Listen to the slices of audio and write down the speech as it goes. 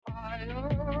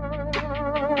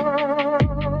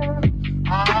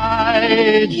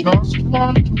I just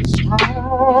want to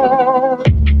start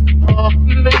a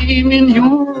flame in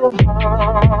your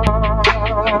heart.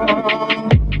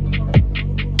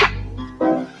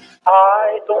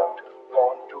 I don't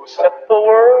want to set the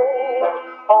world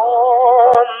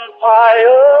on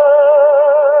fire.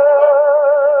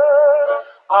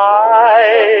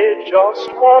 I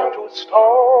just want to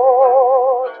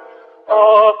start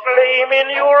a flame in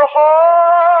your heart.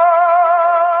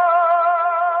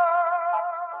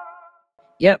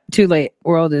 Yep, too late.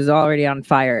 World is already on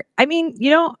fire. I mean,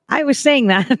 I was saying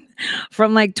that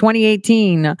from like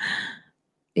 2018. The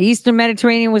Eastern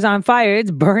Mediterranean was on fire. It's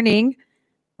burning,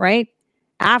 right?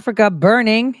 Africa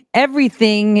burning.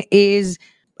 Everything is,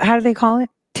 how do they call it?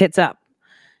 Tits up.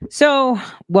 So,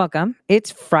 welcome.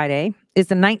 It's Friday. It's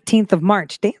the 19th of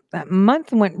March. Damn, that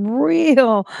month went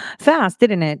real fast,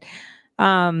 didn't it?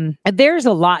 There's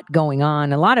a lot going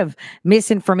on, a lot of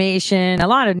misinformation, a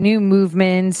lot of new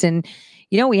movements, and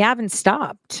we haven't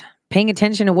stopped paying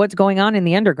attention to what's going on in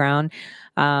the underground.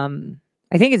 I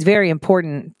think it's very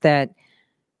important that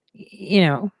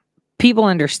people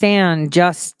understand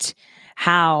just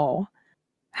how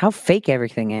fake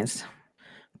everything is.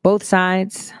 Both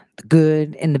sides, the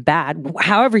good and the bad,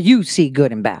 however you see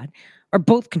good and bad, are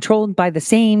both controlled by the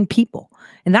same people.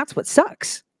 And that's what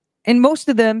sucks. And most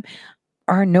of them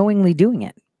are knowingly doing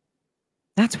it.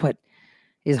 That's what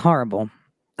is horrible.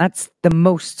 That's the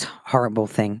most horrible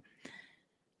thing.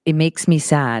 It makes me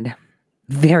sad.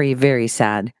 Very, very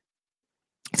sad.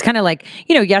 It's kind of like,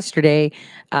 yesterday,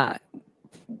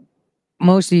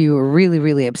 most of you were really,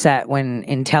 really upset when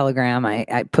in Telegram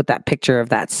I put that picture of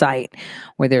that site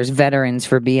where there's veterans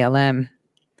for BLM.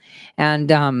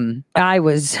 And I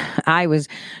was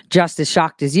just as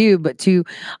shocked as you, but to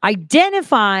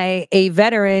identify a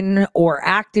veteran or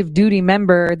active duty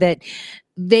member that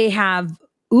they have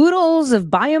oodles of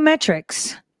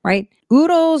biometrics, right?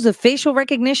 Oodles of facial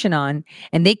recognition on,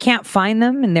 and they can't find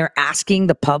them, and they're asking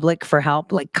the public for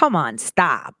help. Like, come on,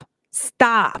 stop.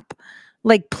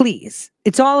 Like, please.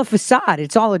 It's all a facade.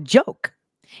 It's all a joke.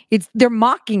 They're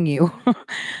mocking you.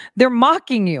 They're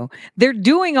mocking you. They're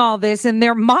doing all this and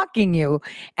they're mocking you.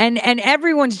 And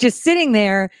everyone's just sitting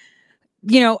there.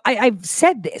 I've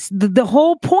said this, the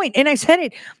whole point, and I said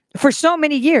it for so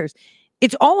many years.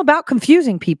 It's all about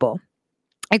confusing people.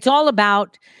 It's all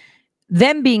about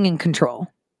them being in control.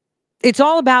 It's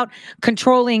all about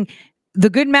controlling the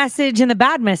good message and the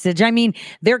bad message. I mean,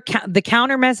 the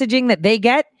counter messaging that they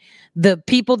get, the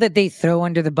people that they throw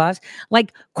under the bus,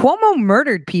 like Cuomo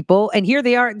murdered people, and here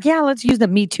they are. Yeah, let's use the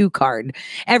Me Too card.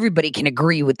 Everybody can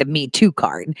agree with the Me Too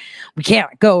card. We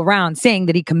can't go around saying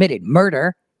that he committed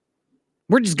murder.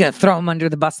 We're just going to throw him under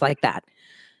the bus like that.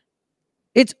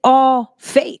 It's all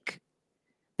fake.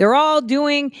 They're all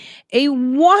doing a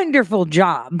wonderful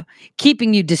job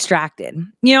keeping you distracted.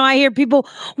 I hear people,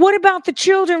 what about the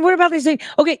children? What about this thing?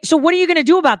 Okay, so what are you going to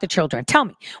do about the children? Tell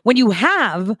me. When you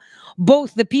have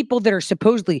both the people that are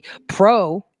supposedly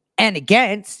pro and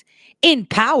against in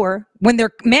power, when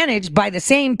they're managed by the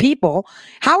same people,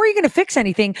 how are you going to fix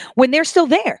anything when they're still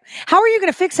there? How are you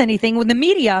going to fix anything when the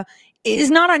media is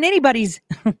not on anybody's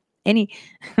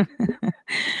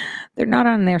they're not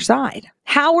on their side?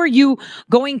 How are you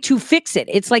going to fix it?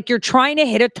 It's like you're trying to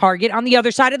hit a target on the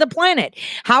other side of the planet.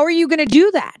 How are you going to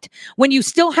do that when you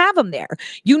still have them there?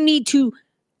 You need to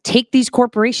take these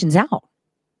corporations out.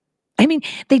 I mean,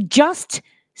 they just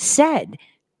said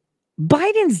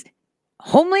Biden's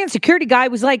Homeland Security guy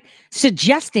was like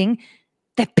suggesting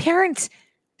that parents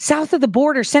south of the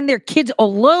border send their kids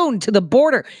alone to the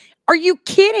border. Are you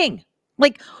kidding?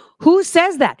 Like, who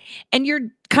says that? And you're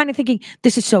kind of thinking,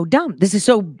 this is so dumb. This is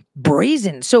so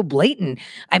brazen, so blatant.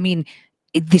 I mean,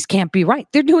 this can't be right.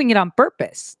 They're doing it on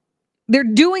purpose. They're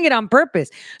doing it on purpose.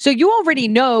 So you already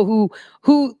know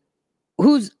who's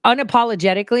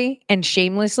unapologetically and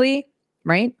shamelessly,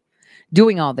 right,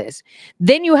 doing all this.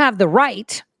 Then you have the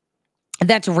right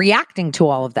that's reacting to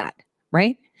all of that,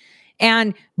 right?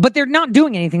 But they're not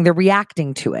doing anything. They're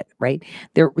reacting to it, right?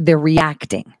 They're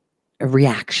reacting. A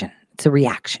reaction. It's a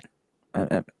reaction.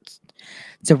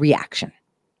 It's a reaction.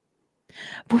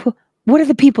 What do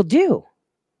the people do?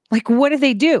 Like, what do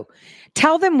they do?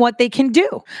 Tell them what they can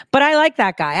do. But I like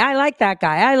that guy. I like that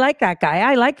guy. I like that guy.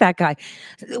 I like that guy.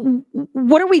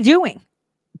 What are we doing?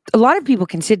 A lot of people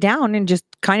can sit down and just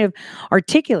kind of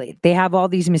articulate. They have all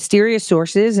these mysterious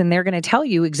sources and they're going to tell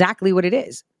you exactly what it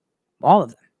is. All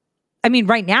of them. I mean,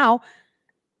 right now,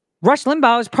 Rush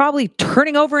Limbaugh is probably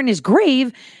turning over in his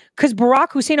grave because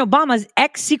Barack Hussein Obama's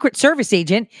ex-Secret Service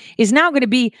agent is now going to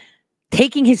be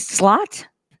taking his slot.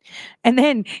 And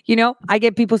then, I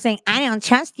get people saying, I don't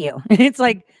trust you. And it's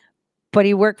like, but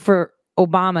he worked for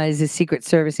Obama as a Secret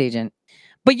Service agent.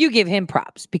 But you give him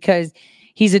props because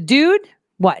he's a dude.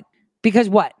 What? Because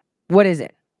what? What is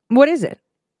it? What is it?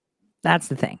 That's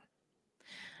the thing.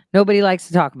 Nobody likes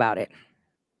to talk about it.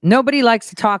 Nobody likes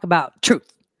to talk about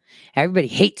truth. Everybody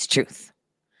hates truth.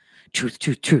 Truth,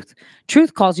 truth, truth.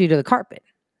 Truth calls you to the carpet.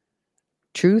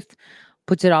 Truth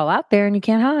puts it all out there and you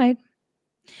can't hide.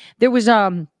 There was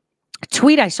a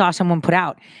tweet I saw someone put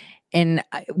out, and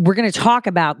we're going to talk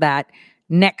about that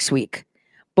next week.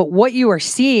 But what you are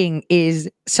seeing is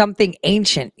something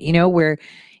ancient, where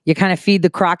you kind of feed the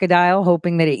crocodile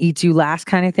hoping that it eats you last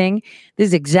kind of thing. This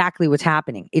is exactly what's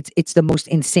happening. It's the most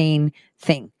insane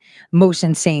thing.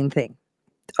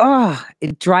 Oh,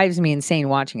 it drives me insane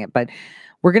watching it. But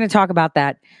we're going to talk about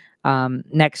that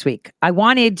next week. I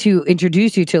wanted to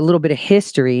introduce you to a little bit of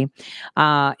history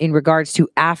in regards to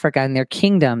Africa and their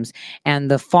kingdoms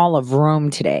and the fall of Rome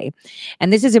today.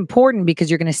 And this is important because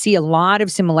you're going to see a lot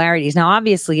of similarities. Now,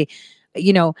 obviously,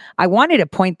 I wanted to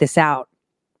point this out.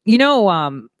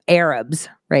 Arabs,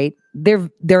 right?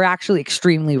 They're actually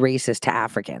extremely racist to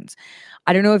Africans.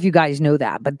 I don't know if you guys know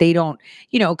that, but they don't,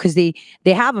 because they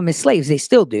have them as slaves. They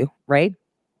still do, right?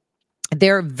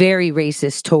 They're very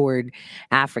racist toward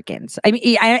Africans. I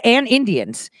mean, and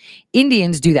Indians.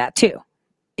 Indians do that too.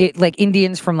 Like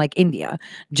Indians from like India,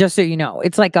 just so you know.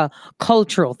 It's like a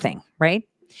cultural thing, right?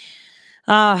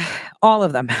 All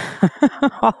of them.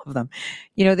 All of them.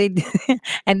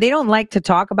 And they don't like to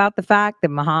talk about the fact that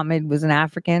Muhammad was an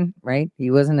African, right? He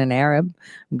wasn't an Arab,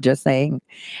 I'm just saying.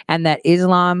 And that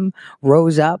Islam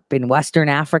rose up in Western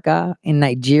Africa, in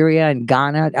Nigeria and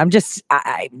Ghana. I'm just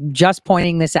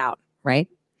pointing this out, right?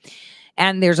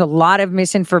 And there's a lot of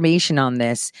misinformation on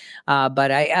this,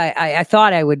 but I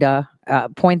thought I would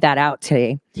point that out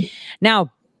today.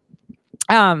 Now,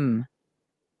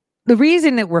 the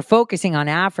reason that we're focusing on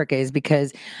Africa is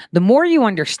because the more you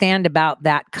understand about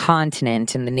that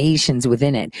continent and the nations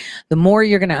within it, the more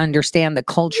you're going to understand the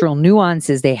cultural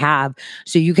nuances they have,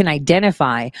 so you can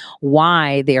identify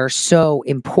why they are so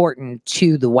important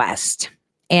to the West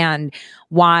and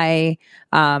why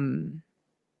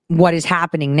what is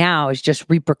happening now is just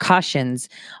repercussions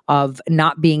of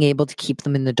not being able to keep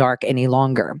them in the dark any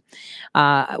longer.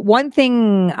 One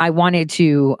thing I wanted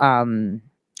to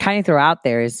kind of throw out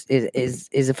there is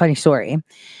a funny story.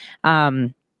 I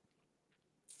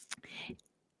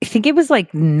think it was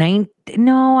like I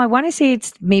want to say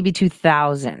it's maybe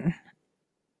 2000.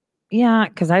 Yeah,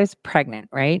 because I was pregnant,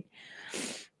 right?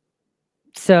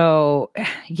 So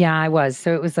yeah, I was.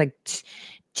 So it was like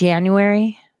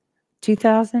January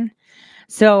 2000.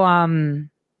 So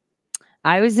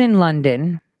I was in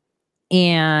London.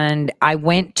 And I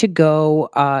went to go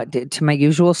to my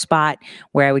usual spot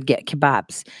where I would get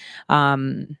kebabs.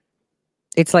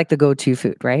 It's like the go-to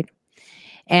food, right?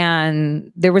 And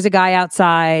there was a guy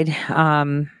outside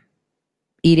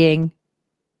eating.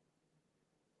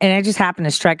 And I just happened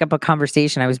to strike up a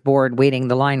conversation. I was bored waiting.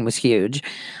 The line was huge.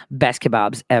 Best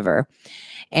kebabs ever.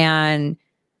 And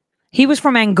he was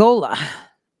from Angola.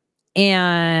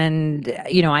 And,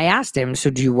 I asked him, so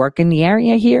do you work in the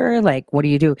area here? Like, what do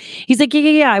you do? He's like,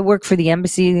 yeah, I work for the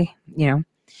embassy, And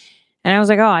I was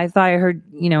like, oh, I thought I heard,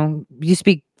 you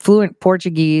speak fluent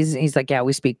Portuguese. And he's like, yeah,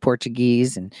 we speak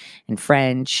Portuguese and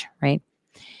French, right?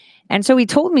 And so he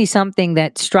told me something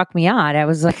that struck me odd. I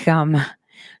was like,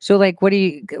 so like, what do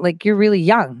you, like, you're really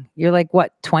young. You're like,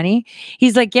 what, 20?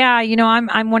 He's like, yeah,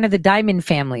 I'm one of the diamond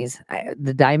families.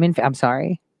 I'm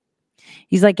sorry.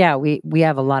 He's like, yeah, we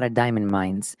have a lot of diamond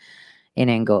mines in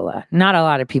Angola. Not a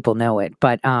lot of people know it,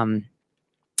 but,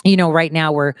 right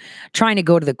now we're trying to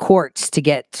go to the courts to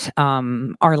get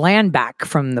our land back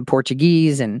from the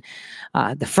Portuguese and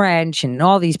the French and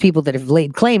all these people that have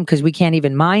laid claim, because we can't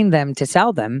even mine them to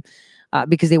sell them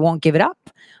because they won't give it up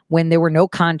when there were no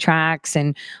contracts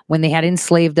and when they had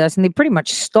enslaved us, and they pretty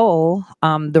much stole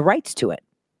the rights to it.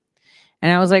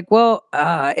 And I was like, well,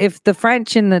 if the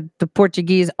French and the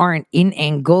Portuguese aren't in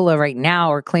Angola right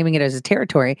now or claiming it as a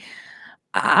territory,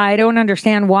 I don't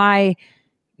understand why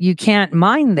you can't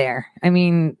mine there. I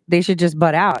mean, they should just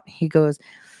butt out. He goes,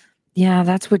 yeah,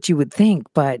 that's what you would think,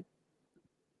 but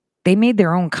they made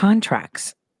their own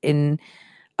contracts. And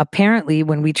apparently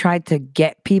when we tried to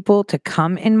get people to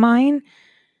come and mine,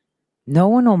 no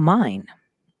one will mine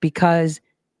because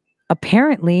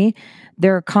apparently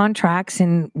there are contracts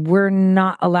and we're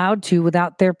not allowed to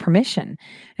without their permission.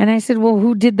 And I said, well,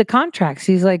 who did the contracts?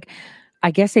 He's like,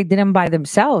 I guess they did them by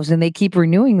themselves and they keep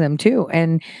renewing them too.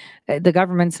 And the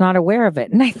government's not aware of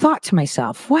it. And I thought to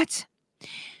myself, what?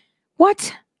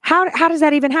 How does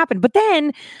that even happen? But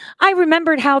then I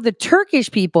remembered how the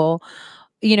Turkish people,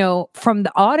 from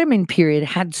the Ottoman period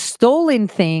had stolen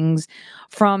things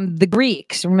from the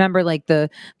Greeks. Remember, like the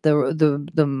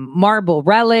marble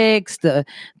relics,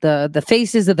 the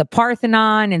faces of the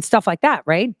Parthenon and stuff like that,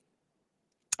 right?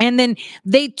 And then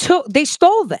they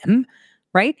stole them,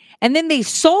 right? And then they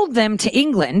sold them to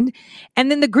England. And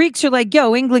then the Greeks are like,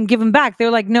 yo, England, give them back. They're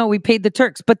like, no, we paid the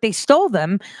Turks. But they stole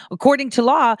them. According to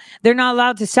law, they're not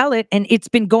allowed to sell it. And it's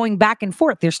been going back and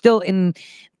forth. They're still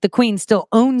the Queen still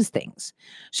owns things.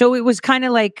 So it was kind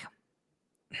of like,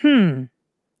 there's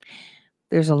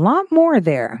a lot more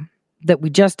there that we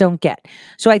just don't get.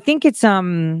 So I think it's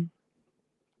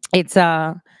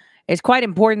quite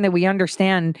important that we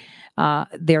understand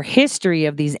their history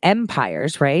of these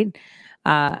empires, right?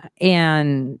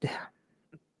 And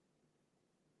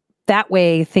that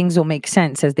way things will make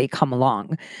sense as they come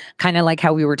along. Kind of like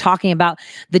how we were talking about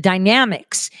the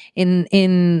dynamics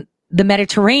in the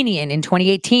Mediterranean in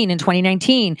 2018 and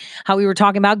 2019, how we were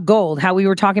talking about gold, how we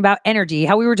were talking about energy,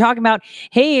 how we were talking about,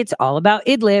 hey, it's all about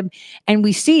Idlib. And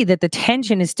we see that the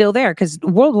tension is still there because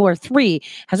World War III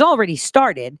has already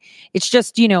started. It's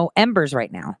just, embers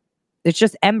right now. It's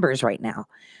just embers right now.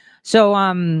 So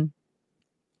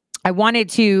I wanted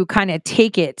to kind of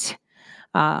take it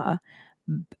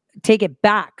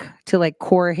back to like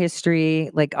core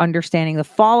history, like understanding the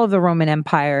fall of the Roman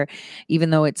Empire, even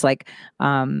though it's like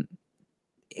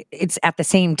it's at the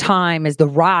same time as the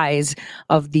rise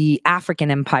of the African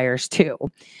empires too.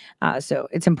 So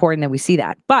it's important that we see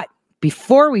that. But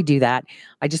before we do that,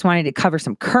 I just wanted to cover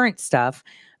some current stuff.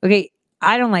 Okay,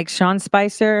 I don't like Sean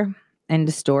Spicer. End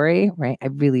of story, right? I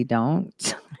really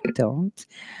don't. I don't.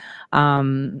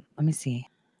 Let me see.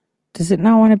 Does it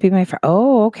not want to be my friend?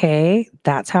 Oh, okay.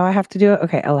 That's how I have to do it.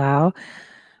 Okay, allow.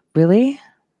 Really?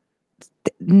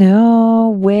 No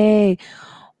way.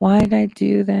 Why did I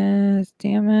do this?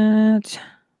 Damn it.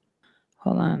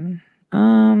 Hold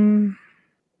on.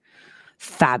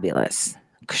 Fabulous.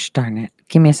 Gosh, darn it.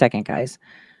 Give me a second, guys.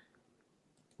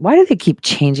 Why do they keep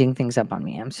changing things up on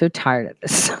me? I'm so tired of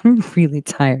this. I'm really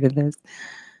tired of this.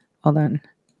 Hold on.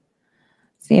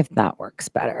 See if that works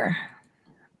better.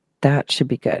 That should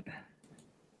be good.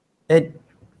 It'd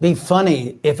be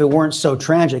funny if it weren't so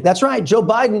tragic. That's right. Joe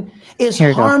Biden is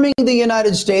harming the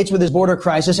United States with his border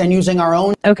crisis and using our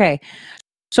own. Okay.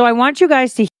 So I want you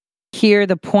guys to hear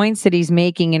the points that he's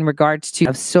making in regards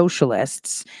to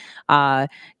socialists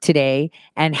today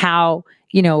and how,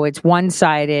 it's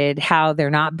one-sided, how they're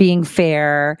not being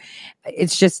fair.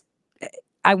 It's just,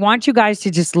 I want you guys to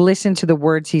just listen to the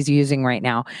words he's using right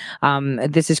now.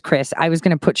 This is Chris. I was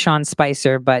going to put Sean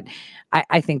Spicer, but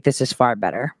I think this is far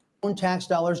better. Tax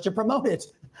dollars to promote it.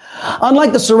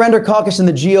 Unlike the Surrender Caucus and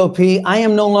the GOP, I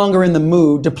am no longer in the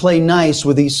mood to play nice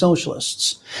with these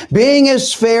socialists, being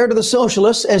as fair to the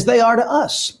socialists as they are to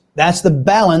us. That's the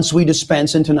balance we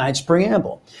dispense in tonight's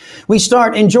preamble. We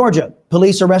start in Georgia.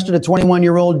 Police arrested a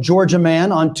 21-year-old Georgia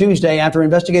man on Tuesday after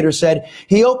investigators said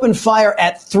he opened fire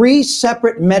at 3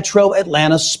 separate Metro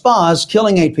Atlanta spas,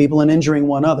 killing 8 people and injuring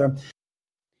 1 other.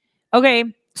 Okay,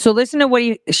 so listen to what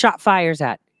he shot fires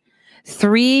at.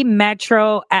 3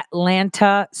 Metro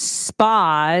Atlanta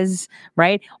spas,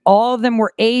 right? All of them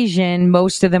were Asian.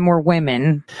 Most of them were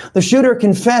women. The shooter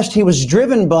confessed he was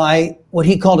driven by what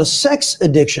he called a sex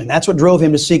addiction. That's what drove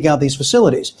him to seek out these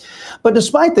facilities. But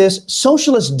despite this,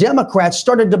 socialist Democrats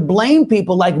started to blame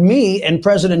people like me and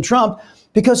President Trump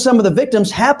because some of the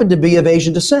victims happened to be of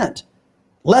Asian descent.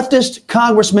 Leftist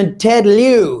Congressman Ted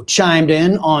Lieu chimed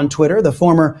in on Twitter. The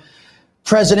former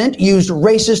president used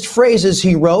racist phrases,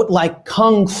 he wrote, like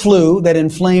Kung flu, that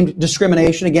inflamed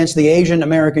discrimination against the Asian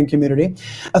American community.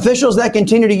 Officials that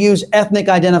continue to use ethnic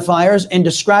identifiers in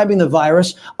describing the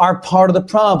virus are part of the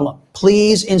problem.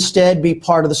 Please instead be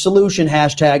part of the solution.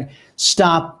 Hashtag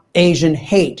stop Asian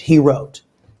hate, he wrote.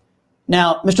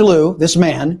 Now, Mr. Lieu, this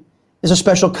man, is a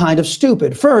special kind of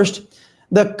stupid. First,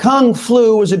 the Kung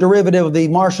flu is a derivative of the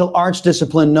martial arts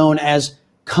discipline known as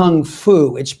Kung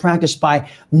Fu. It's practiced by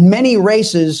many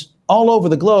races all over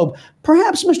the globe.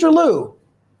 Perhaps Mr. Lieu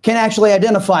can actually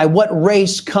identify what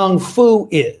race Kung Fu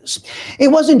is. It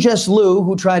wasn't just Lieu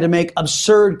who tried to make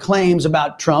absurd claims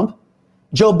about Trump.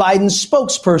 Joe Biden's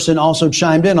spokesperson also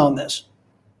chimed in on this.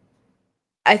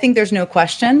 I think there's no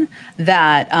question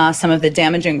that some of the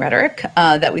damaging rhetoric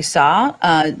that we saw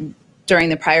during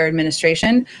the prior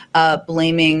administration,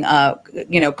 blaming,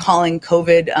 calling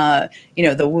COVID,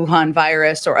 the Wuhan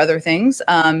virus or other things,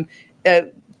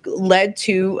 led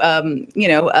to,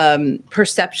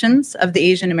 perceptions of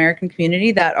the Asian American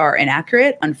community that are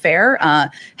inaccurate, unfair,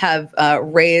 have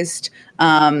raised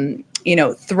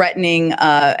threatening,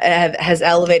 has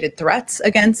elevated threats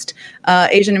against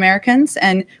Asian Americans.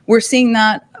 And we're seeing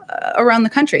that around the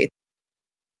country.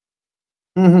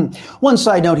 One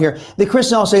side note here. The Chris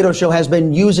Salcedo Show has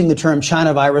been using the term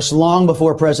China virus long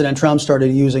before President Trump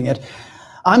started using it.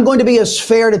 I'm going to be as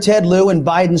fair to Ted Lieu and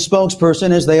Biden's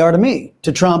spokesperson as they are to me,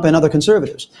 to Trump and other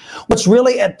conservatives. What's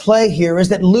really at play here is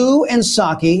that Lieu and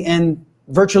Psaki and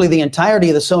virtually the entirety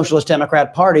of the Socialist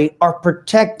Democrat Party are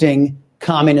protecting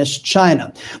communist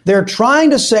China. They're trying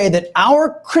to say that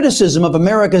our criticism of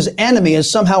America's enemy is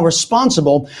somehow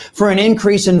responsible for an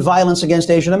increase in violence against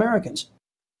Asian Americans.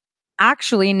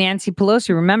 Actually, Nancy Pelosi,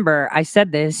 remember, I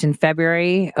said this in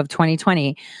February of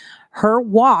 2020, her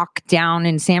walk down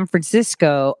in San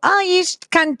Francisco, you should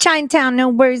come to Chinatown, no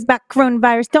worries about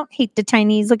coronavirus, don't hate the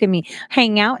Chinese, look at me,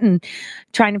 hang out and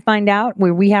trying to find out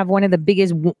where we have one of the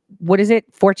biggest,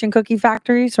 fortune cookie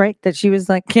factories, right? That she was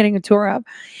like getting a tour of.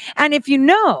 And if you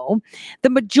know, the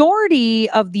majority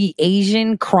of the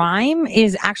Asian crime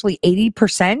is actually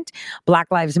 80% Black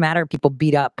Lives Matter people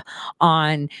beat up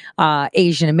on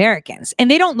Asian Americans. And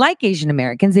they don't like Asian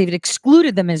Americans. They've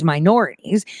excluded them as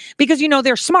minorities because,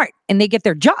 they're smart and they get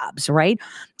their jobs, right?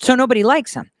 So nobody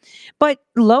likes them. But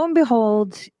lo and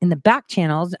behold, in the back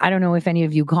channels, I don't know if any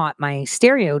of you caught my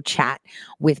stereo chat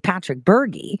with Patrick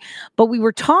Berge, but we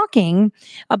were talking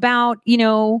about,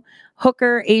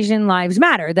 Hooker Asian Lives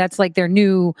Matter. That's like their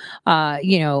new,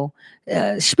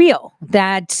 spiel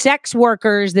that sex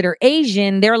workers that are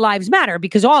Asian, their lives matter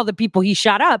because all the people he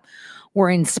shot up were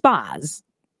in spas.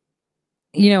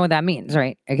 You know what that means,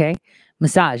 right? Okay.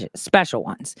 Massages, special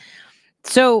ones.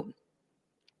 So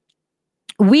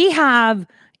we have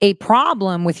a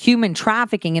problem with human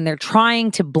trafficking and they're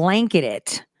trying to blanket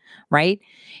it, right,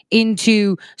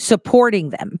 into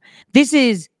supporting them. This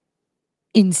is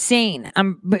insane.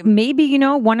 Maybe,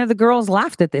 one of the girls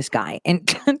laughed at this guy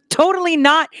and totally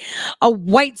not a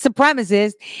white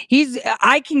supremacist.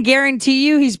 I can guarantee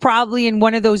you he's probably in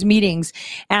one of those meetings.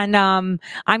 And I'm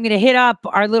going to hit up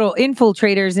our little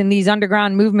infiltrators in these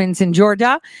underground movements in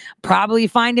Georgia, probably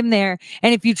find him there.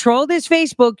 And if you trolled his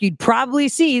Facebook, you'd probably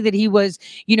see that he was,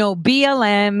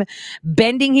 BLM,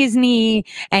 bending his knee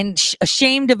and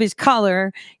ashamed of his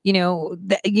color,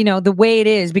 the way it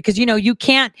is, because, you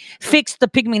can't fix the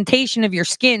pigmentation of your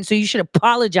skin. So you should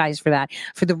apologize for that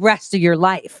for the rest of your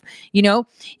life.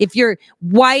 If you're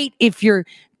white, if you're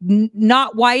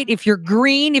not white, if you're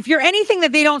green, if you're anything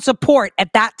that they don't support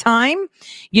at that time,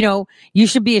 you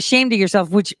should be ashamed of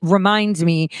yourself, which reminds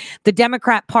me, the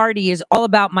Democrat Party is all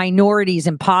about minorities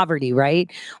and poverty,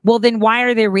 right? Well, then why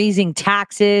are they raising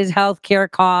taxes,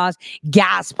 healthcare costs,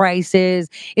 gas prices?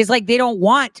 It's like they don't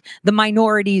want the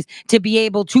minorities to be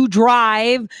able to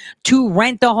drive, to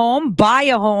rent a home, buy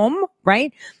a home,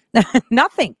 right?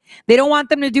 Nothing. They don't want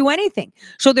them to do anything.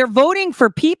 So they're voting for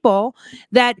people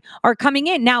that are coming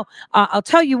in. Now, I'll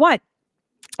tell you what,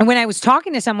 when I was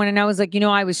talking to someone and I was like,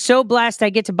 I was so blessed I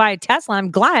get to buy a Tesla.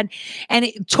 I'm glad. And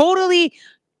it totally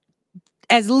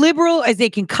as liberal as they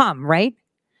can come, right?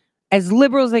 As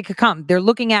liberal as they could come. They're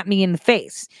looking at me in the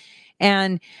face.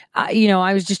 And,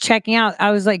 I was just checking out.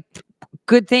 I was like,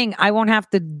 good thing I won't have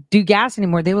to do gas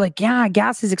anymore. They were like, yeah,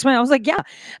 gas is expensive. I was like, yeah,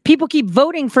 people keep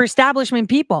voting for establishment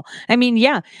people. I mean,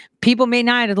 yeah, people may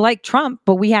not have liked Trump,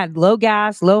 but we had low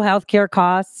gas, low healthcare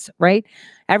costs, right?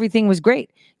 Everything was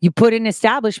great. You put in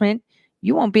establishment,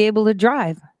 you won't be able to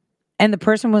drive. And the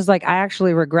person was like, I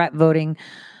actually regret voting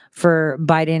for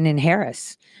Biden and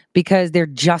Harris because they're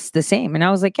just the same. And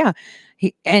I was like, yeah.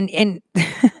 And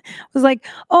was like,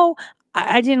 oh,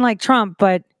 I didn't like Trump,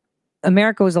 but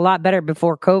America was a lot better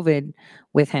before COVID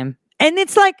with him. And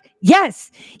it's like,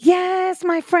 yes,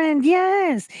 my friend.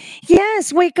 Yes,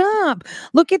 wake up.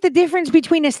 Look at the difference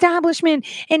between establishment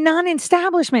and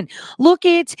non-establishment. Look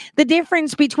at the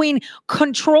difference between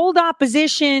controlled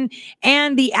opposition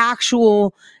and the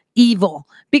actual evil.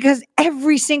 Because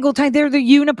every single time they're the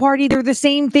uniparty, they're the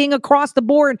same thing across the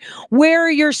board. Where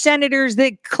are your senators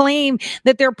that claim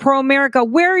that they're pro-America?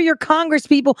 Where are your Congress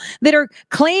people that are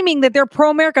claiming that they're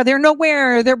pro-America? They're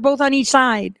nowhere. They're both on each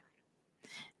side,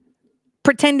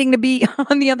 pretending to be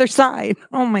on the other side.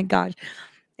 Oh my gosh.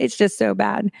 It's just so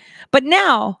bad. But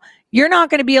now you're not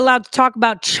going to be allowed to talk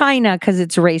about China because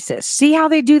it's racist. See how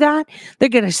they do that? They're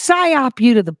going to psyop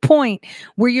you to the point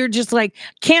where you're just like,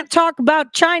 can't talk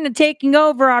about China taking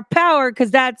over our power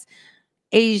because that's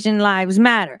Asian Lives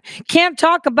Matter. Can't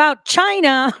talk about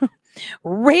China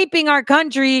raping our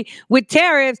country with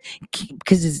tariffs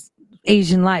because it's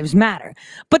Asian Lives Matter.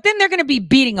 But then they're going to be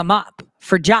beating them up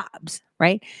for jobs,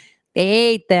 right? They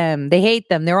hate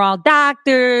them. They're all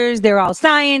doctors. They're all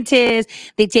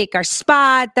scientists. They take our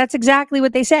spot. That's exactly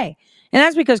what they say. And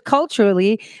that's because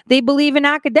culturally they believe in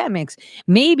academics.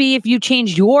 Maybe if you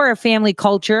changed your family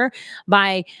culture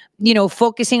by,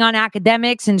 focusing on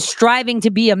academics and striving to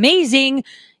be amazing,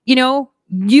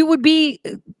 you would be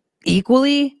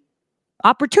equally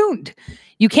opportuned.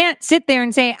 You can't sit there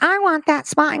and say, I want that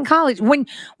spot in college when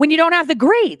you don't have the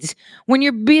grades, when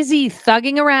you're busy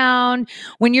thugging around,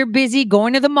 when you're busy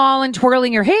going to the mall and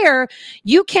twirling your hair.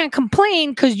 You can't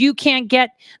complain because you can't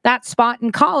get that spot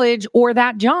in college or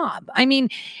that job. I mean,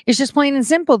 it's just plain and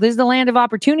simple. This is the land of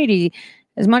opportunity.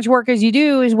 As much work as you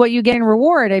do is what you get in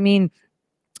reward. I mean,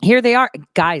 here they are,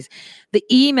 guys, the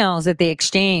emails that they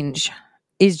exchange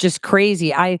is just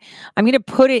crazy. I'm going to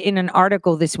put it in an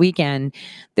article this weekend.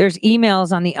 There's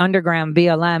emails on the underground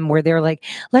BLM where they're like,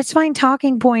 let's find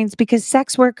talking points because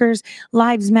sex workers'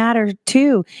 lives matter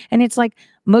too. And it's like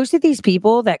most of these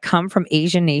people that come from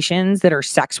Asian nations that are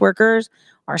sex workers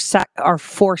are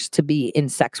forced to be in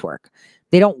sex work.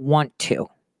 They don't want to.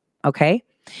 Okay?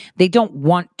 They don't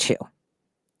want to.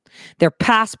 Their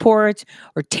passports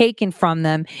are taken from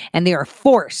them and they are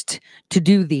forced to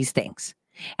do these things.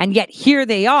 And yet here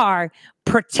they are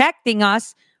protecting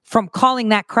us from calling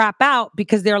that crap out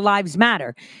because their lives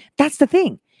matter. That's the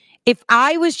thing. If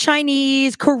I was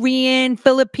Chinese, Korean,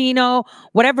 Filipino,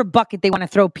 whatever bucket they want to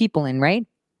throw people in, right?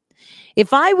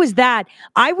 If I was that,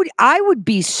 I would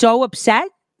be so upset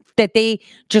that they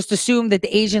just assume that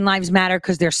the Asian lives matter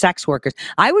because they're sex workers.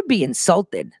 I would be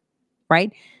insulted,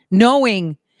 right?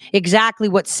 Knowing exactly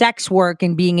what sex work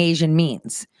and being Asian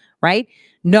means, right?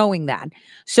 Knowing that.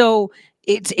 So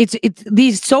it's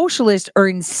these socialists are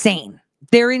insane.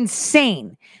 They're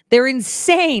insane. They're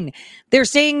insane. They're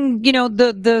saying,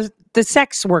 the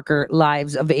sex worker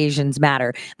lives of Asians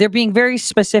matter. They're being very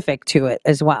specific to it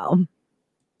as well.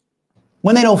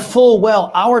 When they know full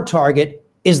well our target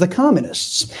is the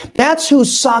communists. That's who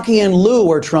Psaki and Liu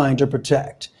are trying to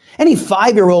protect. Any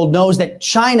 5-year-old knows that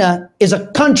China is a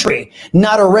country,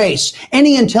 not a race.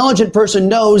 Any intelligent person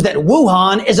knows that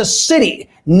Wuhan is a city,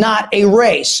 not a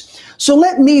race. So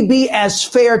let me be as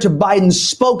fair to Biden's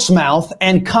spokesmouth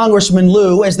and Congressman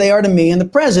Liu as they are to me and the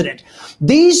president.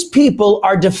 These people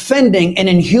are defending an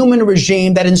inhuman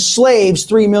regime that enslaves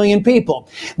 3 million people.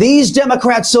 These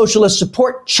Democrat socialists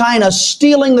support China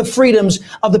stealing the freedoms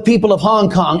of the people of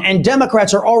Hong Kong, and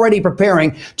Democrats are already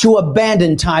preparing to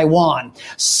abandon Taiwan.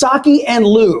 Psaki and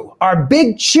Liu are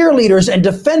big cheerleaders and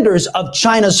defenders of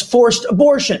China's forced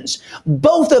abortions.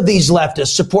 Both of these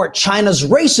leftists support China's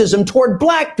racism toward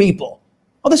black people.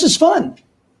 Oh, this is fun.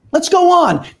 Let's go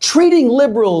on, treating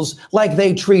liberals like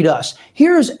they treat us.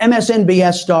 Here's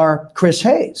MSNBS star Chris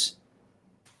Hayes.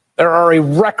 There are a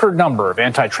record number of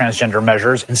anti-transgender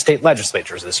measures in state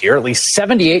legislatures this year, at least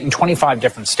 78 in 25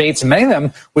 different states, and many of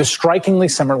them with strikingly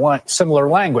similar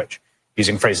language,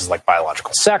 using phrases like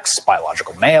biological sex,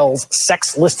 biological males,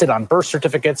 sex listed on birth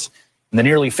certificates, and the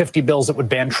nearly 50 bills that would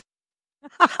ban.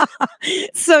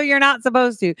 So you're not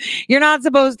supposed to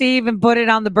even put it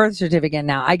on the birth certificate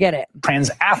now. I get it.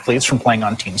 Trans athletes from playing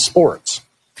on team sports.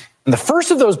 And the first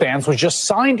of those bans was just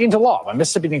signed into law by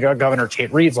Mississippi Governor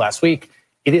Tate Reeves last week.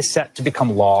 It is set to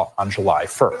become law on July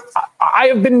 1st. I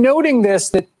have been noting this,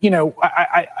 that,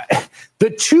 the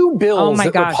two bills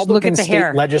that Republican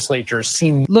state legislatures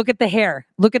seem... Look at the hair.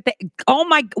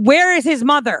 Where is his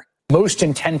mother? Most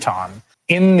intent on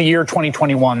in the year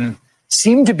 2021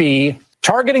 seem to be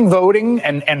targeting voting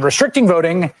and restricting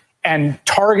voting and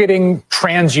targeting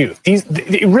trans youth.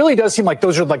 It really does seem like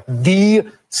those are like the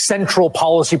central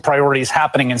policy priorities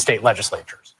happening in state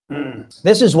legislatures.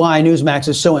 This is why Newsmax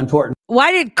is so important.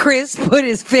 Why did Chris put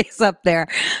his face up there?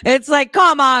 It's like,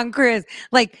 come on, Chris.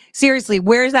 Like, seriously,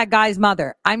 where's that guy's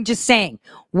mother? I'm just saying,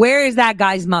 where is that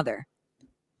guy's mother?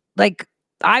 Like,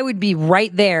 I would be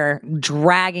right there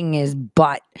dragging his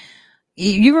butt.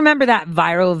 You remember that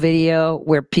viral video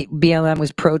where BLM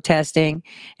was protesting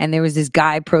and there was this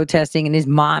guy protesting and his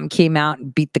mom came out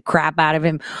and beat the crap out of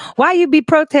him? Why you be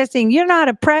protesting? You're not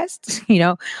oppressed,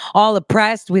 all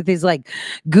oppressed with his like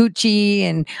Gucci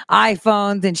and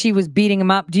iPhones, and she was beating him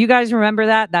up. Do you guys remember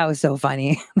that? That was so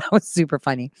funny. That was super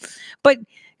funny. But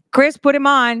Chris put him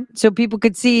on so people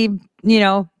could see,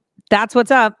 that's what's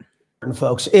up.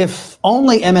 Folks, if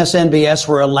only MSNBS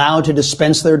were allowed to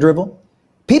dispense their drivel,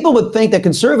 people would think that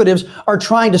conservatives are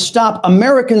trying to stop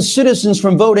American citizens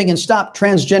from voting and stop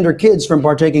transgender kids from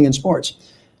partaking in sports.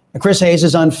 And Chris Hayes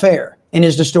is unfair in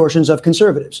his distortions of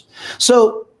conservatives.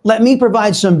 So let me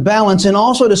provide some balance and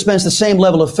also dispense the same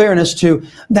level of fairness to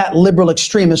that liberal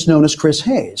extremist known as Chris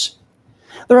Hayes.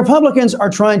 The Republicans are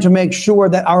trying to make sure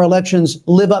that our elections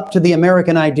live up to the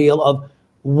American ideal of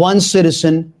one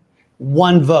citizen,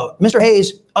 one vote. Mr.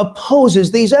 Hayes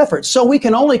opposes these efforts. So we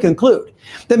can only conclude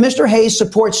that Mr. Hayes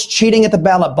supports cheating at the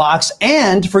ballot box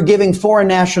and for giving foreign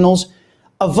nationals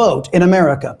a vote in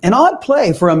America. An odd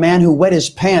play for a man who wet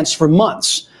his pants for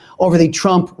months over the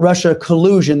Trump-Russia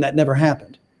collusion that never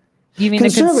happened. You mean the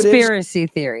conspiracy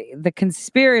theory? The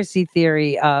conspiracy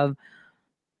theory of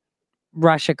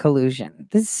Russia collusion.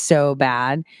 This is so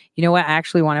bad. You know what? I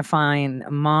actually want to find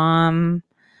mom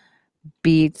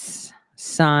beats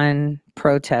son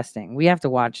protesting. We have to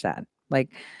watch that. Like,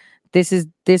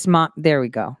 this mom. There we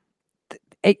go.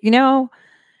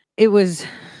 It was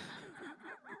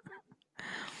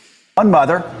one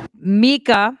mother,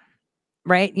 Mika,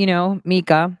 right?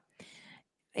 Mika,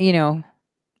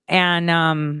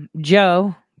 and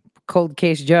Joe, cold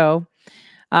case Joe,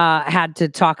 had to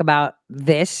talk about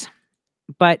this.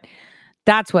 But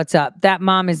that's what's up. That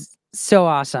mom is so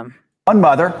awesome. one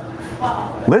mother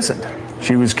listened.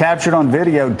 She was captured on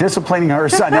video disciplining her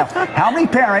son. Now, how many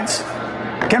parents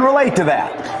can relate to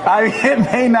that? I mean, it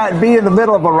may not be in the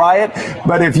middle of a riot,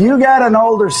 but if you got an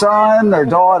older son or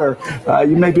daughter,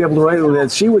 you may be able to relate with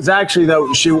it. She was actually,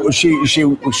 though,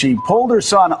 she pulled her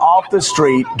son off the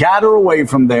street, got her away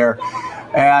from there,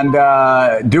 and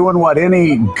doing what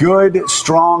any good,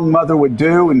 strong mother would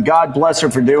do, and God bless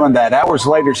her for doing that. Hours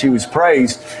later, she was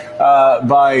praised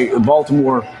by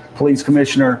Baltimore Police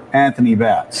Commissioner Anthony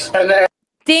Batts.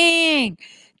 Dang.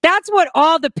 That's what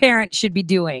all the parents should be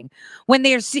doing when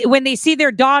they see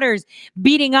their daughters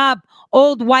beating up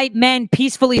old white men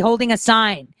peacefully holding a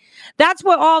sign. That's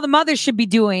what all the mothers should be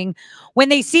doing when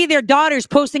they see their daughters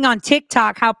posting on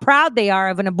TikTok how proud they are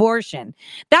of an abortion.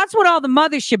 That's what all the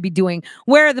mothers should be doing.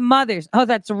 Where are the mothers? Oh,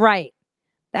 that's right.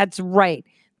 That's right.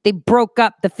 They broke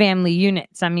up the family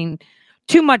units. I mean,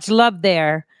 too much love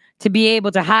there to be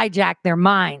able to hijack their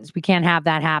minds. We can't have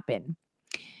that happen.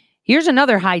 Here's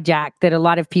another hijack that a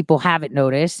lot of people haven't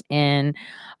noticed, and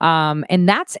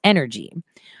that's energy.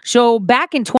 So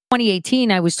back in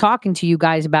 2018, I was talking to you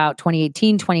guys about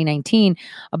 2018, 2019,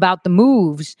 about the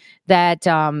moves that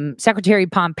Secretary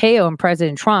Pompeo and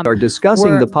President Trump are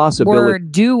discussing the possibility were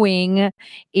doing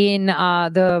in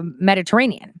the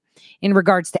Mediterranean in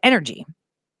regards to energy.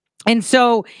 And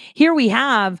so here we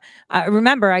have,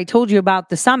 remember, I told you about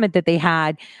the summit that they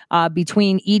had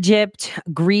between Egypt,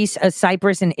 Greece,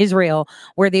 Cyprus, and Israel,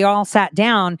 where they all sat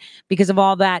down because of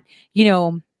all that,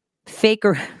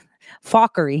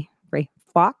 fockery, right?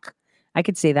 I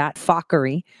could say that,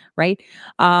 fockery, right?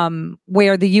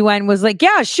 Where the UN was like,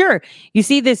 yeah, sure. You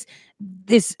see this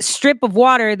strip of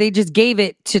water, they just gave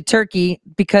it to Turkey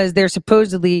because they're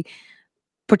supposedly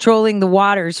patrolling the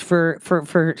waters for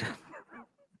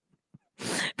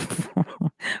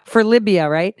Libya,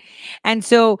 right? And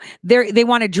so they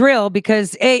want to drill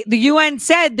because the UN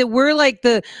said that we're like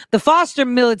the foster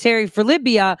military for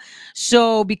Libya.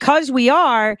 So because we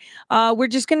are, we're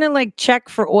just going to like check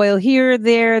for oil here,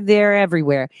 there,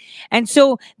 everywhere. And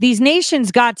so these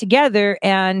nations got together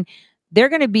and they're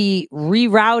going to be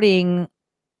rerouting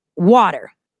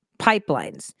water,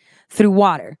 pipelines through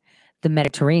water, the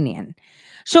Mediterranean.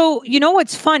 So,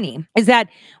 what's funny is that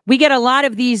we get a lot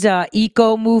of these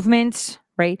eco movements,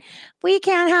 right? We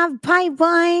can't have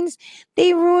pipelines.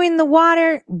 They ruin the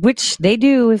water, which they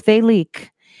do if they leak.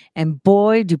 And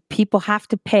boy, do people have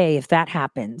to pay if that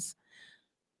happens.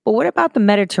 But what about the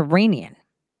Mediterranean?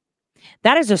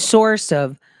 That is a source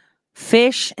of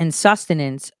fish and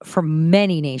sustenance for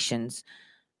many nations,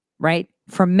 right?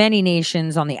 For many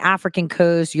nations on the African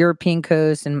coast, European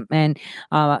coast, and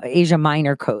Asia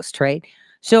Minor coast, right?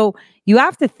 So you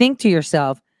have to think to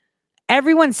yourself,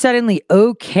 everyone's suddenly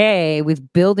okay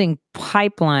with building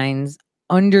pipelines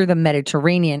under the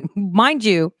Mediterranean. Mind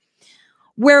you,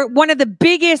 where one of the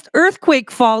biggest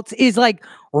earthquake faults is like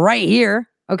right here,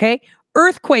 okay?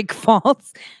 Earthquake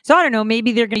faults. So I don't know,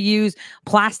 maybe they're going to use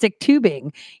plastic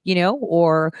tubing,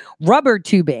 or rubber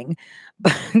tubing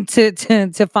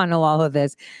to funnel all of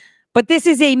this. But this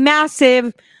is a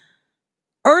massive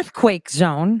earthquake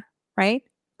zone, right?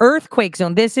 Earthquake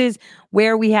zone. This is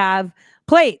where we have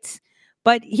plates.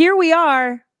 But here we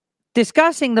are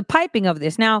discussing the piping of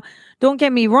this. Now, don't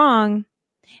get me wrong.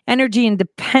 Energy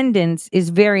independence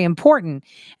is very important.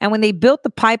 And when they built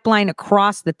the pipeline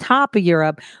across the top of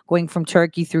Europe, going from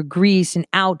Turkey through Greece and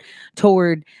out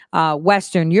toward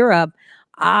Western Europe,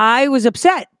 I was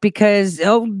upset because,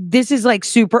 this is like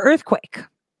super earthquake.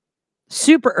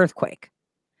 Super earthquake.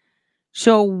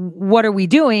 So what are we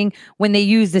doing when they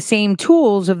use the same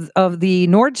tools of the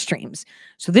Nord Streams?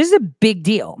 So this is a big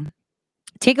deal.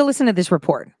 Take a listen to this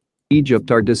report.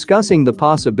 Egypt are discussing the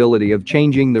possibility of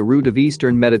changing the route of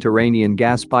Eastern Mediterranean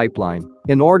gas pipeline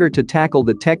in order to tackle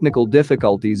the technical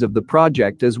difficulties of the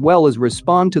project as well as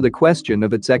respond to the question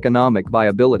of its economic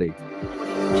viability.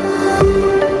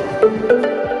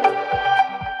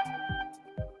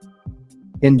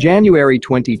 In January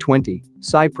 2020,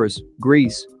 Cyprus,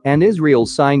 Greece, and Israel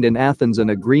signed in Athens an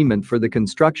agreement for the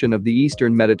construction of the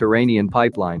Eastern Mediterranean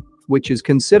pipeline, which is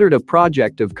considered a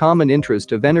project of common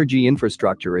interest of energy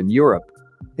infrastructure in Europe.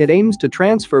 It aims to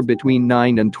transfer between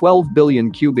 9 and 12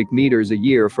 billion cubic meters a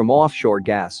year from offshore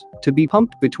gas to be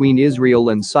pumped between Israel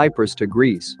and Cyprus to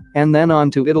Greece, and then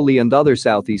on to Italy and other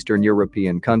southeastern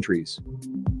European countries.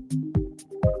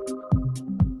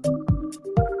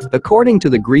 According to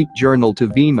the Greek journal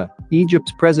Tevima,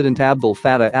 Egypt's President Abdel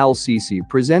Fattah al-Sisi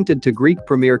presented to Greek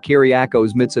Premier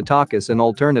Kyriakos Mitsotakis an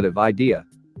alternative idea.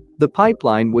 The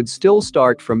pipeline would still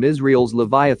start from Israel's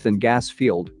Leviathan gas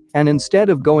field, and instead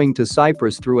of going to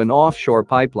Cyprus through an offshore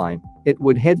pipeline, it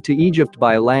would head to Egypt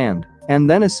by land, and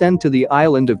then ascend to the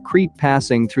island of Crete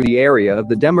passing through the area of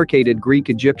the demarcated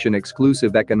Greek-Egyptian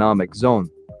exclusive economic zone.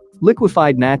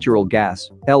 Liquefied natural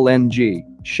gas, LNG,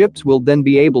 ships will then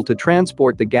be able to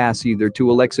transport the gas either to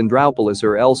Alexandroupolis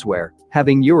or elsewhere,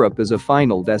 having Europe as a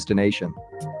final destination.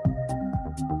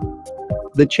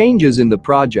 The changes in the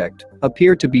project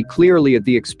appear to be clearly at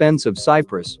the expense of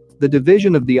Cyprus, the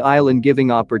division of the island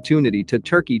giving opportunity to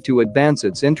Turkey to advance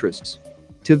its interests.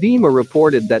 Tevima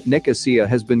reported that Nicosia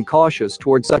has been cautious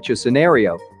toward such a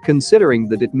scenario, considering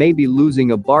that it may be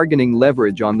losing a bargaining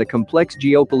leverage on the complex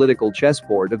geopolitical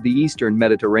chessboard of the Eastern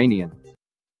Mediterranean.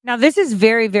 Now, this is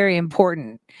very, very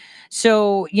important.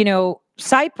 So,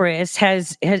 Cyprus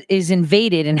is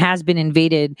invaded and has been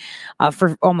invaded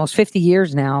for almost 50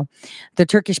 years now. The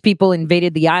Turkish people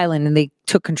invaded the island and they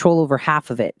took control over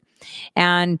half of it.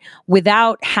 And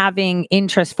without having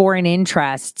foreign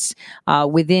interests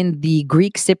within the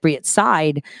Greek Cypriot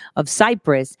side of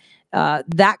Cyprus,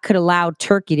 that could allow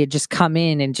Turkey to just come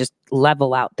in and just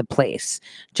level out the place,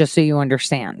 just so you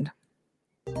understand.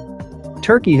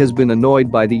 Turkey has been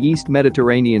annoyed by the East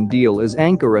Mediterranean deal as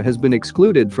Ankara has been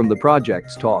excluded from the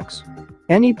project's talks.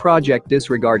 Any project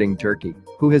disregarding Turkey,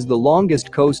 who has the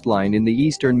longest coastline in the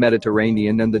Eastern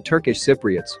Mediterranean, and the Turkish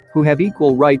Cypriots, who have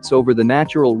equal rights over the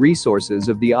natural resources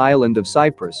of the island of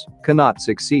Cyprus, cannot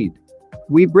succeed.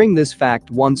 We bring this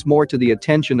fact once more to the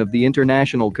attention of the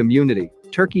international community,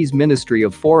 Turkey's Ministry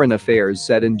of Foreign Affairs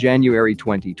said in January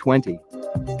 2020.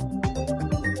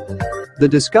 The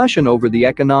discussion over the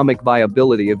economic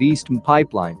viability of Eastern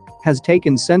Pipeline has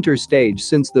taken center stage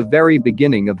since the very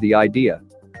beginning of the idea.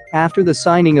 After the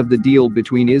signing of the deal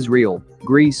between Israel,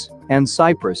 Greece, and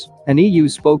Cyprus, an EU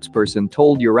spokesperson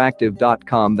told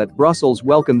Euractiv.com that Brussels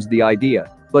welcomes the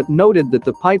idea, but noted that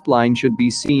the pipeline should be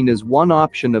seen as one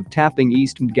option of tapping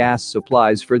Eastern gas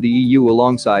supplies for the EU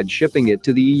alongside shipping it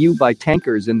to the EU by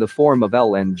tankers in the form of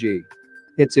LNG.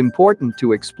 It's important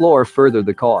to explore further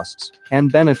the costs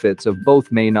and benefits of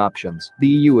both main options, the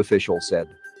EU official said.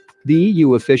 The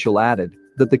EU official added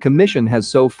that the Commission has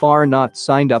so far not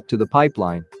signed up to the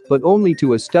pipeline, but only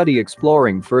to a study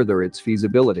exploring further its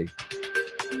feasibility.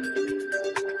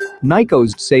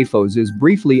 Nikos Safos is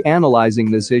briefly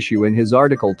analyzing this issue in his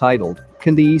article titled,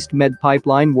 "Can the East Med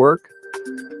Pipeline Work?"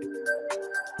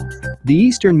 The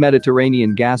Eastern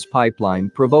Mediterranean gas pipeline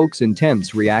provokes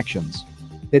intense reactions.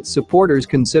 Its supporters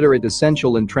consider it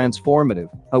essential and transformative,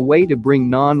 a way to bring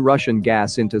non-Russian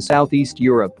gas into Southeast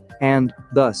Europe and,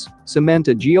 thus, cement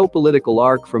a geopolitical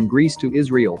arc from Greece to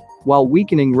Israel, while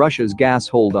weakening Russia's gas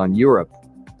hold on Europe.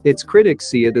 Its critics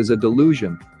see it as a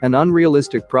delusion, an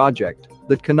unrealistic project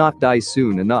that cannot die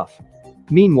soon enough.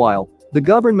 Meanwhile, the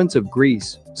governments of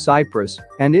Greece, Cyprus,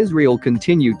 and Israel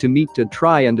continue to meet to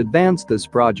try and advance this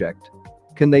project.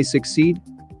 Can they succeed?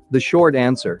 The short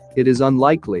answer, it is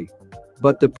unlikely.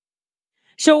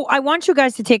 So I want you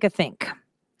guys to take a think.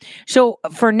 So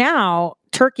for now,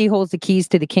 Turkey holds the keys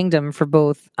to the kingdom for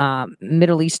both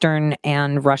Middle Eastern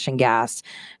and Russian gas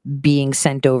being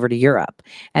sent over to Europe.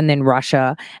 And then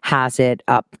Russia has it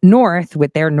up north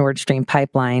with their Nord Stream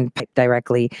pipeline piped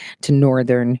directly to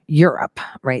Northern Europe,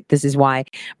 right? This is why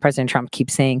President Trump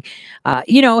keeps saying,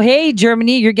 hey,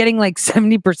 Germany, you're getting like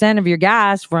 70% of your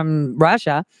gas from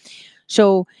Russia.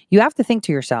 So you have to think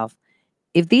to yourself,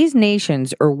 if these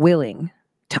nations are willing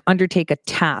to undertake a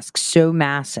task so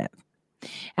massive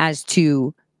as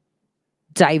to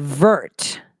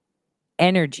divert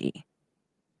energy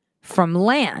from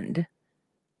land,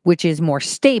 which is more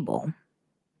stable,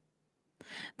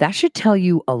 that should tell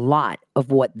you a lot of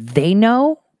what they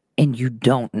know and you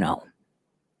don't know.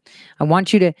 I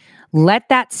want you to let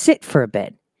that sit for a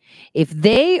bit. If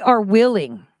they are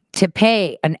willing to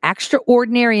pay an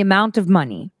extraordinary amount of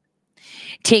money,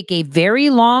 take a very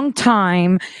long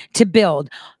time to build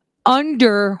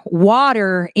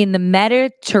underwater in the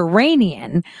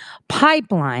Mediterranean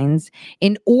pipelines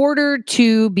in order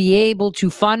to be able to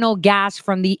funnel gas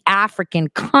from the African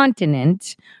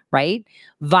continent, right,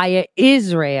 via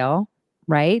Israel,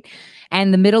 right,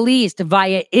 and the Middle East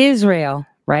via Israel,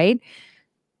 right?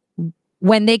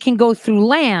 When they can go through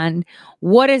land,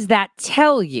 what does that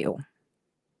tell you?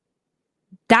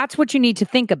 That's what you need to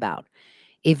think about.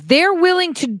 If they're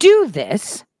willing to do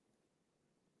this,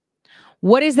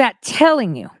 what is that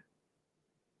telling you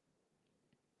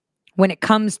when it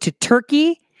comes to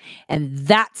Turkey and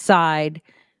that side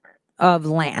of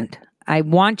land? I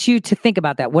want you to think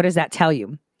about that. What does that tell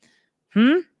you?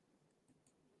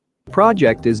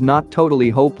 Project is not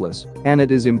totally hopeless, and it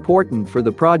is important for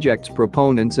the project's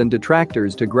proponents and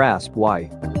detractors to grasp why.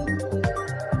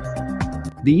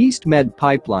 The East Med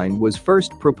pipeline was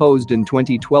first proposed in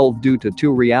 2012 due to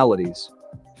two realities.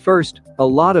 First, a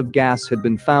lot of gas had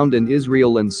been found in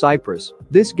Israel and Cyprus.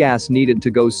 This gas needed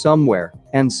to go somewhere,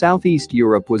 and Southeast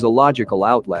Europe was a logical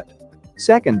outlet.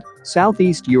 Second,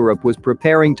 Southeast Europe was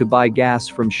preparing to buy gas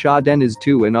from Shah Deniz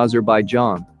II in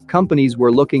Azerbaijan. Companies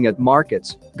were looking at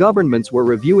markets, governments were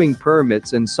reviewing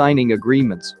permits and signing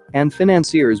agreements, and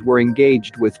financiers were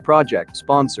engaged with project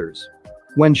sponsors.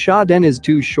 When Shah Deniz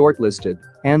II shortlisted,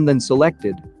 and then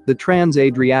selected, the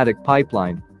Trans-Adriatic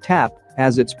Pipeline, TAP,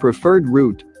 as its preferred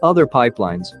route, other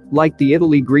pipelines, like the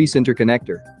Italy-Greece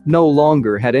interconnector, no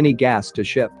longer had any gas to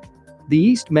ship. The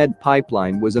East Med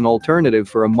pipeline was an alternative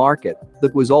for a market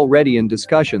that was already in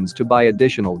discussions to buy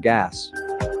additional gas.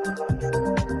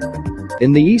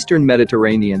 In the Eastern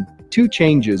Mediterranean, two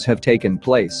changes have taken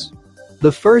place.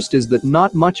 The first is that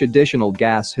not much additional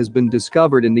gas has been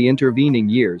discovered in the intervening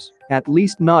years, at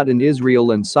least not in Israel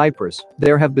and Cyprus.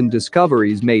 There have been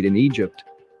discoveries made in Egypt.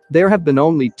 There have been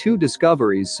only two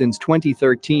discoveries since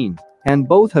 2013, and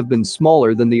both have been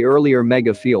smaller than the earlier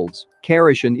mega fields,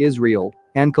 Karish in Israel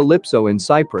and Calypso in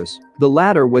Cyprus, the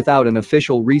latter without an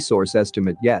official resource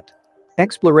estimate yet.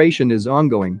 Exploration is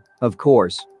ongoing, of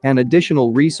course, and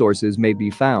additional resources may be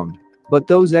found, but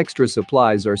those extra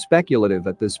supplies are speculative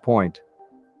at this point.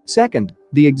 Second,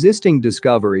 the existing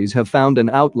discoveries have found an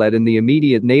outlet in the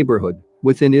immediate neighborhood,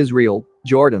 within Israel,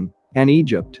 Jordan, and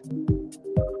Egypt.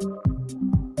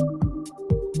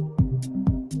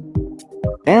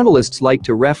 Analysts like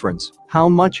to reference how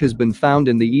much has been found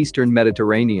in the Eastern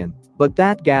Mediterranean, but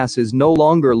that gas is no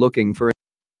longer looking for.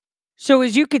 So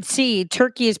as you could see,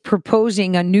 Turkey is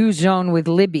proposing a new zone with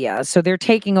Libya. So they're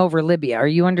taking over Libya. Are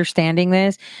you understanding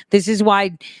this? This is why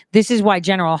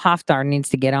General Haftar needs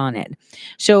to get on it.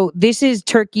 So this is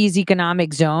Turkey's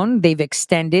economic zone. They've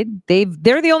extended.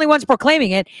 They're the only ones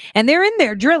proclaiming it, and they're in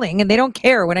there drilling, and they don't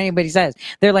care what anybody says.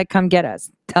 They're like, come get us.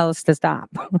 Tell us to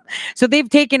stop. So they've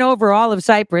taken over all of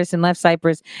Cyprus and left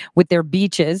Cyprus with their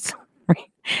beaches.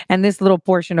 And this little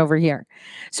portion over here.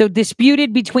 So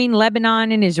disputed between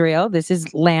Lebanon and Israel. This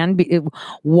is land,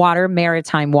 water,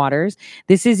 maritime waters.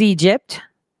 This is Egypt,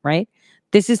 right?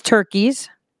 This is Turkey's,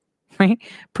 right?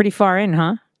 Pretty far in,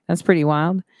 huh? That's pretty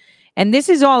wild. And this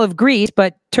is all of Greece,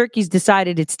 but Turkey's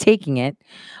decided it's taking it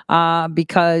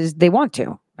because they want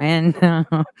to. And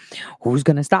who's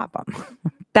going to stop them?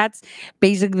 That's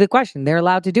basically the question. They're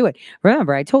allowed to do it.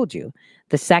 Remember, I told you,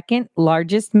 the second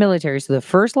largest military, so the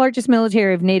first largest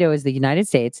military of NATO is the United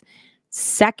States.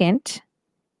 Second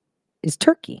is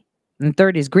Turkey. And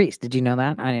third is Greece. Did you know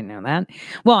that? I didn't know that.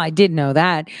 Well, I did know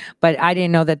that, but I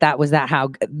didn't know that was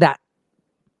how that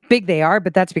big they are.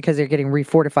 But that's because they're getting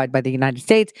refortified by the United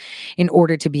States in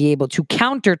order to be able to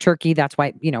counter Turkey. That's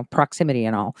why, proximity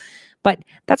and all. But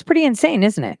that's pretty insane,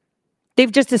 isn't it?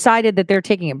 They've just decided that they're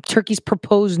taking Turkey's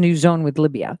proposed new zone with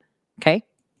Libya. Okay.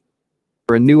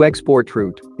 For a new export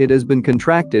route, it has been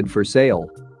contracted for sale.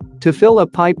 To fill a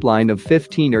pipeline of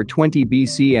 15 or 20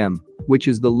 BCM, which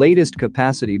is the latest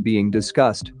capacity being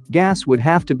discussed, gas would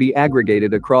have to be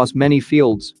aggregated across many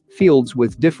fields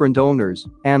with different owners,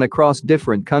 and across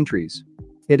different countries.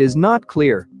 It is not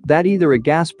clear that either a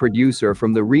gas producer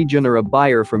from the region or a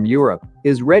buyer from Europe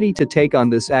is ready to take on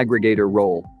this aggregator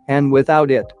role, and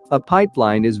without it, a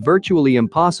pipeline is virtually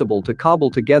impossible to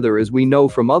cobble together, as we know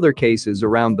from other cases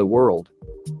around the world.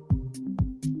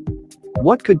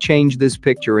 What could change this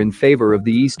picture in favor of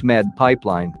the East Med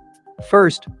pipeline?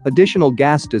 First, additional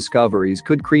gas discoveries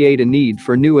could create a need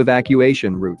for new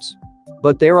evacuation routes.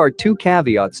 But there are two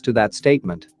caveats to that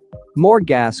statement. More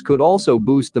gas could also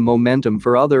boost the momentum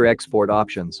for other export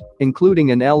options, including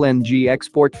an LNG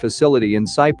export facility in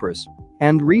Cyprus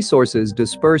and resources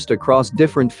dispersed across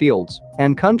different fields,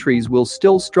 and countries will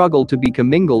still struggle to be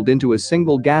commingled into a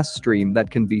single gas stream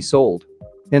that can be sold.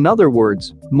 In other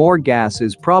words, more gas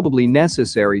is probably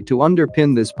necessary to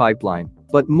underpin this pipeline,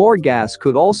 but more gas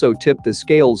could also tip the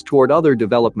scales toward other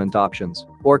development options,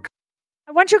 or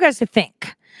I want you guys to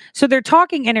think. So they're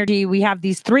talking energy. We have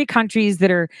these three countries that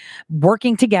are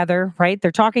working together, right?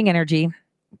 They're talking energy,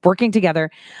 working together,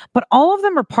 but all of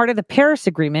them are part of the Paris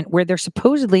Agreement where they're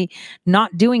supposedly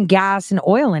not doing gas and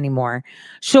oil anymore.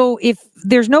 So if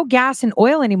there's no gas and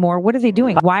oil anymore, what are they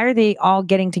doing? Why are they all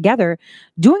getting together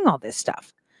doing all this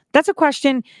stuff? That's a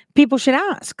question people should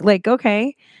ask. Like,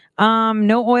 okay,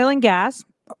 no oil and gas.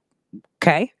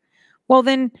 Okay. Well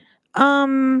then,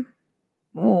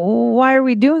 why are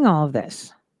we doing all of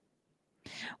this?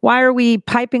 Why are we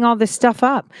piping all this stuff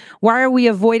up? Why are we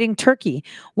avoiding Turkey?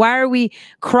 Why are we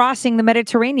crossing the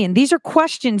Mediterranean? These are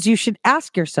questions you should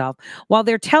ask yourself while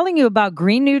they're telling you about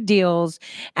Green New Deals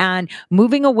and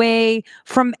moving away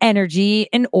from energy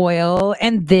and oil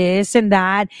and this and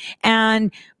that,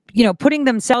 and, you know, putting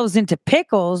themselves into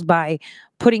pickles by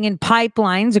putting in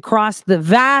pipelines across the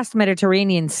vast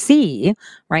Mediterranean Sea,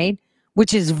 right?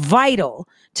 Which is vital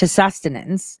to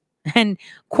sustenance and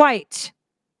quite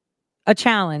a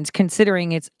challenge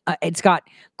considering it's got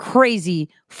crazy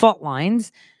fault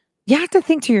lines. You have to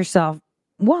think to yourself,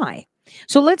 why?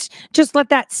 So let's just let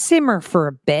that simmer for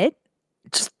a bit.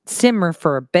 Just simmer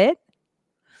for a bit.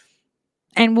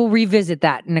 And we'll revisit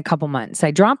that in a couple months. I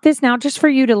dropped this now just for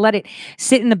you to let it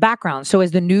sit in the background. So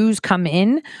as the news come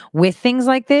in with things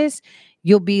like this,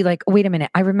 you'll be like, oh, wait a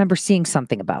minute, I remember seeing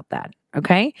something about that.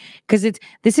 Okay? Because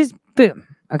this is boom.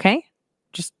 Okay?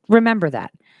 Just remember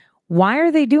that. Why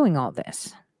are they doing all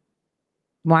this?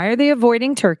 Why are they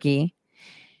avoiding Turkey?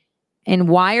 And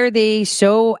why are they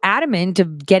so adamant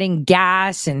of getting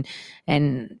gas and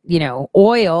you know,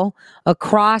 oil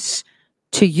across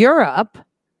to Europe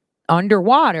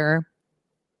underwater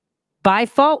by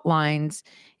fault lines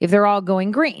if they're all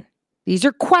going green? These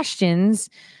are questions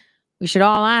we should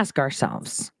all ask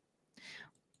ourselves.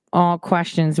 All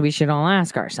questions we should all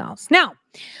ask ourselves. Now,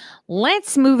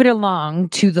 let's move it along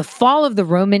to the fall of the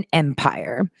Roman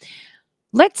Empire.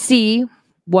 Let's see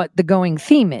what the going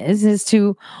theme is as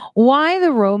to why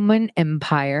the Roman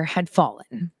Empire had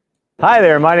fallen. Hi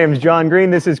there, my name is John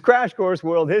Green. This is Crash Course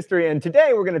World History, and today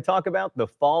we're going to talk about the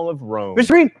fall of Rome.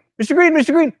 Mr.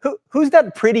 Green, who's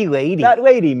that pretty lady? That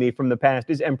lady, me from the past,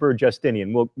 is Emperor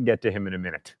Justinian. We'll get to him in a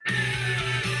minute.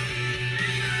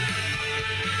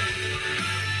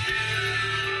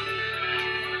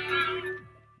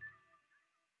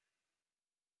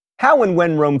 How and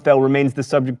when Rome fell remains the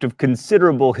subject of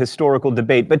considerable historical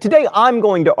debate, but today I'm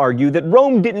going to argue that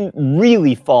Rome didn't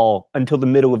really fall until the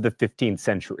middle of the 15th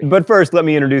century. But first, let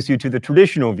me introduce you to the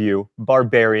traditional view,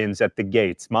 barbarians at the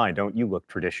gates. My, don't you look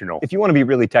traditional. If you want to be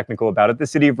really technical about it, the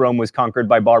city of Rome was conquered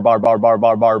by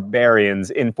barbarians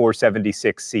in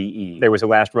 476 CE. There was a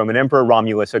last Roman emperor,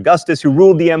 Romulus Augustus, who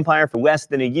ruled the empire for less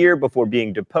than a year before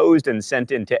being deposed and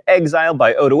sent into exile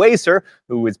by Odoacer,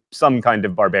 who was some kind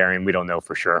of barbarian, we don't know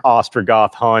for sure.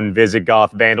 Ostrogoth, Hun,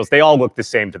 Visigoth, Vandals, they all look the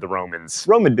same to the Romans.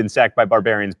 Rome had been sacked by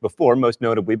barbarians before, most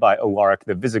notably by Alaric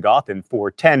the Visigoth in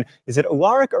 410. Is it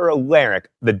Alaric or Alaric?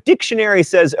 The dictionary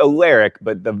says Alaric,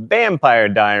 but the vampire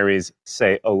diaries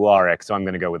say Alaric, so I'm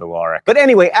going to go with Alaric. But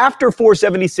anyway, after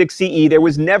 476 CE, there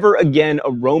was never again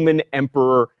a Roman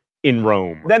emperor in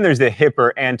Rome. Then there's the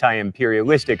hipper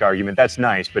anti-imperialistic argument. That's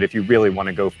nice, but if you really want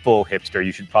to go full hipster,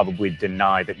 you should probably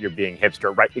deny that you're being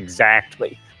hipster. Right,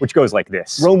 exactly. Which goes like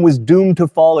this. Rome was doomed to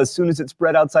fall as soon as it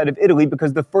spread outside of Italy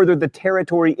because the further the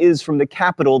territory is from the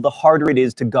capital, the harder it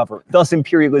is to govern. Thus,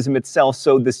 imperialism itself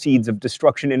sowed the seeds of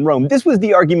destruction in Rome. This was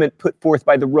the argument put forth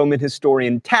by the Roman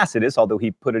historian Tacitus, although he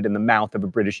put it in the mouth of a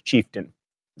British chieftain.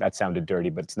 That sounded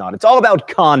dirty, but it's not. It's all about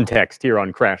context here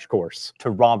on Crash Course. To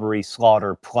robbery,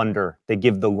 slaughter, plunder, they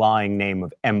give the lying name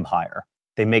of empire.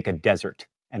 They make a desert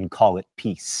and call it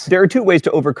peace. There are two ways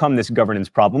to overcome this governance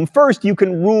problem. First, you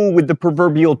can rule with the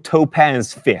proverbial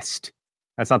topaz fist.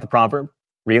 That's not the proverb?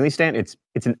 Really, Stan? It's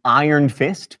an iron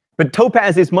fist? But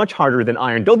topaz is much harder than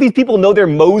iron. Don't these people know their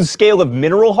Mohs scale of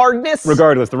mineral hardness?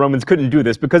 Regardless, the Romans couldn't do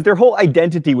this because their whole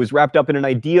identity was wrapped up in an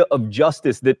idea of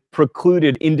justice that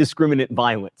precluded indiscriminate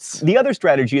violence. The other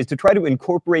strategy is to try to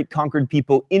incorporate conquered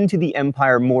people into the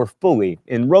empire more fully,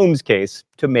 in Rome's case,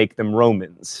 to make them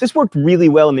Romans. This worked really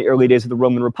well in the early days of the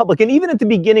Roman Republic and even at the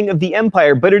beginning of the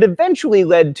empire, but it eventually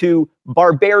led to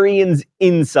barbarians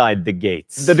inside the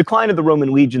gates. The decline of the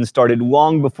Roman legion started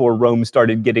long before Rome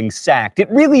started getting sacked. It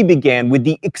really began with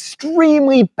the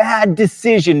extremely bad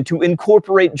decision to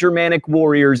incorporate Germanic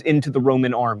warriors into the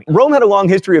Roman army. Rome had a long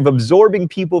history of absorbing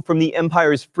people from the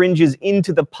empire's fringes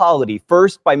into the polity,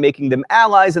 first by making them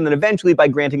allies and then eventually by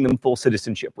granting them full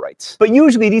citizenship rights. But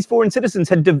usually these foreign citizens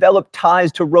had developed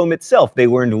ties to Rome itself. They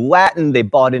learned Latin, they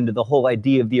bought into the whole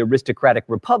idea of the aristocratic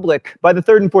republic. By the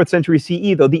 3rd and 4th century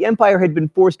CE, though, the empire had been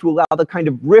forced to allow the kind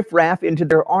of riffraff into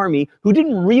their army who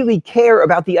didn't really care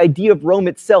about the idea of Rome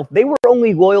itself. They were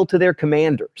only loyal to their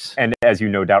commanders. And as you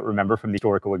no doubt remember from the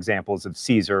historical examples of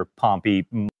Caesar, Pompey,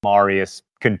 Marius,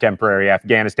 contemporary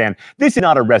Afghanistan, this is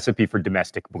not a recipe for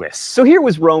domestic bliss. So here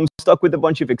was Rome stuck with a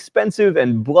bunch of expensive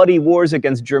and bloody wars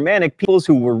against Germanic peoples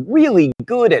who were really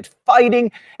good at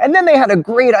fighting, and then they had a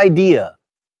great idea.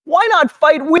 Why not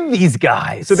fight with these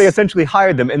guys? So they essentially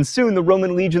hired them, and soon the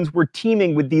Roman legions were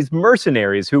teaming with these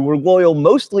mercenaries who were loyal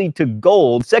mostly to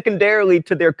gold, secondarily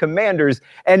to their commanders,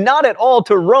 and not at all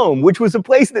to Rome, which was a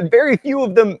place that very few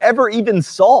of them ever even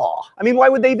saw. I mean, why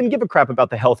would they even give a crap about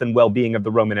the health and well-being of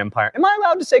the Roman Empire? Am I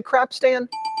allowed to say crap, Stan?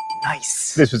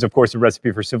 Nice. This was, of course, a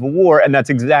recipe for civil war, and that's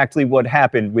exactly what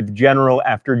happened with general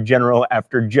after general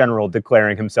after general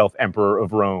declaring himself emperor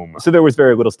of Rome. So there was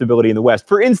very little stability in the West.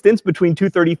 For instance, between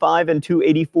 235 and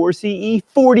 284 CE,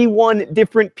 41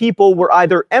 different people were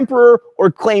either emperor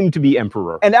or claimed to be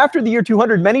emperor. And after the year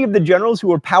 200, many of the generals who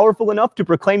were powerful enough to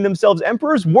proclaim themselves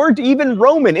emperors weren't even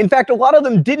Roman. In fact, a lot of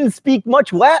them didn't speak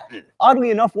much Latin. Oddly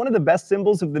enough, one of the best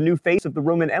symbols of the new face of the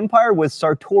Roman Empire was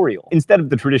sartorial. Instead of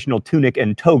the traditional tunic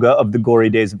and toga of the glory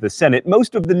days of the Senate,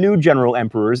 most of the new general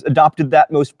emperors adopted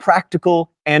that most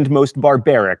practical and most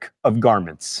barbaric of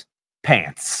garments: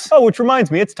 pants. Oh, which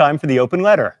reminds me, it's time for the open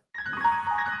letter.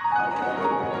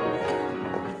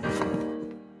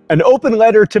 An open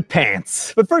letter to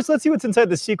pants. But first, let's see what's inside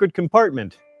the secret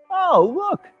compartment. Oh,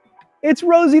 look, it's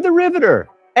Rosie the Riveter,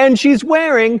 and she's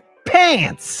wearing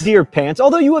pants! Dear pants,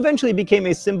 although you eventually became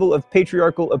a symbol of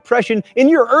patriarchal oppression, in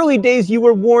your early days you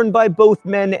were worn by both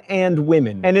men and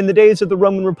women. And in the days of the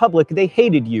Roman Republic, they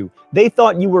hated you. They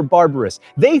thought you were barbarous.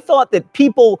 They thought that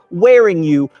people wearing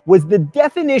you was the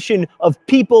definition of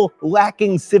people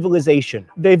lacking civilization.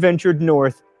 They ventured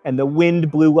north, and the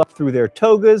wind blew up through their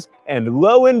togas, and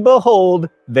lo and behold,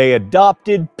 they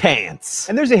adopted pants.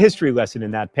 And there's a history lesson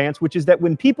in that, pants, which is that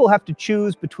when people have to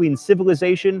choose between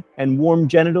civilization and warm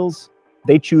genitals,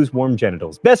 they choose warm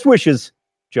genitals. Best wishes,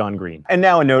 John Green. And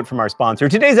now a note from our sponsor.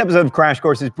 Today's episode of Crash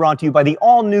Course is brought to you by the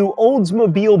all-new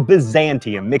Oldsmobile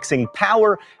Byzantium, mixing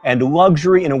power and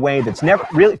luxury in a way that's never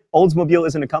really... Oldsmobile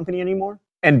isn't a company anymore?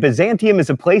 And Byzantium is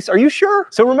a place? Are you sure?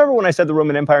 So remember when I said the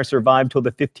Roman Empire survived till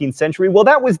the 15th century? Well,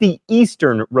 that was the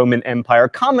Eastern Roman Empire,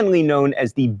 commonly known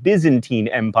as the Byzantine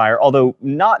Empire, although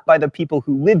not by the people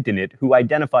who lived in it, who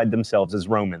identified themselves as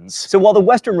Romans. So while the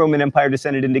Western Roman Empire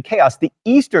descended into chaos, the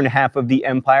eastern half of the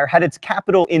empire had its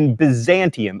capital in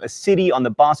Byzantium, a city on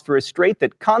the Bosphorus Strait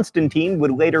that Constantine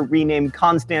would later rename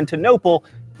Constantinople,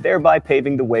 thereby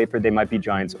paving the way for They Might Be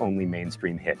Giants' only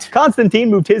mainstream hit. Constantine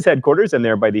moved his headquarters, and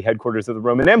thereby the headquarters of the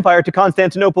Roman Empire, to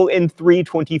Constantinople in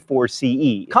 324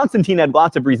 CE. Constantine had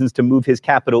lots of reasons to move his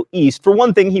capital east. For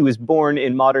one thing, he was born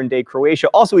in modern-day Croatia.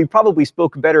 Also, he probably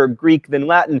spoke better Greek than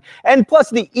Latin. And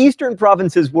plus, the eastern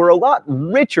provinces were a lot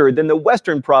richer than the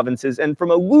western provinces, and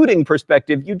from a looting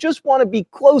perspective, you just want to be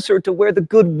closer to where the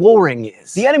good warring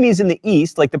is. The enemies in the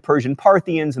east, like the Persian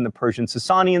Parthians and the Persian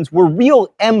Sasanians, were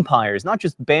real empires, not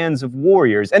just bands of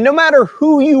warriors. And no matter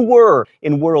who you were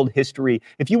in world history,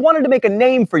 if you wanted to make a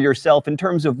name for yourself in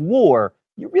terms of war,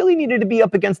 you really needed to be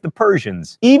up against the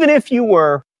Persians, even if you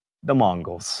were the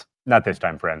Mongols. Not this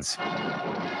time, friends.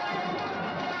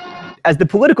 As the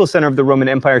political center of the Roman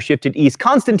Empire shifted east,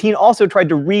 Constantine also tried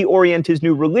to reorient his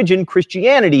new religion,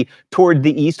 Christianity, toward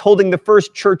the east, holding the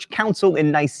first church council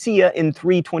in Nicaea in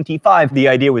 325. The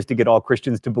idea was to get all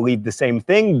Christians to believe the same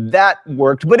thing. That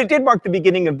worked, but it did mark the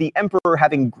beginning of the emperor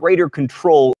having greater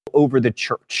control over the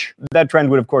church. That trend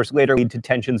would, of course, later lead to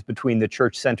tensions between the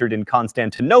church centered in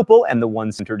Constantinople and the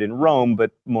one centered in Rome,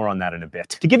 but more on that in a bit.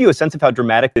 To give you a sense of how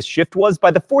dramatic this shift was,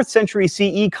 by the 4th century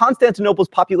CE, Constantinople's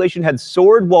population had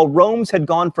soared while Rome's had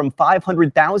gone from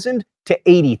 500,000 to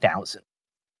 80,000.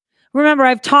 Remember,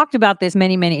 I've talked about this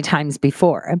many, many times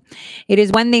before. It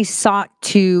is when they sought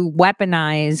to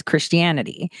weaponize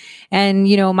Christianity. And,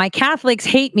 you know, my Catholics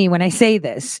hate me when I say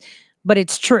this, but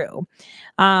it's true.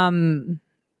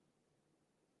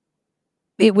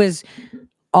 It was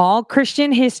all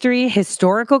Christian history,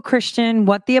 historical Christian,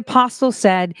 what the apostles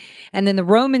said, and then the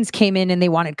Romans came in and they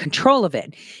wanted control of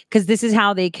it, because this is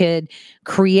how they could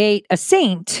create a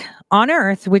saint on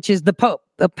earth, which is the Pope.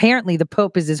 apparently the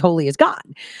Pope is as holy as God.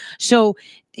 So,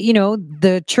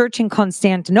 the church in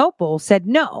Constantinople said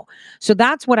no. So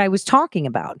that's what I was talking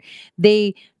about.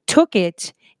 They took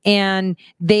it and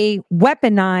they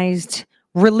weaponized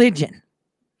religion.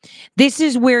 This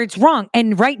is where it's wrong.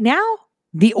 And right now,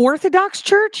 the Orthodox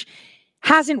Church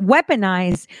hasn't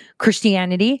weaponized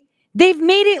Christianity. They've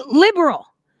made it liberal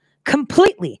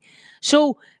completely.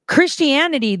 So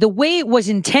Christianity, the way it was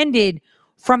intended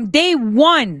from day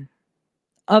one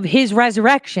of his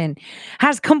resurrection,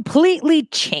 has completely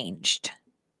changed.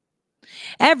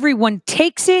 Everyone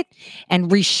takes it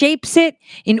and reshapes it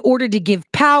in order to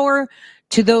give power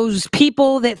to those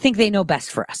people that think they know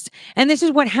best for us. And this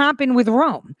is what happened with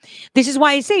Rome. This is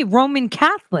why I say Roman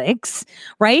Catholics,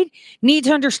 right, need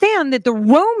to understand that the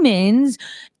Romans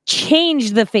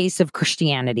changed the face of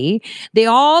Christianity. They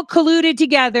all colluded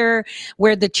together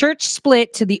where the church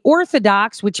split to the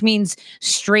Orthodox, which means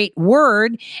straight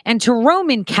word, and to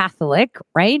Roman Catholic,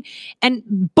 right? And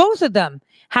both of them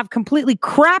have completely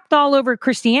crapped all over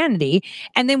Christianity.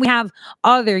 And then we have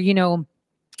other,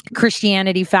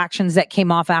 Christianity factions that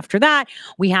came off after that.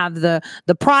 We have the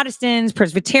Protestants,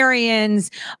 Presbyterians,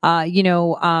 there's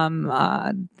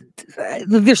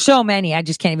so many. I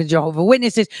just can't even. Jehovah's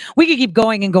Witnesses. We could keep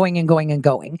going and going and going and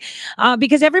going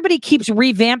because everybody keeps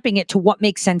revamping it to what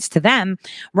makes sense to them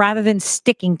rather than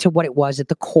sticking to what it was at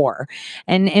the core.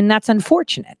 And that's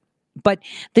unfortunate. But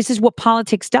this is what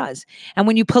politics does. And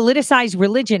when you politicize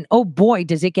religion, oh boy,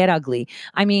 does it get ugly.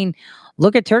 I mean,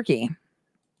 look at Turkey.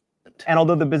 And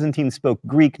although the Byzantines spoke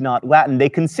Greek, not Latin, they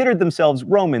considered themselves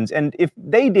Romans, and if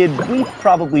they did, we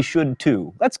probably should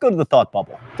too. Let's go to the thought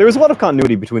bubble. There was a lot of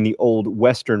continuity between the old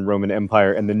Western Roman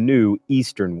Empire and the new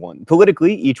Eastern one.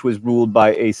 Politically, each was ruled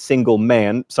by a single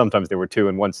man. Sometimes there were two,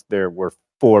 and once there were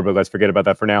four, but let's forget about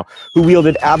that for now, who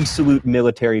wielded absolute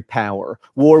military power.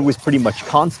 War was pretty much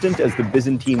constant as the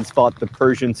Byzantines fought the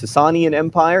Persian Sasanian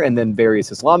Empire and then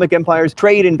various Islamic empires.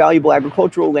 Trade in valuable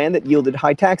agricultural land that yielded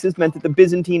high taxes meant that the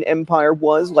Byzantine Empire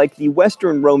was, like the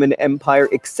Western Roman Empire,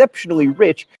 exceptionally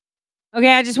rich.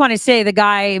 Okay, I just want to say the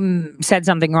guy said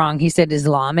something wrong. He said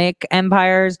Islamic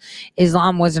empires.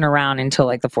 Islam wasn't around until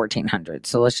like the 1400s.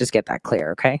 So let's just get that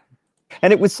clear, okay?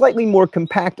 And it was slightly more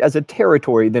compact as a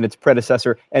territory than its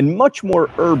predecessor, and much more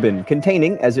urban,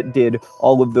 containing, as it did,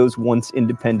 all of those once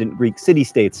independent Greek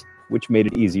city-states, which made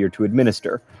it easier to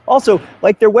administer. Also,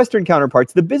 like their Western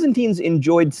counterparts, the Byzantines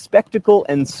enjoyed spectacle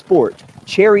and sport.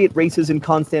 Chariot races in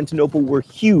Constantinople were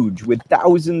huge, with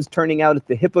thousands turning out at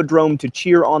the Hippodrome to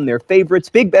cheer on their favorites.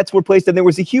 Big bets were placed, and there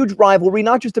was a huge rivalry,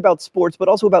 not just about sports, but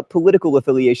also about political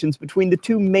affiliations between the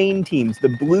two main teams,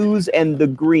 the Blues and the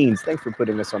Greens. Thanks for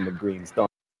putting us on the Greens, Don.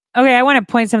 Okay, I want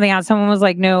to point something out. Someone was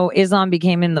like, no, Islam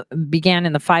began in the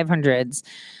 500s.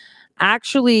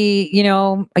 Actually,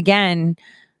 again,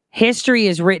 history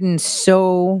is written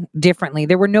so differently.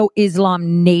 There were no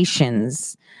Islam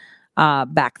nations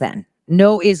back then.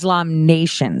 No Islam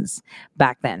nations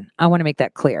back then. I want to make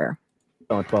that clear.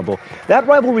 Bubble. That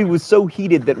rivalry was so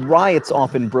heated that riots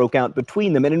often broke out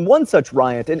between them, and in one such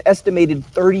riot, an estimated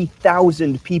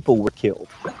 30,000 people were killed.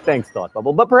 Thanks, Thought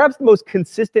Bubble. But perhaps the most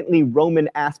consistently Roman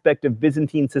aspect of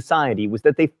Byzantine society was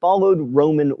that they followed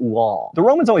Roman law. The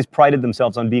Romans always prided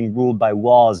themselves on being ruled by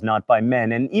laws, not by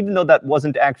men, and even though that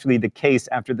wasn't actually the case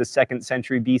after the 2nd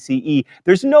century BCE,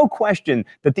 there's no question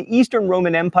that the Eastern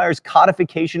Roman Empire's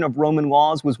codification of Roman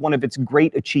laws was one of its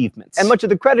great achievements. And much of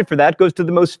the credit for that goes to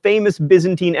the most famous Byzantine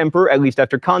emperor, at least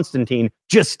after Constantine,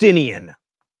 Justinian.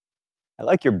 I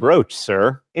like your brooch,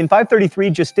 sir. In 533,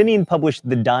 Justinian published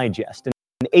the Digest, an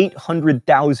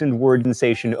 800,000-word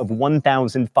sensation of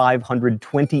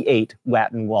 1,528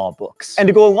 Latin law books. And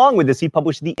to go along with this, he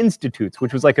published the Institutes,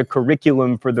 which was like a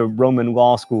curriculum for the Roman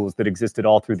law schools that existed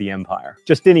all through the empire.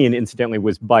 Justinian, incidentally,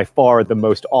 was by far the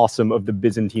most awesome of the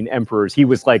Byzantine emperors. He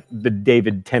was like the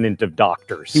David Tennant of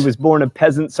doctors. He was born a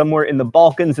peasant somewhere in the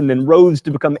Balkans and then rose to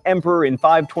become emperor in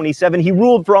 527. He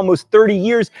ruled for almost 30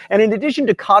 years, and in addition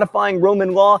to codifying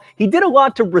Roman law, he did a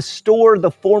lot to restore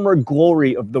the former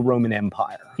glory of the Roman Empire.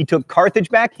 He took Carthage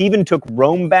back, he even took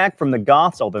Rome back from the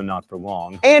Goths, although not for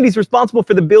long. And he's responsible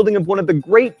for the building of one of the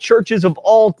great churches of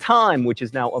all time, which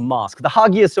is now a mosque, the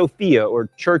Hagia Sophia, or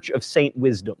Church of Saint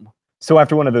Wisdom. So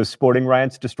after one of those sporting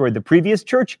riots destroyed the previous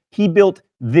church, he built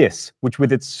this, which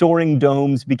with its soaring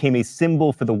domes became a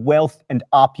symbol for the wealth and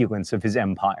opulence of his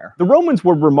empire. The Romans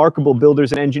were remarkable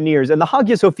builders and engineers, and the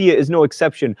Hagia Sophia is no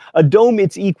exception. A dome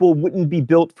its equal wouldn't be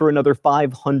built for another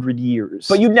 500 years.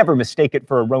 But you'd never mistake it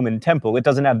for a Roman temple. It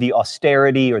doesn't have the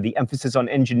austerity or the emphasis on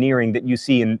engineering that you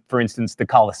see in, for instance, the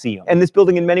Colosseum. And this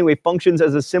building in many ways functions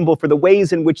as a symbol for the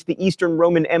ways in which the Eastern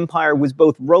Roman Empire was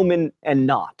both Roman and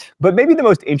not. But maybe the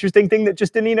most interesting thing that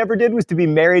Justinian ever did was to be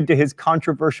married to his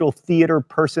controversial theater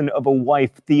person of a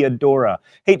wife, Theodora.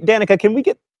 Hey, Danica, can we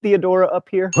get Theodora up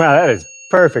here? Wow, that is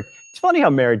perfect. It's funny how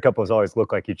married couples always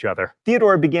look like each other.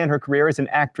 Theodora began her career as an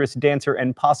actress, dancer,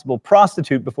 and possible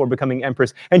prostitute before becoming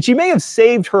empress, and she may have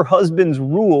saved her husband's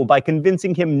rule by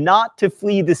convincing him not to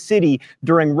flee the city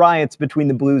during riots between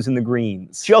the Blues and the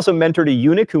Greens. She also mentored a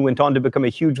eunuch who went on to become a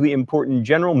hugely important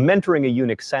general. Mentoring a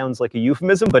eunuch sounds like a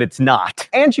euphemism, but it's not.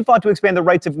 And she fought to expand the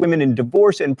rights of women in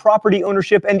divorce and property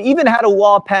ownership, and even had a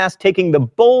law passed taking the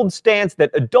bold stance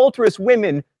that adulterous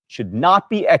women should not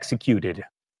be executed.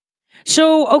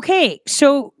 So, okay,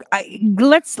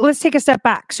 let's take a step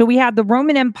back. So we had the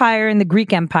Roman Empire and the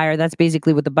Greek Empire. That's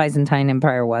basically what the Byzantine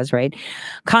Empire was, right?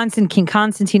 King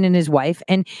Constantine and his wife.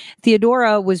 And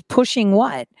Theodora was pushing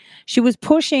what? She was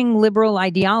pushing liberal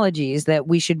ideologies that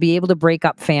we should be able to break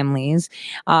up families,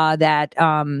 that,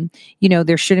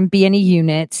 there shouldn't be any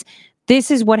units. This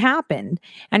is what happened.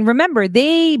 And remember,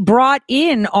 they brought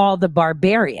in all the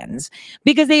barbarians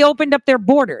because they opened up their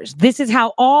borders. This is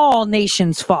how all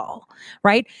nations fall,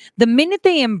 right? The minute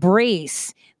they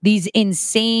embrace these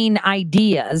insane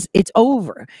ideas, it's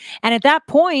over. And at that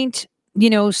point,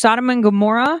 Sodom and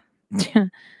Gomorrah,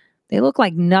 they look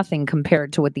like nothing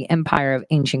compared to what the empire of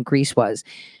ancient Greece was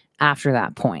after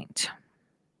that point.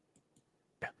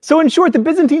 So in short, the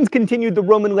Byzantines continued the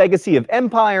Roman legacy of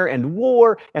empire and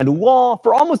war and law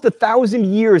for almost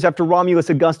 1,000 years after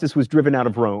Romulus Augustus was driven out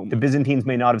of Rome. The Byzantines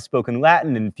may not have spoken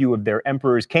Latin, and few of their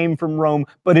emperors came from Rome,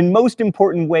 but in most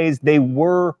important ways, they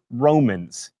were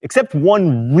Romans, except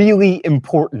one really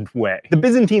important way. The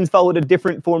Byzantines followed a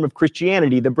different form of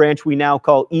Christianity, the branch we now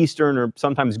call Eastern or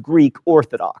sometimes Greek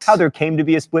Orthodox. How there came to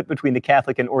be a split between the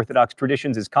Catholic and Orthodox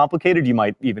traditions is complicated. You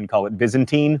might even call it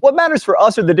Byzantine. What matters for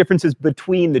us are the differences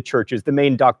between the churches, the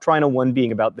main doctrinal one being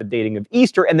about the dating of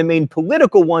Easter, and the main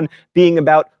political one being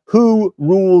about who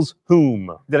rules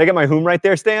whom. Did I get my whom right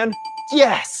there, Stan?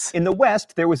 Yes! In the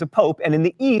West, there was a pope, and in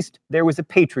the East, there was a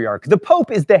patriarch. The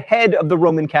pope is the head of the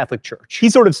Roman Catholic Church. He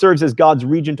sort of serves as God's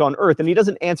regent on earth, and he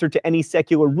doesn't answer to any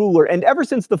secular ruler. And ever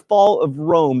since the fall of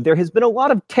Rome, there has been a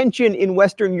lot of tension in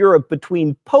Western Europe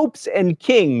between popes and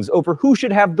kings over who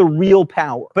should have the real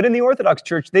power. But in the Orthodox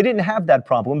Church, they didn't have that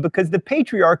problem because the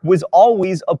patriarch was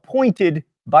always appointed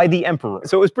by the emperor.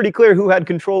 So it was pretty clear who had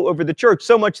control over the church,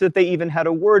 so much that they even had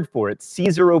a word for it,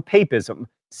 Caesaropapism,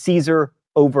 Caesar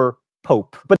over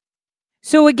Pope. But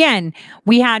so again,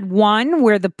 we had one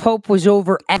where the Pope was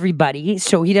over everybody,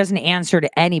 so he doesn't answer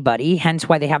to anybody, hence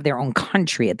why they have their own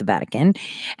country at the Vatican.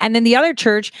 And then the other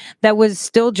church that was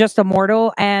still just a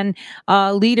mortal, and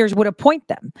leaders would appoint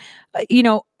them.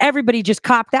 Everybody just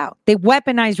copped out. They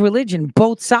weaponized religion,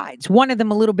 both sides. One of them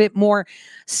a little bit more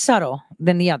subtle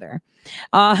than the other.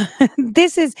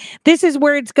 This is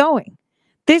where it's going.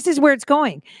 This is where it's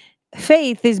going.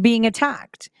 Faith is being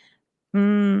attacked.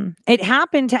 It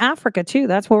happened to Africa too.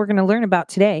 That's what we're going to learn about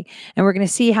today. And we're going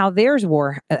to see how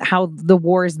the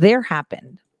wars there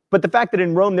happened. But the fact that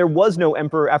in Rome there was no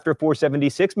emperor after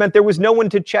 476 meant there was no one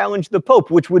to challenge the Pope,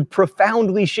 which would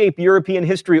profoundly shape European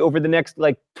history over the next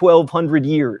 1,200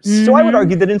 years. Mm-hmm. So I would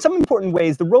argue that in some important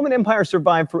ways, the Roman Empire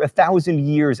survived for 1,000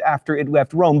 years after it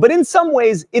left Rome. But in some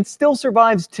ways, it still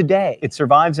survives today. It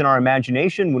survives in our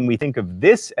imagination when we think of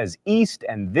this as East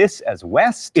and this as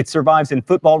West. It survives in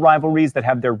football rivalries that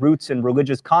have their roots in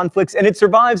religious conflicts. And it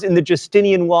survives in the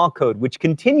Justinian Law Code, which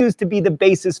continues to be the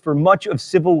basis for much of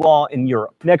civil law in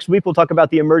Europe. Next week, we'll talk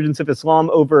about the emergence of Islam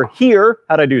over here.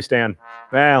 How'd I do, Stan?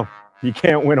 Well, you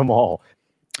can't win them all.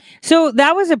 So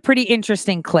that was a pretty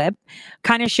interesting clip,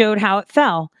 kind of showed how it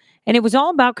fell. And it was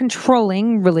all about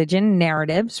controlling religion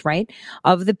narratives, right,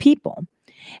 of the people.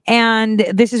 And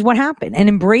this is what happened, and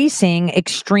embracing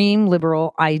extreme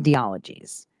liberal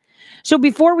ideologies. So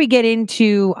before we get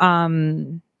into a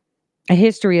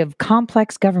history of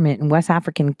complex government in West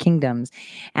African kingdoms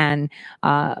and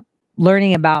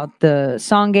learning about the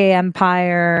Songhai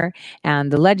Empire and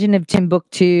the legend of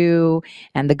Timbuktu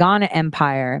and the Ghana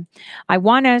Empire, I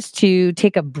want us to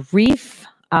take a brief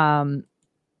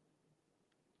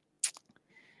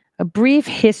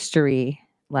history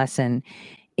lesson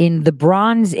in the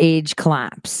Bronze Age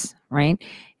collapse, right?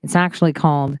 It's actually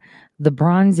called the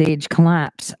Bronze Age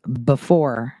collapse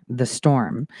before the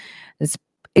storm.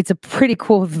 it's a pretty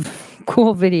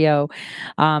cool video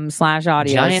slash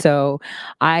audio. Giant. So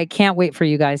I can't wait for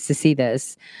you guys to see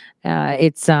this.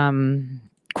 It's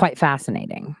quite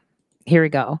fascinating. Here we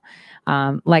go.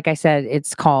 Like I said,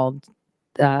 it's called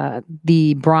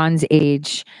the Bronze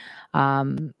Age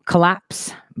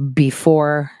collapse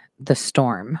before the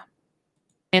storm.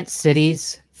 Giant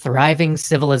cities, thriving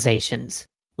civilizations,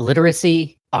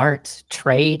 literacy, art,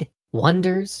 trade,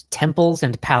 wonders, temples,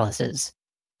 and palaces.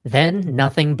 Then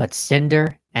nothing but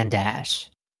cinder and ash.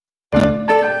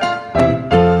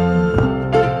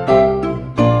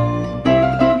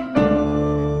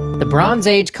 The Bronze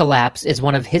Age collapse is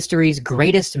one of history's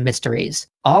greatest mysteries.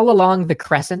 All along the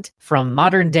crescent, from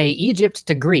modern-day Egypt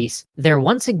to Greece, there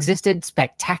once existed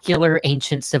spectacular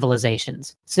ancient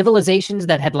civilizations. Civilizations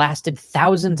that had lasted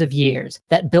thousands of years,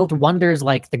 that built wonders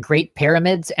like the Great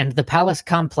Pyramids and the palace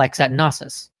complex at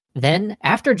Knossos. Then,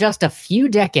 after just a few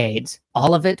decades,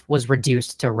 all of it was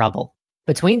reduced to rubble.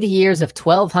 Between the years of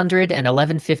 1200 and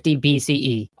 1150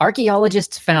 BCE,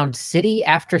 archaeologists found city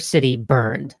after city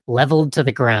burned, leveled to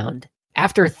the ground.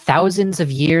 After thousands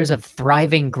of years of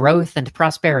thriving growth and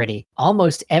prosperity,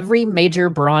 almost every major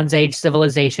Bronze Age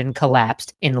civilization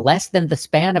collapsed in less than the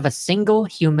span of a single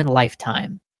human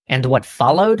lifetime. And what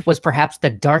followed was perhaps the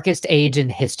darkest age in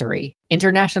history.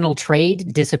 International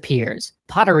trade disappears.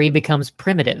 Pottery becomes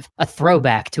primitive, a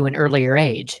throwback to an earlier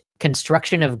age.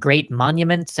 Construction of great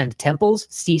monuments and temples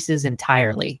ceases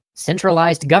entirely.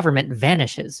 Centralized government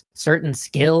vanishes. Certain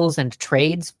skills and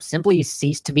trades simply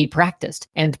cease to be practiced.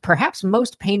 And perhaps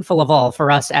most painful of all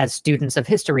for us as students of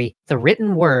history, the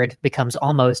written word becomes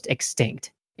almost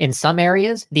extinct. In some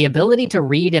areas, the ability to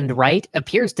read and write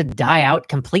appears to die out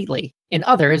completely. In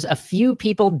others, a few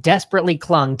people desperately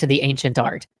clung to the ancient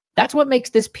art. That's what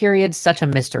makes this period such a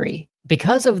mystery.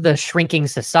 Because of the shrinking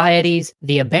societies,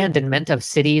 the abandonment of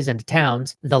cities and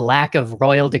towns, the lack of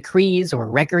royal decrees or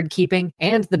record keeping,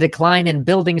 and the decline in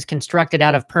buildings constructed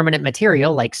out of permanent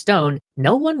material like stone,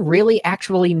 no one really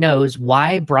actually knows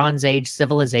why Bronze Age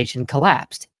civilization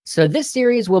collapsed. So this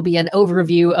series will be an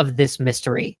overview of this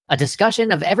mystery, a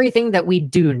discussion of everything that we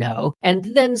do know, and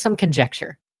then some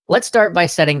conjecture. Let's start by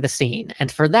setting the scene,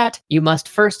 and for that, you must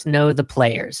first know the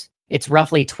players. It's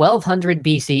roughly 1200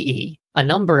 BCE. A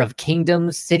number of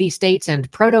kingdoms, city-states, and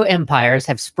proto-empires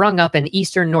have sprung up in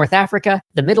eastern North Africa,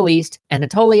 the Middle East,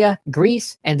 Anatolia,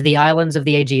 Greece, and the islands of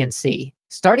the Aegean Sea.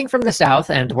 Starting from the south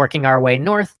and working our way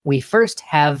north, we first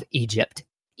have Egypt.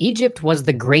 Egypt was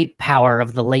the great power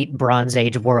of the late Bronze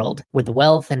Age world, with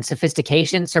wealth and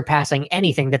sophistication surpassing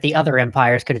anything that the other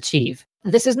empires could achieve.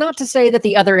 This is not to say that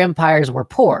the other empires were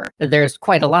poor. There's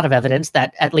quite a lot of evidence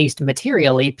that, at least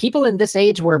materially, people in this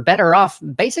age were better off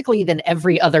basically than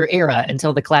every other era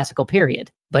until the classical period.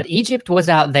 But Egypt was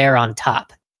out there on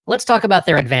top. Let's talk about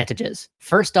their advantages.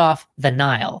 First off, the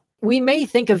Nile. We may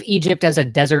think of Egypt as a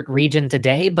desert region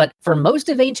today, but for most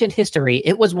of ancient history,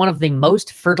 it was one of the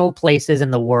most fertile places in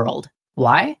the world.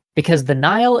 Why? Because the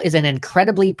Nile is an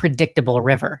incredibly predictable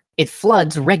river. It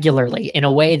floods regularly in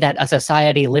a way that a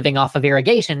society living off of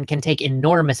irrigation can take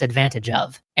enormous advantage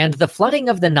of. And the flooding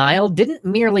of the Nile didn't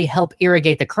merely help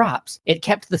irrigate the crops, it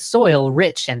kept the soil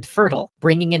rich and fertile,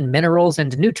 bringing in minerals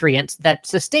and nutrients that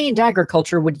sustained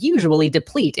agriculture would usually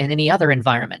deplete in any other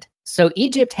environment. So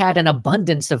Egypt had an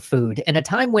abundance of food in a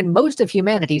time when most of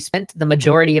humanity spent the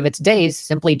majority of its days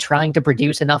simply trying to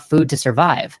produce enough food to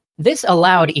survive. This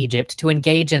allowed Egypt to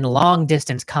engage in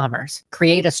long-distance commerce,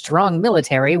 create a strong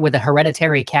military with a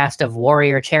hereditary caste of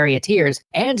warrior charioteers,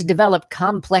 and develop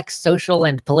complex social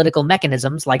and political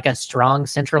mechanisms like a strong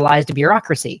centralized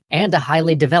bureaucracy and a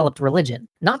highly developed religion.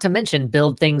 Not to mention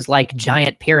build things like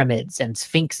giant pyramids and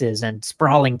sphinxes and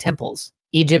sprawling temples.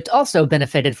 Egypt also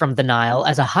benefited from the Nile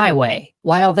as a highway.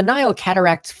 While the Nile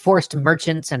cataracts forced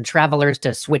merchants and travelers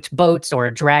to switch boats or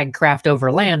drag craft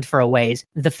over land for a ways,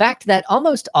 the fact that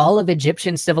almost all of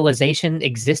Egyptian civilization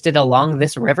existed along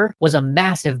this river was a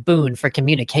massive boon for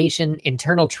communication,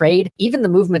 internal trade, even the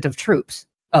movement of troops.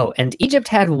 Oh, and Egypt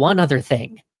had one other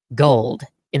thing: gold.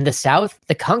 In the south,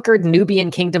 the conquered Nubian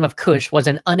kingdom of Kush was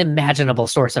an unimaginable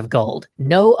source of gold.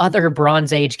 No other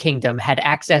Bronze Age kingdom had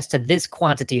access to this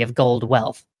quantity of gold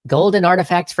wealth. Gold and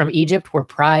artifacts from Egypt were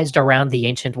prized around the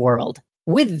ancient world.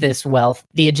 With this wealth,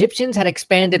 the Egyptians had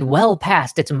expanded well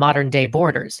past its modern-day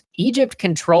borders. Egypt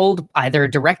controlled, either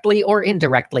directly or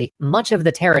indirectly, much of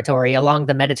the territory along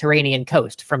the Mediterranean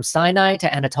coast from Sinai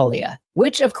to Anatolia,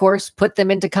 which of course put them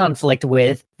into conflict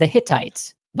with the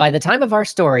Hittites. By the time of our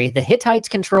story, the Hittites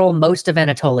control most of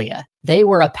Anatolia. They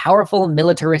were a powerful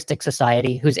militaristic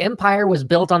society whose empire was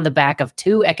built on the back of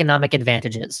two economic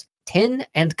advantages: tin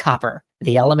and copper,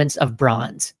 the elements of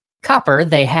bronze. Copper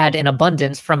they had in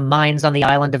abundance from mines on the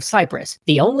island of Cyprus,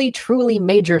 the only truly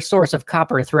major source of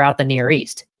copper throughout the Near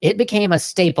East. It became a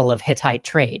staple of Hittite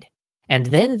trade. And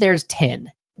then there's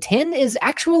tin. Tin is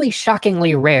actually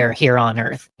shockingly rare here on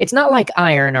Earth. It's not like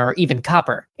iron or even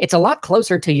copper. It's a lot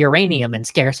closer to uranium in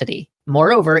scarcity.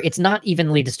 Moreover, it's not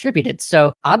evenly distributed,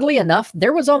 so oddly enough,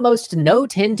 there was almost no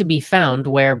tin to be found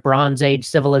where Bronze Age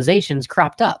civilizations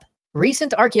cropped up.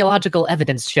 Recent archaeological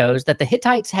evidence shows that the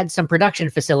Hittites had some production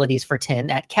facilities for tin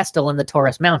at Kestel in the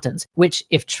Taurus Mountains, which,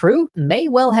 if true, may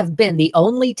well have been the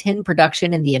only tin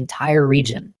production in the entire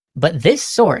region. But this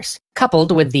source,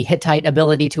 coupled with the Hittite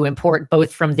ability to import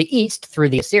both from the east through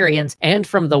the Assyrians and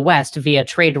from the west via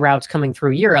trade routes coming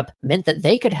through Europe, meant that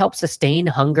they could help sustain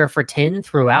hunger for tin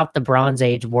throughout the Bronze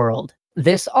Age world.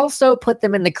 This also put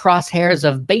them in the crosshairs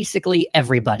of basically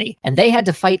everybody, and they had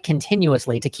to fight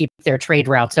continuously to keep their trade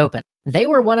routes open. They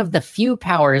were one of the few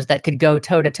powers that could go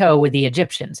toe-to-toe with the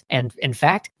Egyptians, and in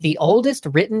fact, the oldest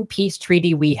written peace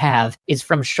treaty we have is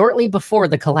from shortly before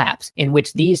the collapse, in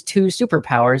which these two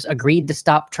superpowers agreed to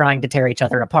stop trying to tear each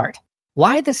other apart.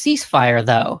 Why the ceasefire,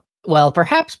 though? Well,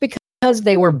 perhaps because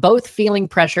they were both feeling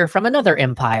pressure from another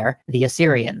empire, the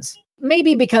Assyrians.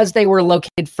 Maybe because they were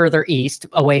located further east,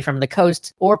 away from the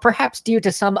coast, or perhaps due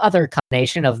to some other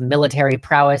combination of military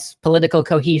prowess, political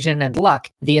cohesion, and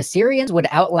luck, the Assyrians would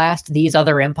outlast these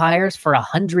other empires for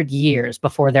 100 years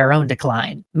before their own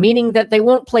decline, meaning that they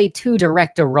won't play too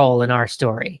direct a role in our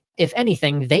story. If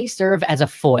anything, they serve as a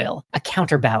foil, a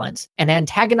counterbalance, an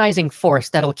antagonizing force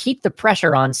that'll keep the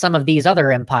pressure on some of these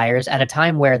other empires at a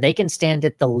time where they can stand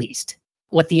it the least.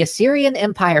 What the Assyrian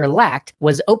Empire lacked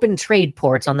was open trade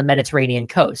ports on the Mediterranean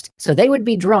coast, so they would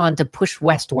be drawn to push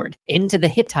westward, into the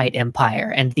Hittite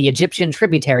Empire and the Egyptian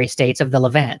tributary states of the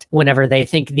Levant, whenever they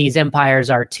think these empires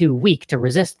are too weak to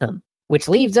resist them. Which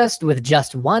leaves us with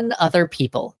just one other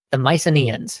people, the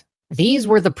Mycenaeans. These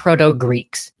were the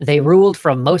Proto-Greeks. They ruled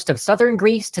from most of southern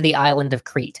Greece to the island of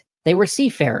Crete. They were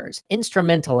seafarers,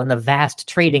 instrumental in the vast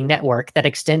trading network that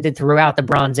extended throughout the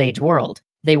Bronze Age world.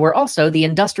 They were also the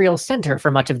industrial center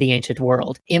for much of the ancient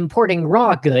world, importing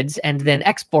raw goods and then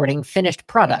exporting finished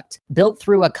product, built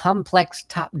through a complex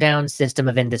top-down system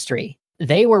of industry.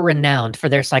 They were renowned for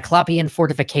their Cyclopean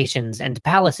fortifications and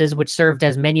palaces which served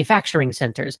as manufacturing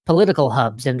centers, political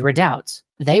hubs, and redoubts.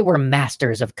 They were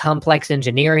masters of complex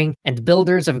engineering and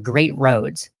builders of great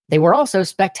roads. They were also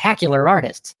spectacular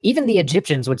artists. Even the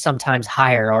Egyptians would sometimes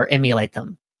hire or emulate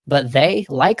them. But they,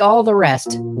 like all the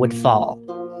rest, would fall.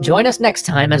 Join us next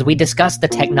time as we discuss the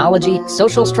technology,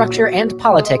 social structure, and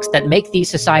politics that make these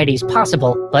societies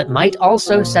possible, but might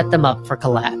also set them up for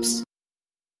collapse.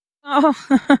 Oh,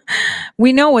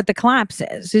 we know what the collapse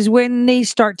is when they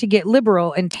start to get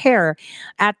liberal and tear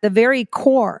at the very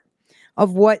core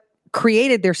of what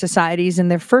created their societies in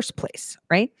their first place,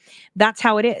 right? That's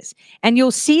how it is. And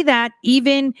you'll see that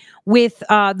even with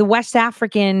the West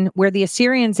African, where the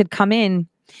Assyrians had come in,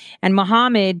 and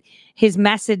Muhammad, his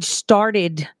message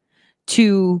started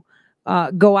to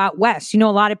go out west. You know,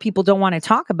 a lot of people don't want to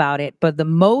talk about it, but the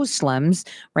Muslims,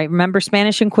 right? Remember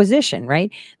Spanish Inquisition,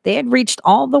 right? They had reached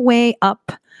all the way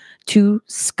up to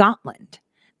Scotland.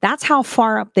 That's how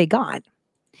far up they got.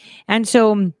 And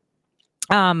so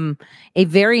a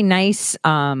very nice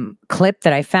clip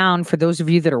that I found for those of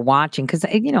you that are watching, because,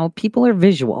 you know, people are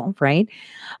visual, right?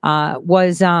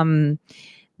 Was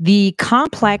the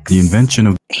complex invention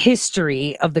of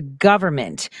history of the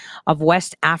government of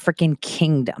West African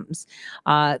kingdoms.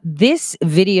 This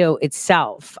video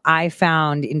itself I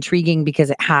found intriguing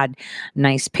because it had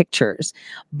nice pictures,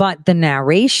 but the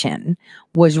narration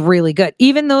was really good,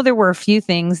 even though there were a few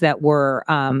things that were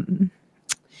wrong.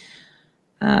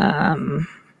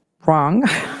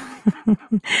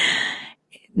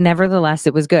 Nevertheless,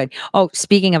 it was good. Oh,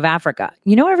 speaking of Africa,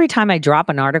 you know, every time I drop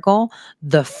an article,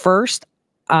 the first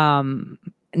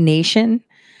nation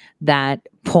that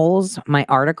pulls my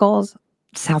articles,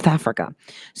 South Africa.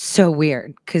 So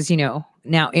weird, because, you know,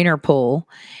 now Interpol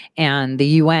and the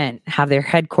UN have their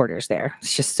headquarters there.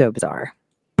 It's just so bizarre.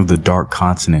 The dark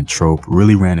continent trope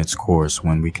really ran its course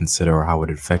when we consider how it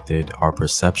affected our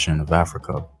perception of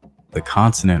Africa. The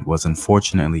continent was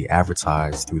unfortunately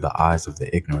advertised through the eyes of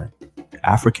the ignorant.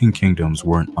 African kingdoms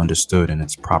weren't understood in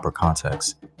its proper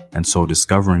context, and so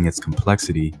discovering its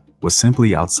complexity was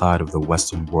simply outside of the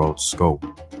Western world's scope.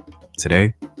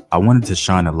 Today, I wanted to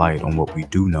shine a light on what we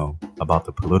do know about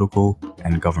the political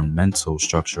and governmental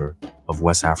structure of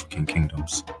West African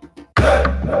kingdoms.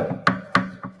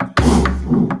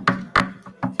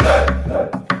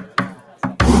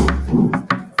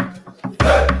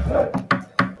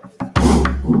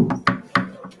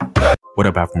 What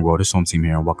up, African World? It's Home Team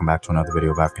here, and welcome back to another video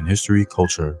of African history,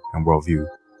 culture, and worldview.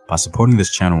 By supporting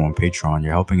this channel on Patreon,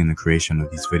 you're helping in the creation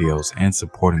of these videos and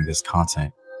supporting this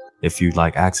content. If you'd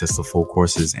like access to full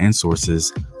courses and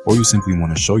sources, or you simply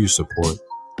want to show your support,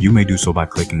 you may do so by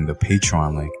clicking the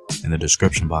Patreon link in the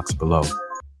description box below.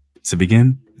 To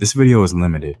begin, this video is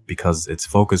limited because its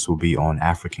focus will be on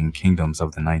African kingdoms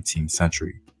of the 19th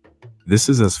century. This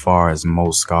is as far as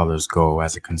most scholars go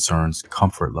as it concerns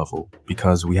comfort level,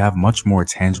 because we have much more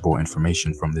tangible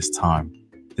information from this time.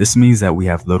 This means that we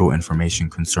have little information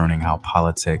concerning how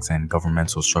politics and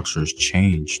governmental structures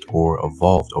changed or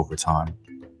evolved over time.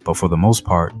 But for the most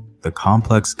part, the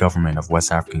complex government of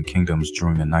West African kingdoms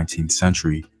during the 19th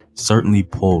century certainly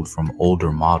pulled from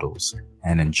older models,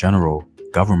 and in general,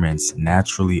 governments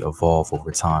naturally evolve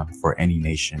over time for any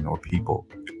nation or people.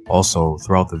 Also,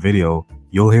 throughout the video,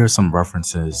 you'll hear some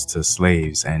references to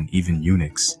slaves and even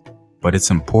eunuchs, but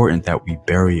it's important that we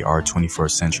bury our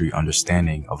 21st century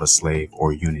understanding of a slave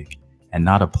or eunuch and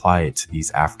not apply it to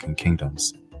these African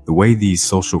kingdoms. The way these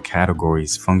social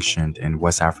categories functioned in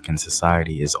West African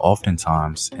society is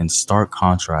oftentimes in stark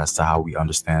contrast to how we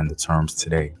understand the terms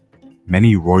today.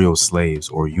 Many royal slaves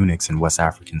or eunuchs in West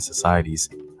African societies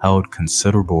held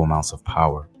considerable amounts of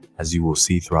power, as you will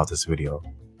see throughout this video,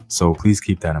 so please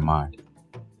keep that in mind.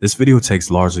 This video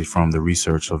takes largely from the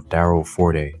research of Daryl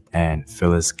Forday and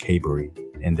Phyllis Cabery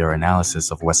in their analysis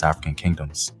of West African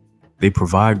kingdoms. They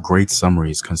provide great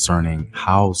summaries concerning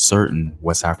how certain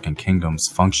West African kingdoms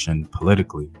function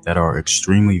politically that are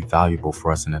extremely valuable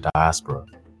for us in the diaspora.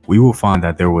 We will find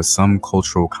that there was some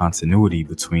cultural continuity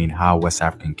between how West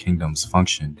African kingdoms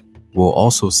functioned. We'll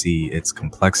also see its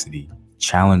complexity,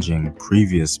 challenging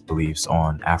previous beliefs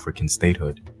on African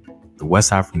statehood. The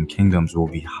West African kingdoms we'll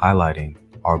be highlighting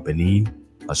are Benin,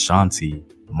 Ashanti,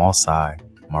 Maasai,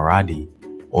 Maradi,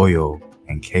 Oyo,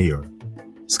 and Kayur.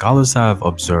 Scholars have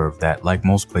observed that, like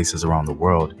most places around the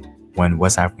world, when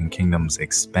West African kingdoms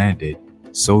expanded,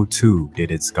 so too did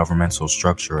its governmental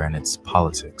structure and its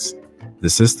politics. The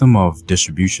system of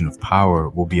distribution of power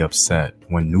will be upset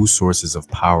when new sources of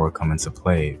power come into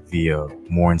play via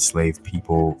more enslaved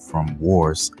people from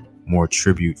wars, more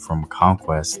tribute from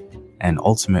conquest, and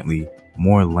ultimately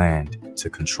more land to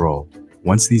control.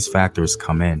 Once these factors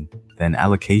come in, then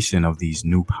allocation of these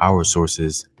new power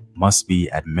sources must be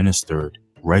administered,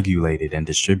 regulated, and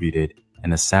distributed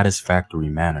in a satisfactory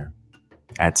manner.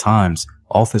 At times,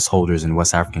 office holders in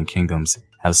West African kingdoms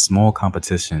have small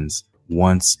competitions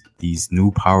once these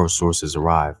new power sources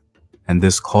arrive, and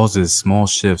this causes small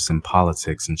shifts in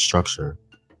politics and structure.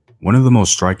 One of the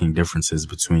most striking differences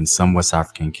between some West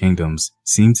African kingdoms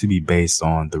seem to be based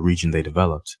on the region they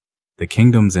developed. The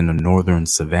kingdoms in the northern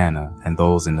savanna and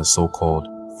those in the so-called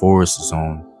forest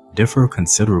zone differ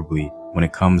considerably when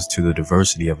it comes to the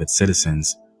diversity of its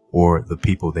citizens or the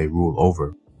people they rule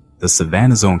over. The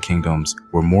savanna zone kingdoms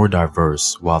were more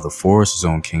diverse, while the forest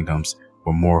zone kingdoms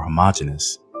were more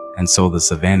homogeneous. And so the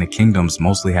savanna kingdoms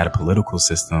mostly had a political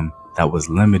system that was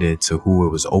limited to who it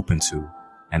was open to,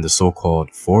 and the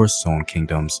so-called forest zone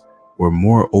kingdoms were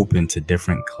more open to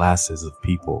different classes of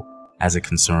people as it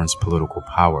concerns political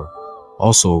power.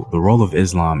 Also, the role of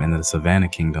Islam in the savanna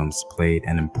kingdoms played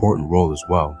an important role as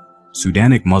well.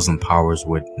 Sudanic Muslim powers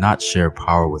would not share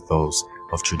power with those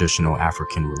of traditional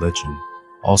African religion.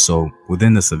 Also,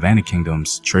 within the savanna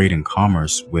kingdoms, trade and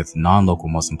commerce with non-local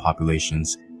Muslim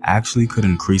populations actually could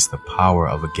increase the power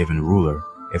of a given ruler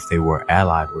if they were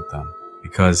allied with them,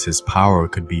 because his power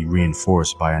could be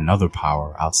reinforced by another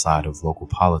power outside of local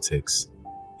politics.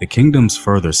 The kingdoms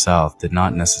further south did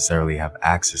not necessarily have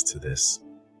access to this.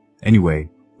 Anyway,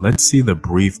 let's see the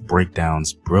brief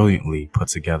breakdowns brilliantly put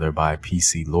together by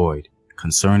P.C. Lloyd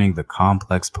concerning the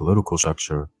complex political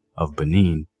structure of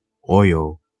Benin,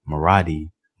 Oyo, Maradi,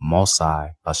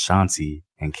 Maasai, Ashanti,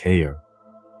 and Kayur.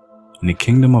 In the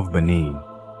Kingdom of Benin,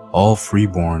 all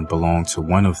freeborn belonged to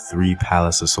one of three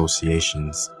palace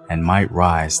associations and might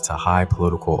rise to high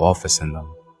political office in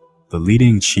them. The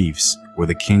leading chiefs were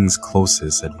the king's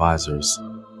closest advisors.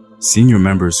 Senior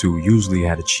members who usually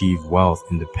had achieved wealth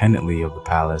independently of the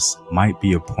palace might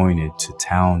be appointed to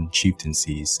town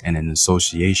chieftaincies in an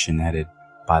association headed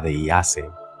by the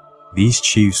Iyase. These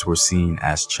chiefs were seen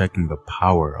as checking the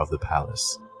power of the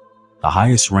palace. The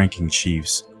highest ranking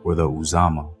chiefs were the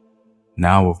Uzama.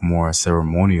 Now of more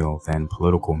ceremonial than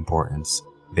political importance,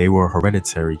 they were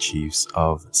hereditary chiefs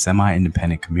of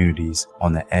semi-independent communities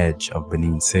on the edge of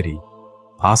Benin City.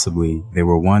 Possibly, they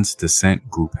were once descent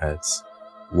group heads.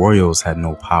 Royals had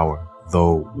no power,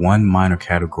 though one minor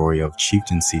category of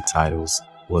chieftaincy titles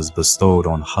was bestowed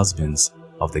on husbands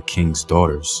of the king's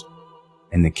daughters.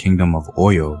 In the Kingdom of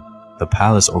Oyo, The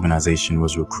palace organization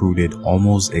was recruited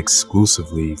almost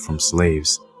exclusively from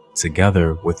slaves,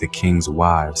 together with the king's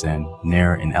wives and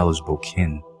near-ineligible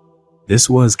kin. This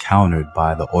was countered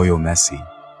by the Oyomesi,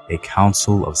 a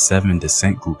council of 7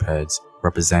 descent group heads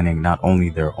representing not only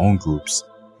their own groups,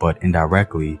 but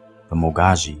indirectly the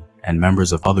Mogaji and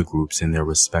members of other groups in their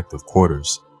respective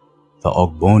quarters. The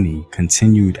Ogboni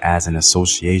continued as an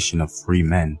association of free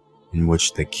men in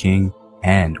which the king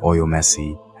and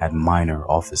Oyomesi had minor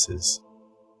offices.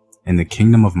 In the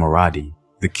kingdom of Maradi,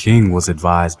 the king was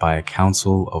advised by a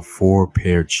council of 4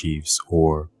 paired chiefs,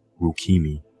 or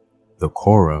Rukimi, the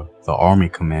Kora, the army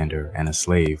commander and a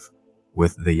slave,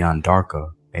 with the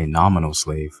Yandarka, a nominal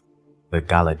slave, the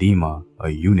Galadima,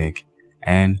 a eunuch,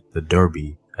 and the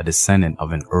Derby, a descendant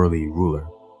of an early ruler.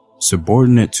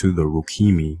 Subordinate to the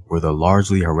Rukimi were the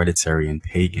largely hereditary and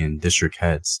pagan district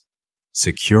heads.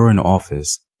 Secure in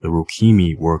office, the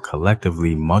Rukimi were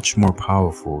collectively much more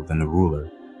powerful than the ruler,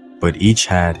 but each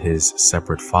had his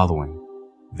separate following.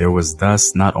 There was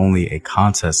thus not only a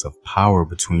contest of power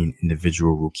between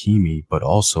individual Rukimi, but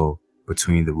also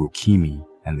between the Rukimi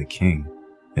and the king.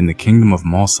 In the kingdom of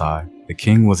Mosai, the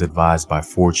king was advised by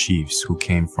 4 chiefs who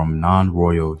came from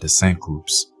non-royal descent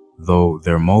groups, though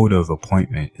their mode of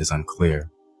appointment is unclear.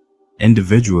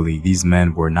 Individually, these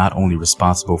men were not only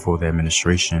responsible for the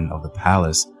administration of the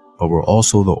palace, but were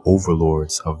also the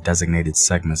overlords of designated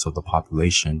segments of the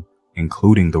population,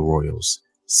 including the royals,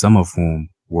 some of whom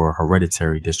were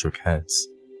hereditary district heads.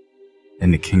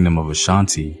 In the kingdom of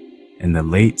Ashanti, in the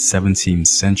late 17th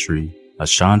century,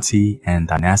 Ashanti and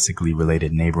dynastically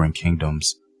related neighboring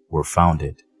kingdoms were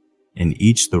founded, in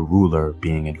each the ruler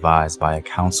being advised by a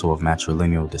council of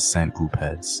matrilineal descent group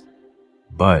heads.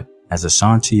 But as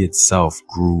Ashanti itself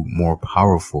grew more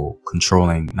powerful,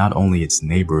 controlling not only its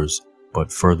neighbors, but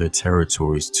further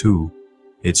territories too,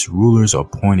 its rulers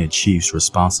appointed chiefs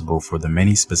responsible for the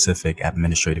many specific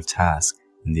administrative tasks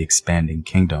in the expanding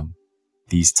kingdom,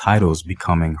 these titles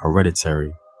becoming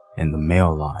hereditary in the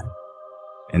male line.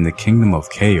 In the kingdom of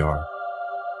Kayar,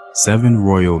 7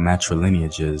 royal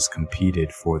matrilineages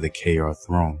competed for the Kayar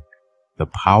throne. The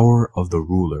power of the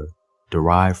ruler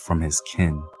derived from his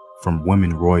kin, from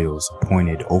women royals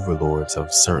appointed overlords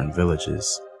of certain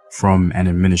villages, from an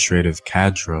administrative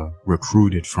cadre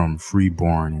recruited from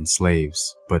freeborn and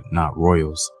slaves, but not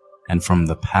royals, and from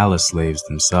the palace slaves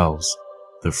themselves.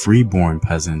 The freeborn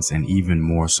peasants, and even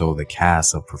more so the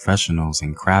caste of professionals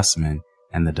and craftsmen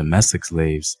and the domestic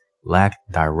slaves,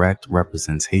 lacked direct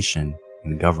representation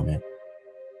in government.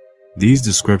 These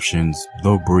descriptions,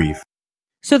 though brief,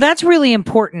 So that's really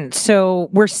important. So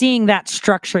we're seeing that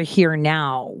structure here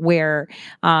now where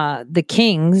the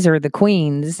kings or the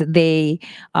queens, they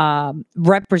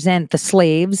represent the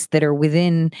slaves that are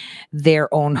within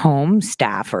their own home,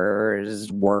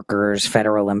 staffers, workers,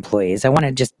 federal employees. I want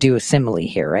to just do a simile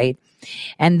here, right?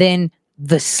 And then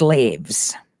the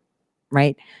slaves,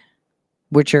 right?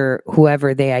 Which are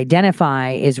whoever they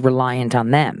identify is reliant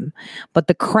on them. But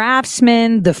the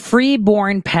craftsmen, the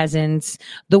freeborn peasants,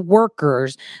 the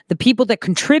workers, the people that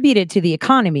contributed to the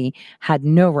economy had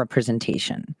no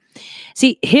representation.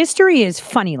 See, history is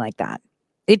funny like that.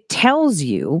 It tells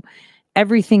you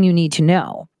everything you need to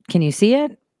know. Can you see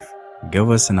it? give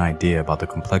us an idea about the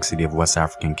complexity of West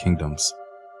African kingdoms.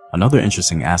 Another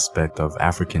interesting aspect of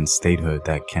African statehood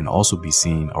that can also be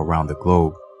seen around the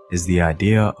globe is the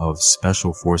idea of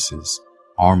special forces,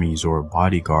 armies or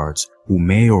bodyguards who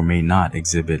may or may not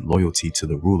exhibit loyalty to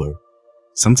the ruler.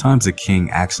 Sometimes the king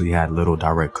actually had little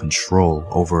direct control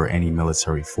over any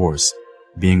military force,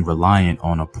 being reliant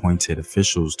on appointed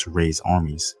officials to raise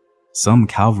armies. Some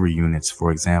cavalry units,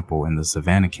 for example, in the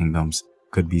Savannah kingdoms,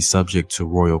 could be subject to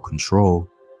royal control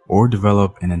or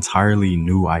develop an entirely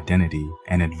new identity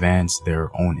and advance their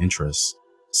own interests.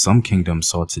 Some kingdoms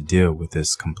sought to deal with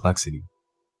this complexity.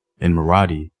 In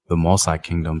Maradi, the Mosai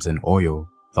kingdoms, and Oyo,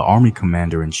 the army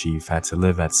commander-in-chief had to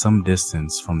live at some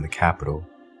distance from the capital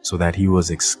so that he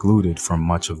was excluded from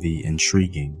much of the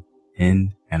intriguing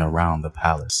in and around the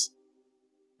palace.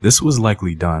 This was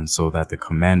likely done so that the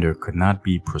commander could not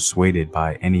be persuaded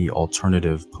by any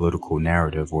alternative political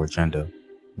narrative or agenda,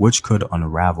 which could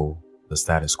unravel the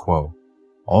status quo.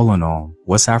 All in all,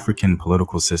 West African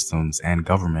political systems and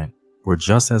government were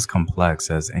just as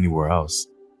complex as anywhere else.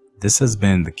 This has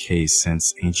been the case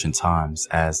since ancient times,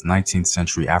 as 19th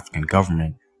century African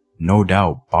government no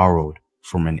doubt borrowed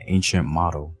from an ancient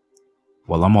model.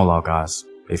 Well, I'm all out, guys.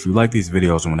 If you like these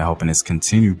videos and want to help in its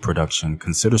continued production,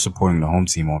 consider supporting the home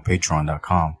team on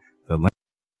patreon.com. The link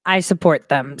I support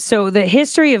them. So the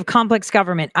history of complex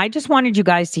government, I just wanted you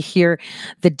guys to hear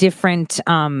the different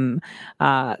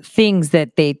things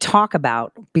that they talk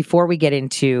about before we get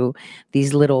into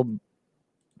these little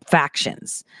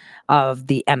factions of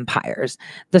the empires.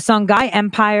 The Songhai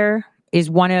Empire is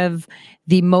one of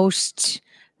the most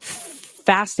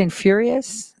fast and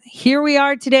furious. Here we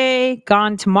are today,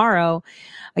 gone tomorrow,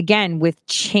 again, with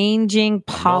changing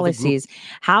policies.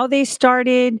 How they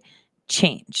started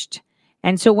changed.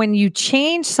 And so when you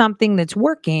change something that's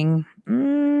working,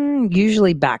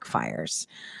 usually backfires.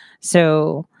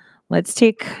 So let's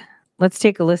take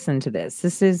a listen to this.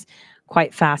 This is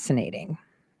quite fascinating.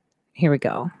 Here we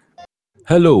go.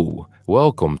 Hello,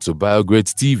 welcome to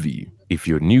BioGreat TV. If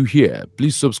you're new here,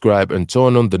 please subscribe and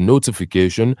turn on the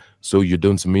notification so you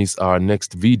don't miss our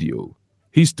next video.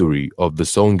 History of the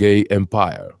Songhai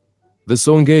Empire. The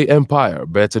Songhai Empire,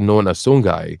 better known as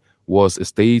Songhai, was a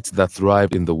state that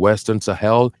thrived in the Western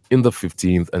Sahel in the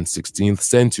 15th and 16th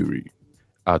century.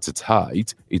 At its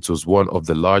height, it was one of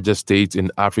the largest states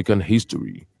in African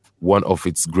history. One of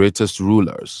its greatest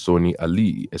rulers, Soni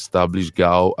Ali, established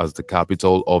Gao as the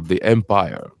capital of the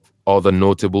empire. Other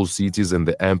notable cities in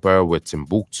the empire were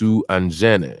Timbuktu and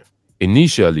Djenné.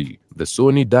 Initially, the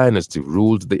Soni dynasty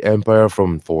ruled the empire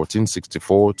from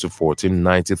 1464 to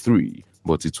 1493,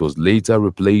 but it was later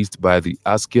replaced by the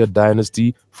Askya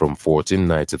dynasty from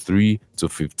 1493 to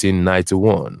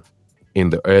 1591.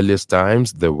 In the earliest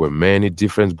times, there were many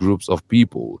different groups of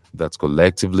people that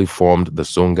collectively formed the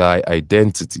Songhai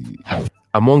identity.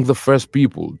 Among the first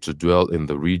people to dwell in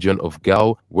the region of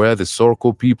Gao were the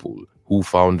Sorko people, who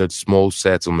founded small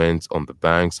settlements on the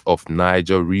banks of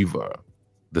Niger River.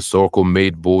 The Sorko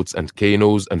made boats and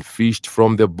canoes and fished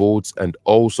from their boats and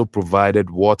also provided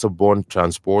waterborne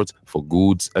transport for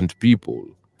goods and people.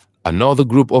 Another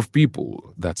group of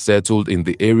people that settled in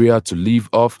the area to live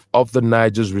off of the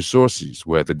Niger's resources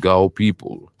were the Gao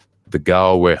people. The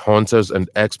Gao were hunters and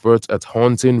experts at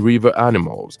hunting river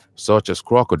animals such as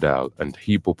crocodile and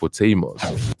hippopotamus.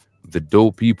 The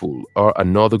Do people are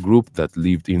another group that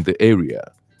lived in the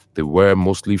area. They were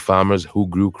mostly farmers who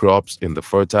grew crops in the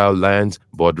fertile lands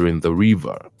bordering the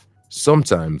river.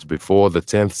 Sometimes before the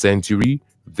 10th century,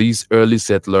 these early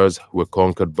settlers were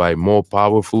conquered by more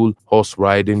powerful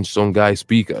horse-riding Songhai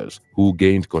speakers who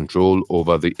gained control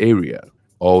over the area.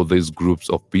 All these groups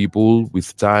of people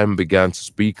with time began to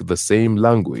speak the same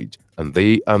language, and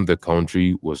they and their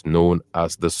country was known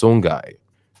as the Songhai.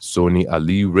 Soni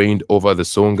Ali reigned over the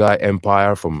Songhai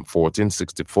Empire from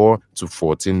 1464 to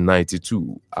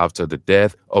 1492 after the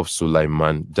death of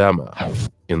Sulaiman Dama.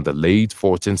 In the late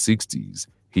 1460s,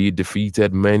 he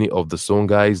defeated many of the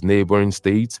Songhai's neighboring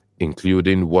states,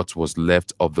 including what was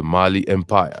left of the Mali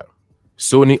Empire.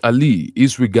 Soni Ali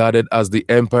is regarded as the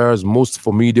empire's most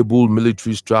formidable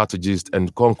military strategist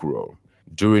and conqueror.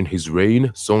 During his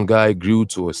reign, Songhai grew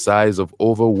to a size of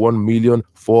over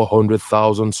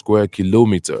 1,400,000 square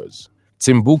kilometers.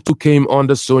 Timbuktu came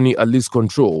under Soni Ali's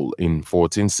control in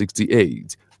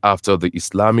 1468 after the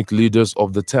Islamic leaders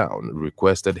of the town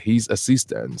requested his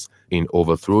assistance in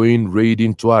overthrowing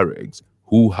raiding Tuaregs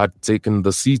who had taken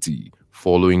the city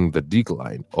following the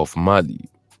decline of Mali.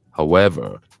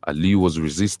 However, Ali was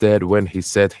resisted when he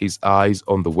set his eyes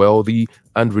on the wealthy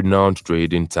and renowned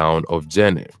trading town of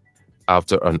Djenné.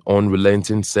 After an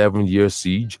unrelenting 7-year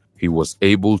siege, he was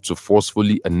able to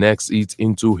forcefully annex it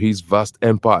into his vast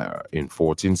empire in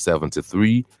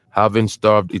 1473, having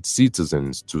starved its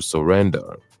citizens to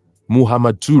surrender.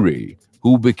 Muhammad Touré,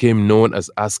 who became known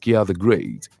as Askya the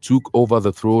Great, took over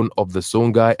the throne of the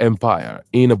Songhai Empire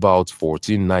in about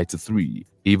 1493,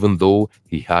 even though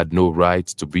he had no right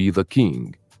to be the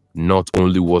king. Not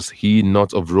only was he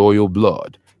not of royal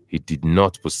blood, he did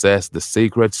not possess the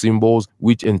sacred symbols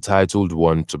which entitled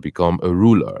one to become a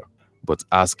ruler. But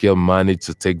Askya managed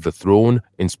to take the throne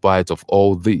in spite of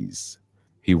all this.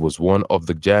 He was one of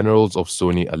the generals of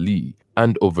Soni Ali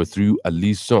and overthrew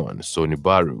Ali's son, Soni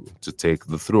Baru, to take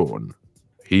the throne.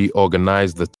 He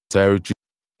organized the territory.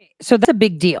 So that's a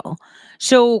big deal.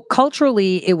 So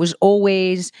culturally, it was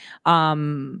always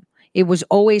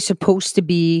supposed to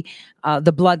be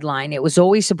the bloodline. It was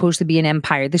always supposed to be an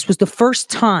empire. This was the first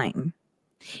time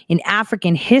in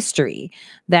African history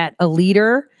that a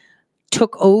leader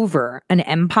took over an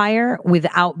empire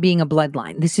without being a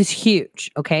bloodline. This is huge,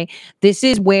 okay? This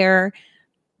is where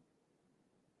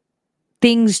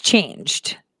things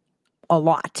changed a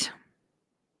lot.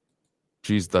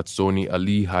 That Soni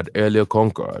Ali had earlier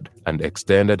conquered and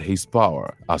extended his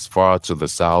power as far to the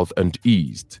south and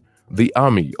east. The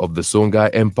army of the Songhai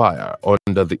Empire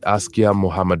under the Askya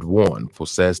Muhammad I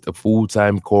possessed a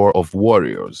full-time corps of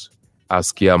warriors.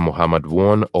 Askia Muhammad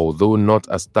I, although not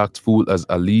as tactful as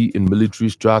Ali in military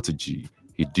strategy,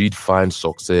 he did find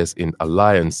success in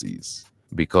alliances.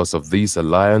 Because of these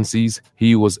alliances,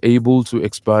 he was able to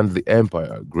expand the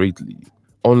empire greatly.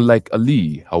 Unlike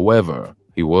Ali, however,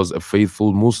 he was a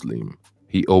faithful Muslim.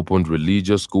 He opened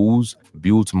religious schools,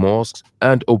 built mosques,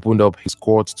 and opened up his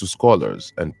courts to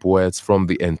scholars and poets from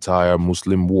the entire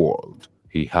Muslim world.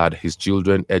 He had his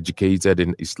children educated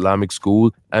in Islamic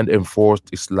school and enforced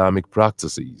Islamic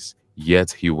practices.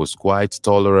 Yet he was quite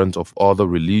tolerant of other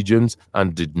religions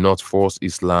and did not force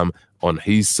Islam on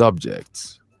his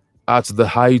subjects. At the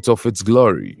height of its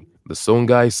glory, the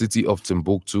Songhai city of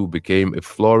Timbuktu became a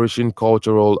flourishing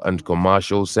cultural and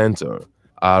commercial center.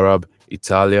 Arab,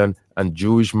 Italian, and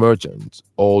Jewish merchants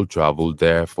all traveled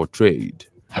there for trade.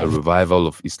 A revival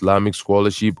of Islamic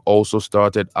scholarship also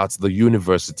started at the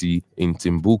university in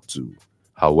Timbuktu.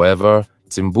 However,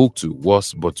 Timbuktu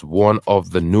was but one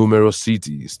of the numerous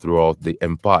cities throughout the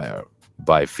empire.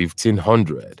 By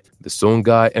 1500, the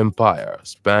Songhai Empire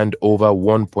spanned over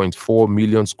 1.4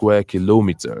 million square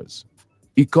kilometers.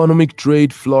 Economic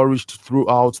trade flourished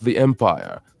throughout the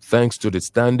empire, thanks to the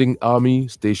standing army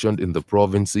stationed in the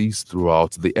provinces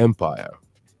throughout the empire.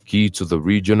 Key to the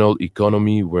regional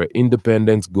economy were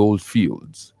independent gold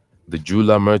fields. The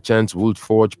Jula merchants would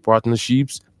forge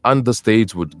partnerships, and the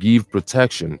state would give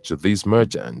protection to these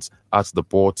merchants at the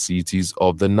port cities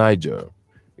of the Niger.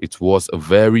 It was a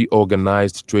very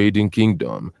organized trading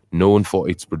kingdom, known for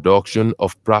its production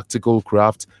of practical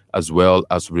crafts as well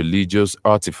as religious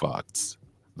artifacts.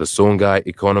 The Songhai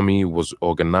economy was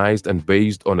organized and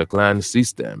based on a clan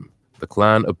system. The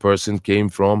clan a person came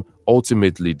from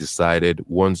ultimately decided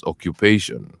one's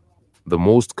occupation. The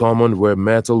most common were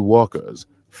metal workers,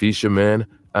 fishermen,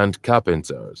 and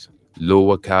carpenters.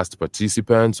 Lower caste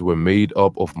participants were made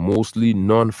up of mostly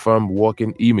non-farm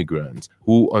working immigrants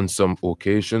who on some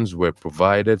occasions were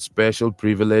provided special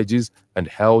privileges and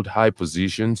held high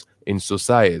positions in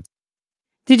society.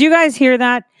 Did you guys hear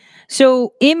that?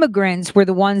 So immigrants were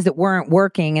the ones that weren't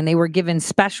working, and they were given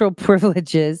special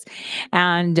privileges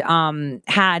and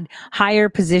had higher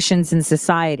positions in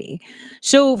society.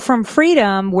 So from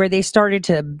freedom, where they started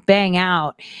to bang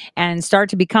out and start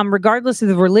to become, regardless of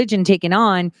the religion taken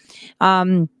on,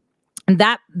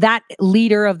 that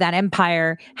leader of that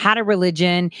empire had a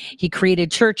religion. He created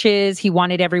churches. He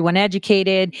wanted everyone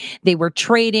educated. They were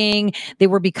trading. They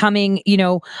were becoming,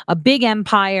 a big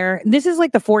empire. This is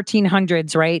like the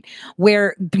 1400s, right?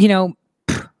 Where,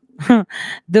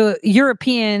 the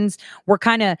Europeans were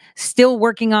kind of still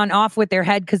working on off with their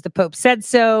head because the Pope said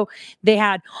so. They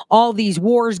had all these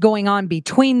wars going on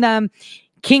between them,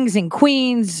 kings and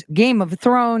queens, Game of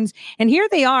Thrones. And here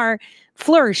they are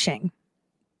flourishing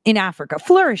in Africa,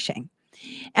 flourishing.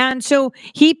 And so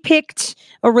he picked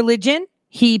a religion,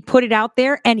 he put it out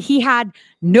there, and he had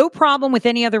no problem with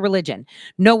any other religion.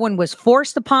 No one was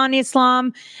forced upon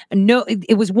Islam. No,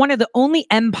 it was one of the only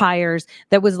empires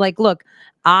that was like, look,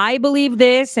 I believe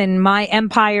this, and my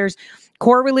empire's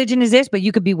core religion is this, but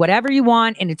you could be whatever you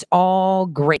want, and it's all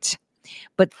great.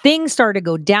 But things started to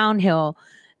go downhill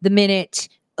the minute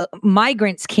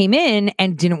migrants came in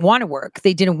and didn't want to work.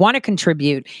 They didn't want to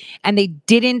contribute, and they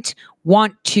didn't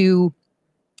want to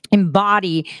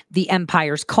embody the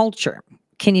empire's culture.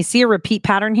 Can you see a repeat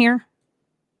pattern here?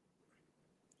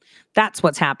 That's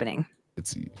what's happening.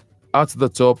 At the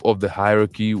top of the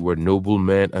hierarchy were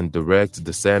noblemen and direct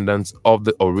descendants of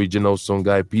the original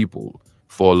Songhai people,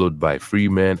 followed by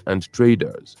freemen and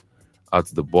traders. At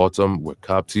the bottom were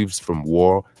captives from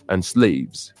war and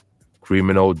slaves.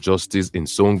 Criminal justice in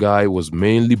Songhai was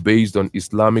mainly based on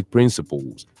Islamic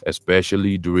principles,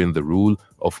 especially during the rule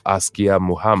of Askia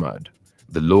Muhammad.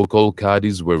 The local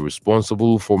Qadis were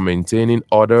responsible for maintaining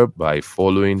order by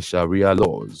following Sharia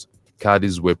laws.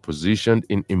 Qadis were positioned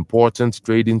in important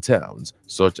trading towns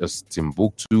such as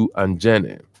Timbuktu and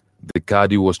Jenne. The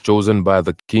Qadi was chosen by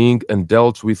the king and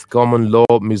dealt with common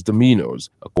law misdemeanors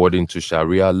according to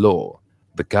Sharia law.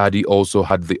 The Qadi also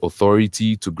had the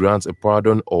authority to grant a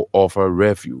pardon or offer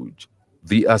refuge.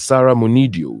 The Asara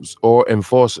Munidios, or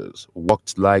enforcers,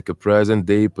 worked like a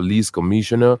present-day police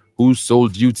commissioner whose sole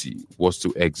duty was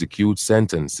to execute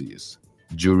sentences.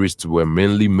 Jurists were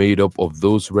mainly made up of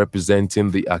those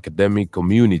representing the academic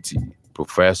community.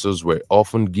 Professors were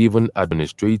often given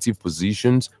administrative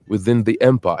positions within the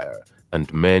empire,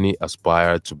 and many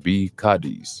aspired to be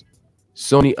Qadis.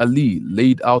 Sani Ali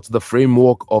laid out the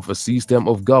framework of a system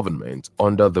of government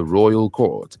under the royal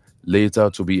court, later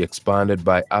to be expanded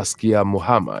by Askia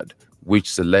Muhammad,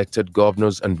 which selected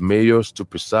governors and mayors to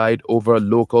preside over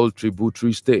local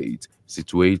tributary states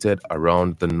situated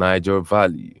around the Niger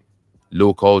Valley.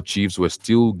 Local chiefs were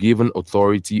still given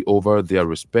authority over their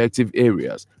respective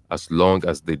areas as long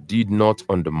as they did not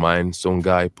undermine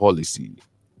Songhai policy.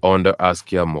 Under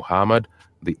Askia Muhammad,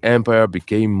 the empire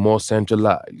became more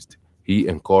centralized. He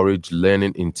encouraged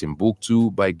learning in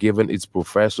Timbuktu by giving its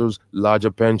professors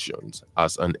larger pensions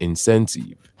as an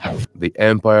incentive. The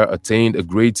empire attained a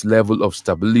great level of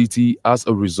stability as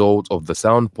a result of the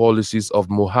sound policies of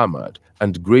Muhammad,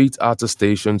 and great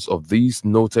attestations of this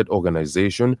noted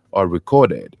organization are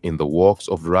recorded in the works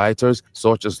of writers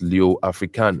such as Leo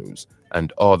Africanus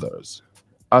and others.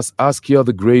 As Askia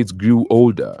the Great grew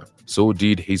older, so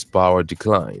did his power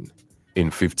decline. In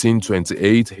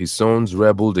 1528, his sons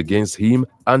rebelled against him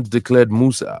and declared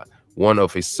Musa, one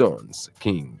of his sons,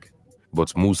 king.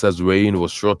 But Musa's reign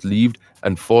was short-lived,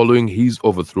 and following his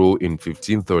overthrow in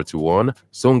 1531,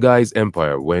 Songhai's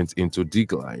empire went into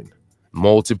decline.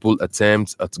 Multiple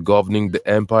attempts at governing the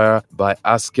empire by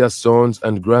Askia's sons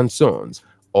and grandsons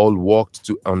all worked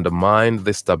to undermine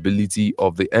the stability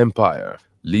of the empire,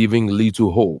 leaving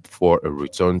little hope for a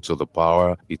return to the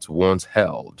power it once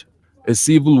held. A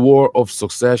civil war of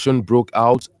succession broke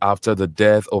out after the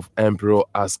death of Emperor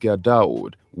Askia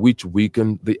Daud, which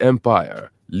weakened the empire,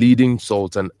 leading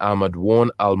Sultan Ahmad I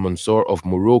al-Mansur of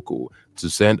Morocco to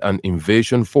send an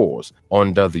invasion force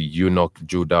under the eunuch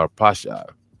Judar Pasha.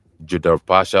 Judar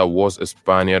Pasha was a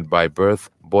Spaniard by birth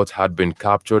but had been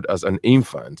captured as an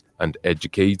infant and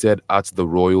educated at the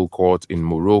royal court in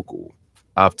Morocco.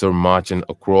 After marching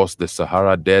across the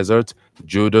Sahara Desert,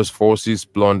 Judar's forces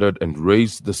plundered and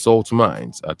razed the salt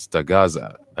mines at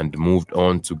Tagaza and moved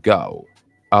on to Gao.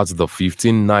 At the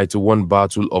 1591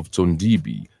 Battle of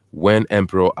Tondibi, when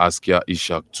Emperor Askia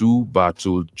Ishak II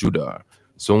battled Judar,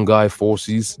 Songhai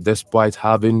forces, despite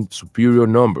having superior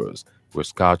numbers, were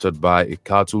scattered by a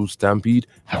cattle stampede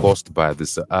caused by the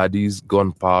Saadi's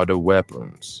gunpowder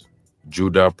weapons.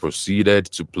 Judar proceeded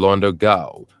to plunder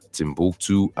Gao,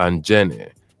 Timbuktu, and Jenne,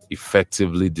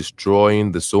 effectively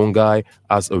destroying the Songhai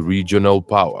as a regional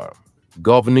power.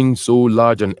 Governing so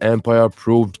large an empire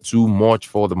proved too much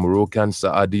for the Moroccan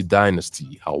Saadi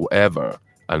dynasty, however,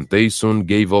 and they soon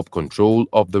gave up control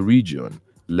of the region,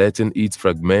 letting it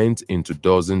fragment into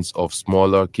dozens of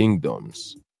smaller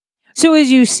kingdoms. So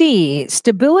as you see,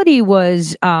 stability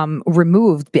was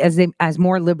removed as they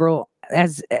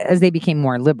became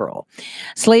more liberal.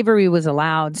 Slavery was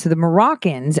allowed, so the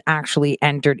Moroccans actually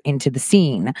entered into the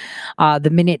scene the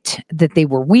minute that they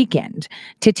were weakened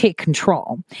to take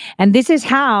control. And this is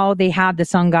how they had the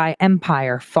Songhai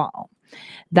Empire fall.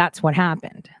 That's what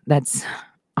happened. That's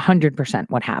 100%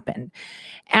 what happened.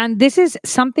 And this is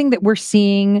something that we're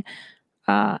seeing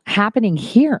happening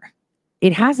here.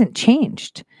 It hasn't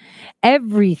changed.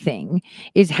 Everything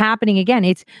is happening again.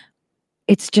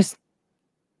 It's just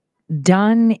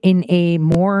done in a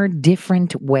more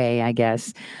different way, I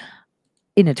guess,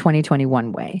 in a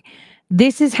 2021 way.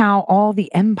 This is how all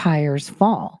the empires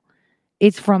fall.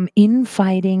 It's from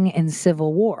infighting and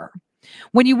civil war.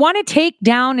 When you want to take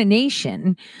down a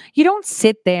nation, you don't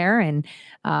sit there and,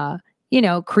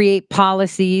 create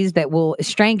policies that will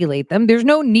strangulate them. There's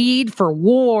no need for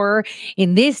war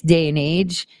in this day and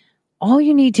age. All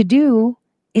you need to do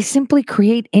is simply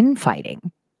create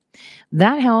infighting.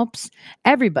 That helps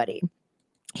everybody.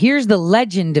 Here's the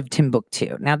legend of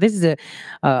Timbuktu. Now, this is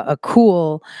a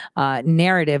cool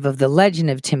narrative of the legend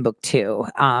of Timbuktu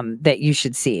that you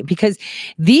should see, because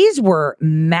these were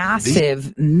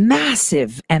massive,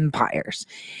 massive empires.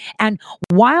 And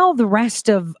while the rest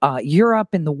of Europe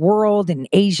and the world and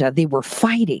Asia, they were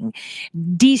fighting,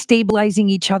 destabilizing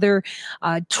each other,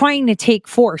 trying to take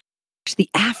force, the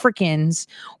Africans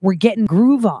were getting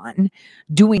groove on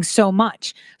doing so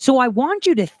much. So I want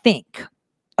you to think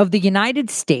of the United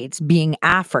States being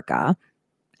Africa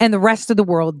and the rest of the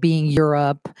world being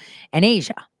Europe and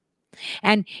Asia.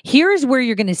 And here's where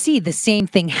you're going to see the same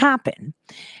thing happen.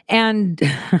 And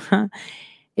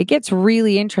it gets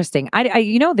really interesting.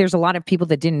 There's a lot of people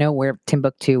that didn't know where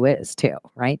Timbuktu is too,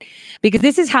 right? Because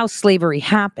this is how slavery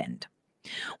happened.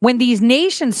 When these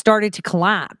nations started to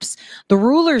collapse, the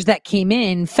rulers that came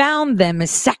in found them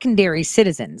as secondary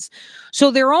citizens.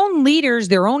 So their own leaders,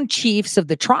 their own chiefs of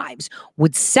the tribes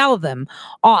would sell them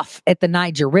off at the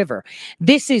Niger River.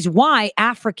 This is why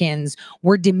Africans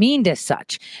were demeaned as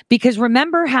such. Because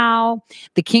remember how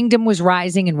the kingdom was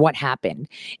rising and what happened?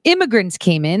 Immigrants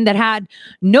came in that had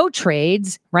no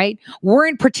trades, right?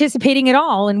 Weren't participating at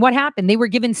all. And what happened? They were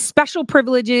given special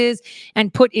privileges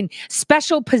and put in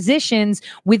special positions nations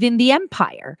within the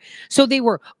empire. So they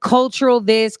were cultural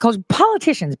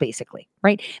politicians, basically,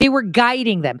 right? They were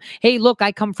guiding them. Hey, look,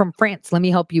 I come from France. Let me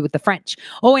help you with the French.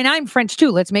 Oh, and I'm French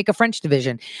too. Let's make a French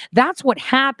division. That's what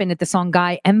happened at the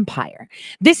Songhai Empire.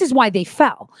 This is why they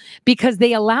fell, because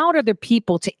they allowed other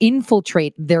people to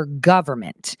infiltrate their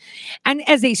government. And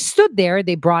as they stood there,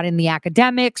 they brought in the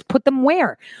academics, put them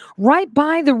where? Right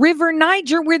by the river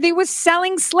Niger, where they were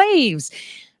selling slaves,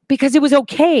 because it was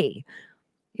okay.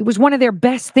 It was one of their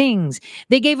best things.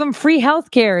 They gave them free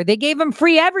healthcare. They gave them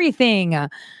free everything.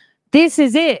 This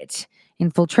is it.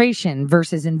 Infiltration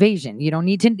versus invasion. You don't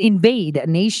need to invade a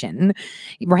nation,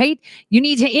 right? You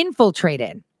need to infiltrate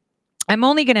it. I'm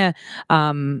going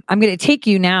to take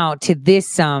you now to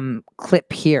this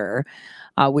clip here,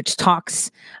 which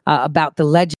talks about the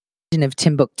legend of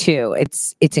Timbuktu.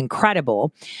 It's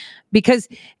incredible because,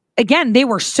 again, they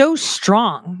were so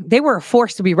strong. They were a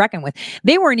force to be reckoned with.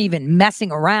 They weren't even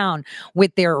messing around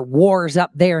with their wars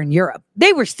up there in Europe.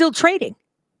 They were still trading,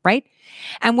 right?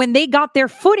 And when they got their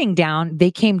footing down, they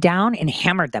came down and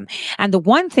hammered them. And the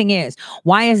one thing is,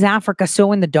 why is Africa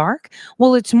so in the dark?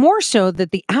 Well, it's more so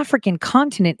that the African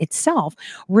continent itself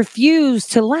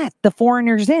refused to let the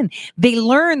foreigners in. They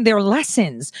learned their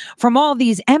lessons from all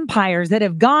these empires that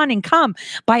have gone and come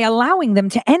by allowing them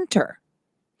to enter.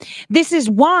 This is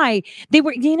why they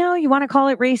were, you want to call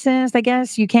it racist, I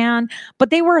guess you can, but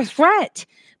they were a threat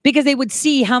because they would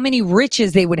see how many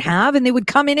riches they would have and they would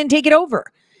come in and take it over.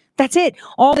 That's it.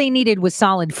 All they needed was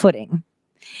solid footing.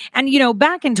 And,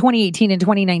 back in 2018 and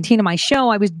 2019 on my show,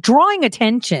 I was drawing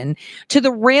attention to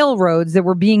the railroads that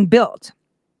were being built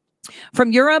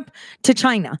from Europe to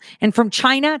China and from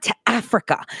China to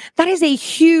Africa. That is a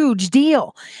huge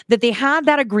deal that they had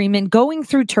that agreement going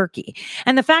through Turkey.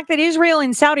 And the fact that Israel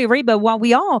and Saudi Arabia, while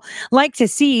we all like to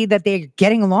see that they're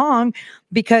getting along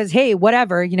because, hey,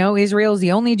 whatever, Israel is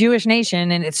the only Jewish nation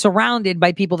and it's surrounded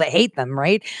by people that hate them,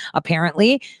 right?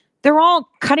 Apparently, they're all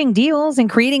cutting deals and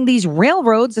creating these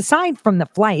railroads aside from the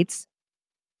flights.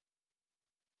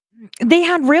 They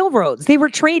had railroads. They were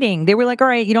trading. They were like, all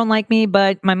right, you don't like me,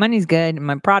 but my money's good and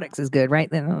my products is good,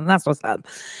 right? And that's what's up.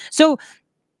 So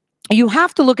you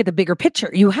have to look at the bigger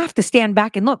picture. You have to stand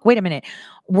back and look, wait a minute.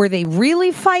 Were they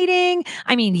really fighting?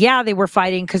 I mean, yeah, they were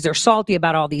fighting because they're salty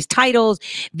about all these titles,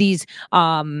 these,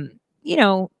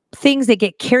 things that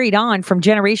get carried on from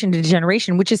generation to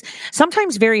generation, which is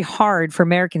sometimes very hard for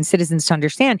American citizens to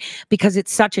understand because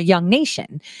it's such a young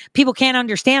nation. People can't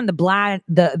understand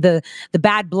the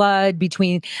bad blood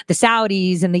between the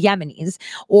Saudis and the Yemenis,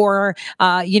 or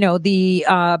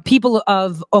the people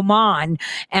of Oman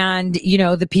and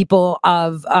the people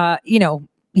of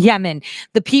Yemen,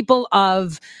 the people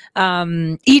of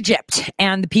Egypt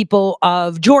and the people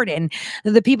of Jordan,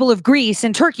 the people of Greece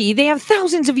and Turkey. They have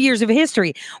thousands of years of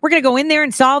history. We're going to go in there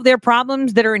and solve their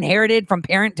problems that are inherited from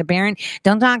parent to parent.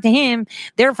 Don't talk to him.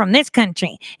 They're from this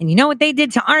country. And you know what they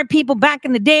did to our people back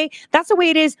in the day? That's the way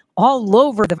it is all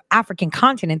over the African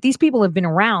continent. These people have been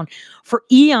around for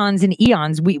eons and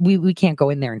eons. We can't go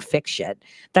in there and fix shit.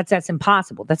 That's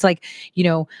impossible. That's like,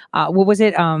 what was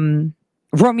it?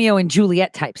 Romeo and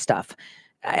Juliet type stuff.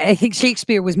 I think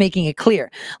Shakespeare was making it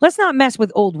clear. Let's not mess with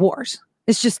old wars.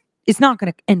 It's not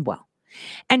going to end well.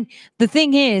 And the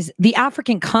thing is, the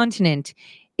African continent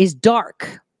is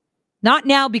dark. Not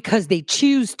now because they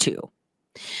choose to,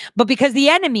 but because the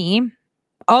enemy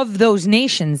of those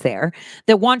nations there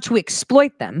that want to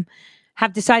exploit them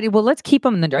have decided, well, let's keep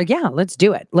them in the dark. Yeah, let's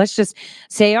do it. Let's just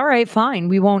say, all right, fine.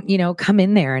 We won't, come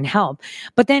in there and help.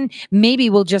 But then maybe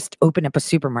we'll just open up a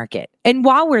supermarket. And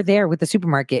while we're there with the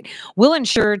supermarket, we'll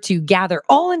ensure to gather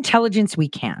all intelligence we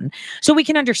can so we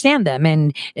can understand them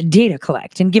and data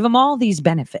collect and give them all these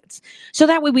benefits. So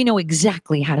that way we know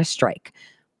exactly how to strike.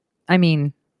 I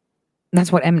mean,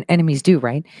 that's what enemies do,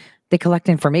 right? They collect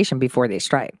information before they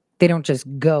strike. They don't just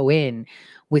go in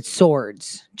with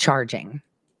swords charging.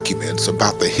 Documents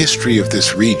about the history of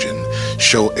this region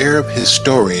show Arab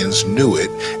historians knew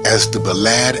it as the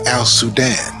Balad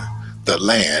al-Sudan, the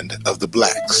land of the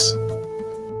blacks.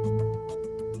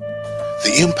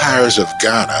 The empires of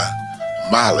Ghana,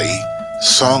 Mali,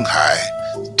 Songhai,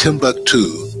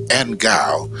 Timbuktu, and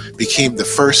Gao became the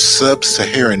first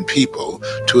sub-Saharan people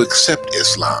to accept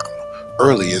Islam,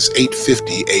 early as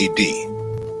 850 AD.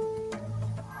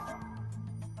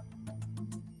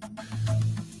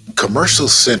 Commercial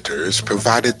centers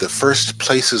provided the first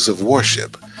places of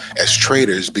worship as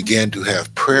traders began to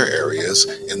have prayer areas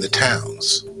in the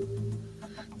towns.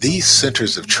 These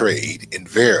centers of trade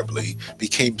invariably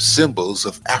became symbols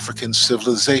of African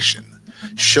civilization,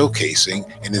 showcasing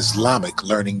an Islamic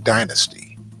learning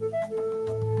dynasty.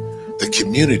 The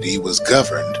community was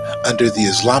governed under the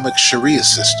Islamic Sharia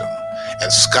system,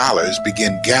 and scholars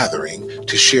began gathering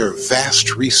to share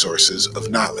vast resources of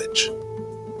knowledge.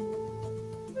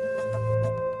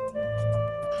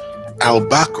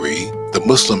 Al-Bakri, the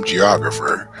Muslim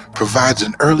geographer, provides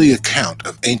an early account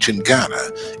of ancient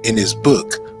Ghana in his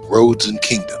book, Roads and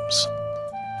Kingdoms.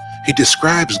 He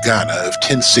describes Ghana of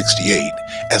 1068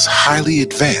 as highly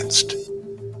advanced.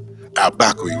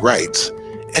 Al-Bakri writes,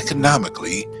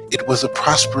 economically, it was a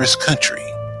prosperous country.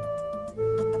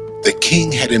 The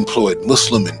king had employed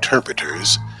Muslim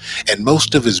interpreters, and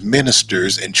most of his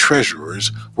ministers and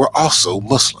treasurers were also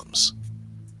Muslims.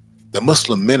 The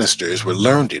Muslim ministers were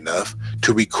learned enough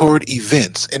to record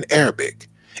events in Arabic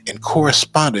and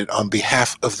corresponded on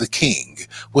behalf of the king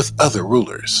with other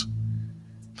rulers.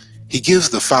 He gives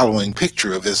the following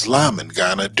picture of Islam in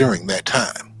Ghana during that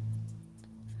time.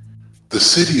 The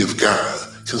city of Ghana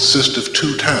consists of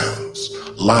 2 towns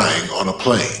lying on a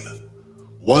plain,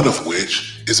 one of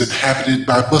which is inhabited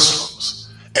by Muslims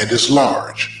and is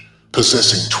large,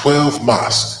 possessing 12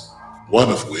 mosques, one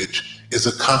of which is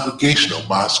a congregational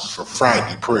mosque for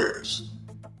Friday prayers.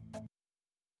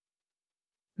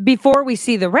 Before we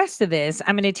see the rest of this,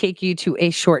 I'm going to take you to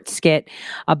a short skit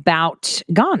about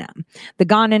Ghana, the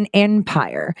Ghanan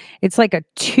Empire. It's like a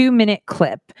 2-minute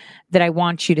clip that I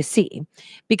want you to see,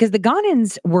 because the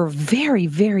Ghanans were very,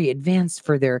 very advanced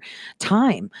for their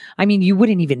time. I mean, you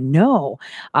wouldn't even know,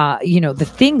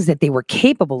 the things that they were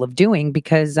capable of doing,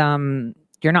 because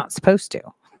you're not supposed to.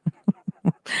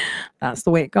 That's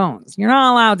the way it goes. You're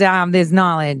not allowed to have this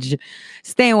knowledge.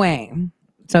 Stay away.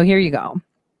 So here you go.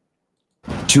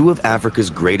 2 of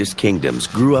Africa's greatest kingdoms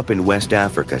grew up in West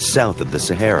Africa, south of the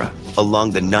Sahara,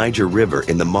 along the Niger River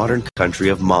in the modern country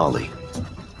of Mali.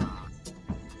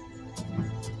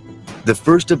 The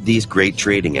first of these great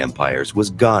trading empires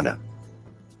was Ghana.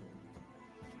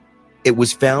 It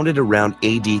was founded around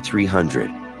AD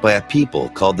 300 by a people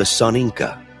called the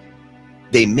Soninka.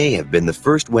 They may have been the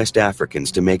first West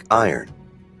Africans to make iron.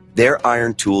 Their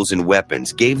iron tools and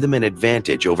weapons gave them an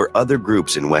advantage over other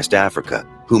groups in West Africa,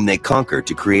 whom they conquered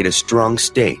to create a strong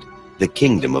state, the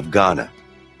Kingdom of Ghana.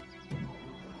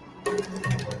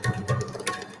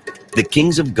 The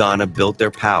kings of Ghana built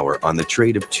their power on the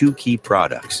trade of 2 key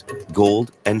products,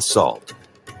 gold and salt.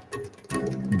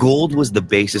 Gold was the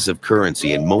basis of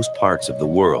currency in most parts of the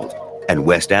world, and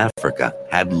West Africa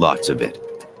had lots of it.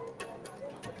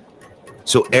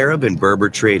 So Arab and Berber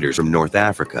traders from North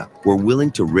Africa were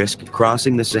willing to risk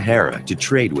crossing the Sahara to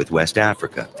trade with West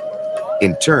Africa.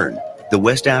 In turn, the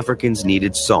West Africans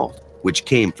needed salt, which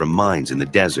came from mines in the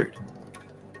desert.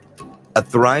 A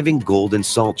thriving gold and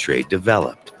salt trade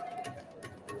developed.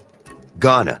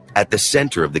 Ghana, at the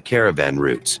center of the caravan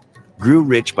routes, grew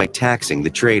rich by taxing the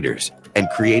traders and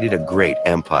created a great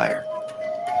empire.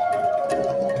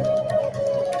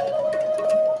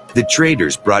 The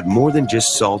traders brought more than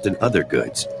just salt and other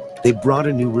goods. They brought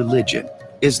a new religion,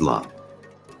 Islam.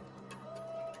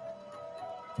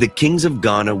 The kings of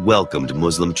Ghana welcomed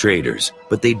Muslim traders,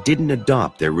 but they didn't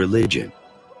adopt their religion.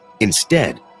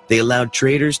 Instead, they allowed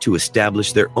traders to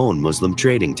establish their own Muslim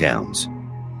trading towns.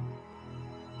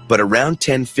 But around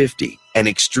 1050, an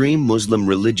extreme Muslim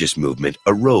religious movement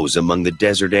arose among the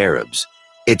desert Arabs.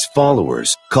 Its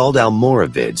followers, called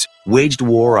Almoravids, waged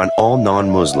war on all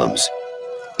non-Muslims.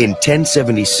 In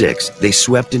 1076, they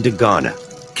swept into Ghana,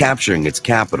 capturing its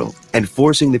capital and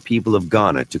forcing the people of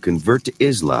Ghana to convert to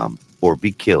Islam or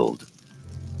be killed.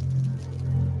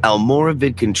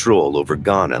 Almoravid control over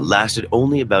Ghana lasted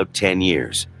only about 10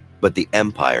 years, but the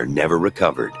empire never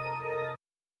recovered.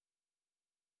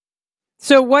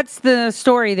 So what's the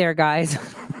story there, guys?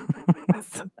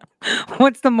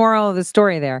 What's the moral of the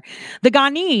story there? The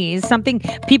Ghanese, something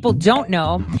people don't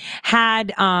know,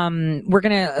 had, we're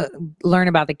going to learn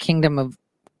about the kingdom of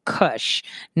Kush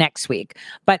next week,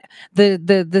 but the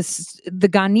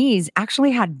Ghanese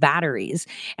actually had batteries,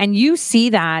 and you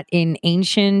see that in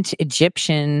ancient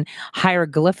Egyptian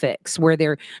hieroglyphics where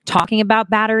they're talking about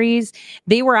batteries.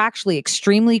 They were actually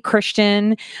extremely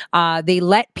Christian. They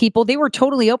let people, they were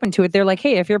totally open to it. They're like,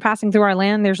 hey, if you're passing through our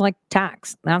land, there's like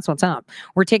tax. That's what's up.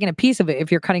 We're taking a piece of it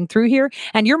if you're cutting through here,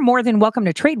 and you're more than welcome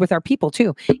to trade with our people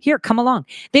too. Here, come along.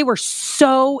 They were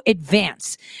so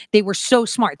advanced. They were so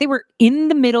smart. They were in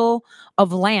the middle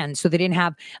of land, so they didn't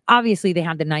have, obviously they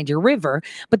had the Niger River,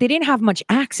 but they didn't have much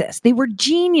access. They were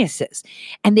geniuses,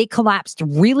 and they collapsed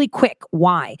really quick.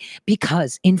 Why?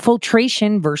 Because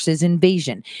infiltration versus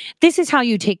invasion. This is how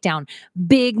you take down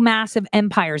big, massive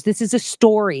empires. This is a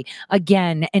story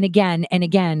again and again and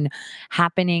again,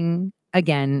 happening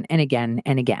again and again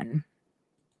and again.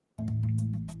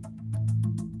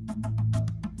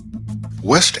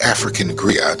 West African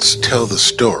griots tell the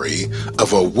story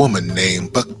of a woman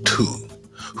named Bucktu,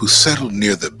 who settled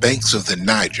near the banks of the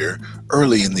Niger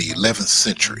early in the 11th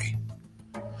century.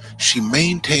 She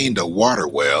maintained a water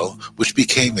well which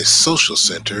became a social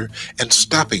center and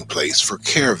stopping place for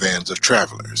caravans of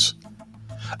travelers.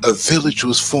 A village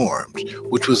was formed,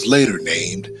 which was later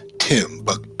named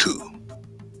Timbuktu.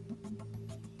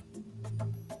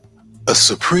 A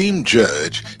supreme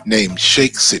judge named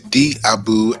Sheikh Sidi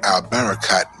Abu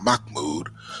al-Barakat Mahmud,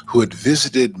 who had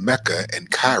visited Mecca and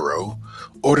Cairo,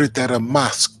 ordered that a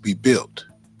mosque be built.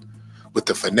 With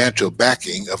the financial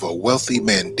backing of a wealthy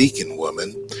Mandekan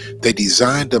woman, they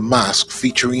designed a mosque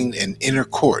featuring an inner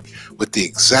court with the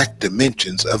exact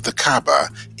dimensions of the Kaaba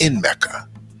in Mecca.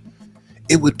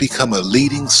 It would become a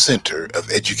leading center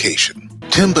of education.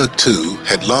 Timbuktu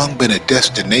had long been a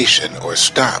destination or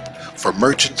stop for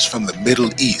merchants from the Middle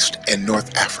East and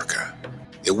North Africa.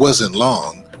 It wasn't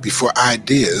long before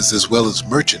ideas as well as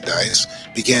merchandise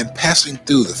began passing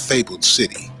through the fabled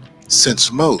city.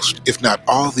 Since most, if not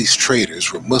all, these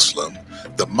traders were Muslim,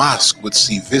 the mosque would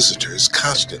see visitors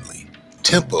constantly.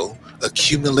 Temple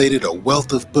accumulated a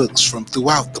wealth of books from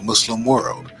throughout the Muslim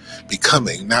world,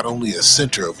 becoming not only a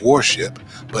center of worship,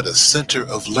 but a center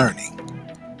of learning.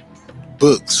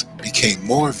 Books became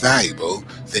more valuable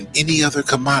than any other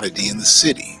commodity in the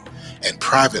city, and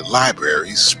private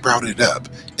libraries sprouted up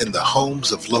in the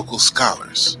homes of local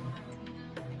scholars.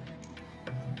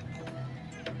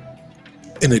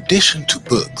 In addition to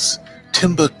books,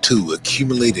 Timbuktu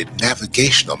accumulated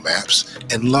navigational maps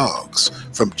and logs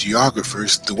from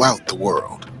geographers throughout the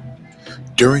world.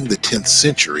 During the 10th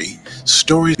century,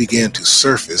 stories began to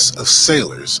surface of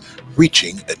sailors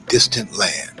reaching a distant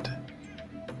land.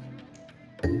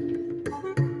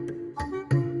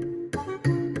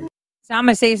 So I'm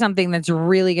going to say something that's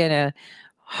really going to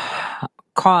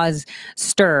cause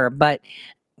stir, but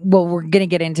we're going to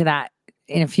get into that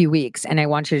in a few weeks, and I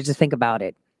want you to just think about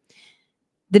it.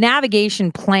 The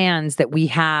navigation plans that we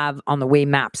have on the way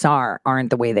maps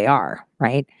aren't the way they are,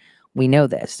 right? We know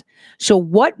this. So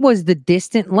what was the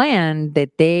distant land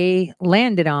that they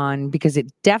landed on? Because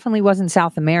it definitely wasn't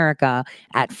South America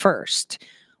at first.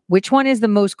 Which one is the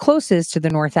most closest to the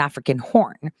North African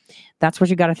Horn? That's what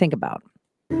you got to think about.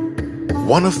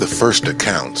 One of the first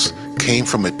accounts came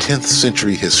from a 10th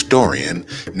century historian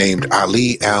named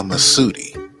Ali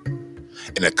al-Masudi.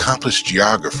 An accomplished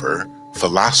geographer,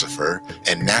 philosopher,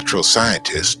 and natural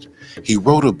scientist, he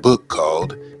wrote a book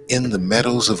called In the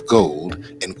Meadows of Gold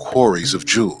and Quarries of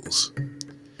Jewels.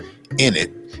 In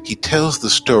it, he tells the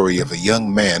story of a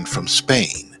young man from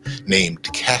Spain named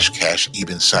Kashkash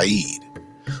ibn Said,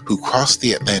 who crossed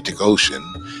the Atlantic Ocean,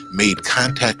 made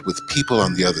contact with people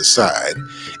on the other side,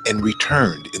 and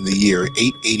returned in the year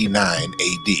 889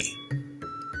 AD.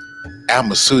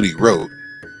 Al-Masudi wrote,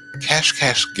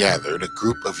 Kashkash gathered a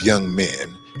group of young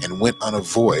men and went on a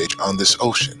voyage on this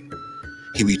ocean.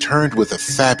 He returned with a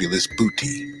fabulous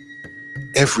booty.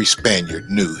 Every Spaniard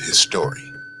knew his story.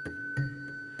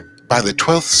 By the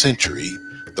 12th century,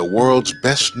 the world's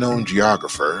best-known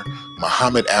geographer,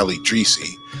 Muhammad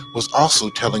al-Idrisi, was also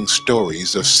telling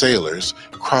stories of sailors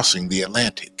crossing the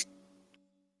Atlantic.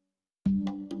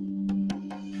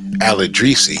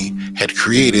 Al-Idrisi had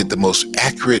created the most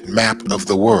accurate map of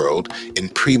the world in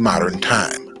pre-modern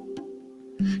time.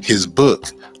 His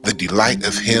book, The Delight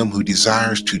of Him Who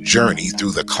Desires to Journey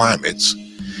Through the Climates,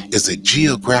 is a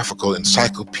geographical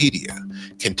encyclopedia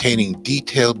containing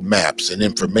detailed maps and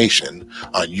information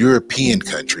on European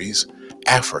countries,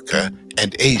 Africa,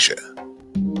 and Asia.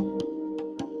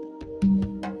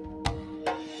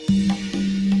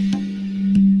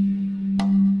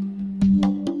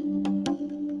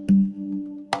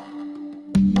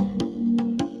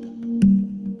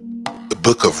 The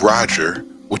Book of Roger,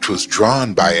 which was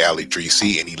drawn by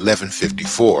al-Idrisi in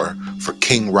 1154 for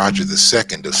King Roger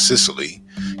II of Sicily,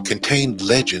 contained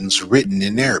legends written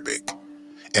in Arabic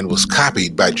and was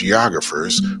copied by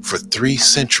geographers for 3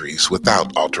 centuries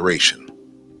without alteration.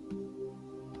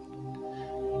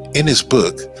 In his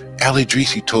book,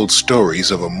 al-Idrisi told stories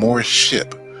of a Moorish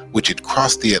ship which had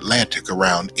crossed the Atlantic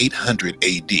around 800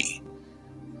 AD.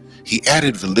 He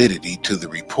added validity to the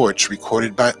reports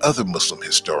recorded by other Muslim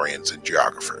historians and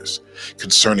geographers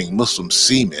concerning Muslim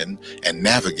seamen and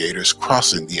navigators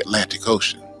crossing the Atlantic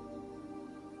Ocean.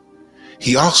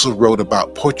 He also wrote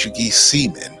about Portuguese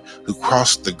seamen who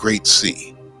crossed the Great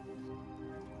Sea.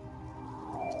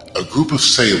 A group of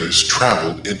sailors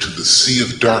traveled into the Sea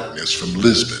of Darkness from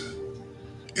Lisbon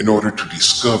in order to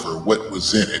discover what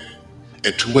was in it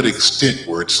and to what extent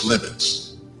were its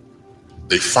limits.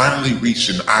 They finally reached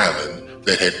an island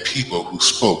that had people who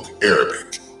spoke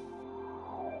Arabic.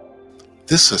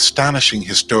 This astonishing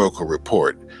historical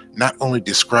report not only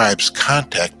describes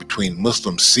contact between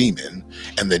Muslim seamen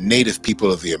and the native people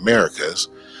of the Americas,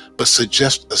 but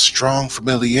suggests a strong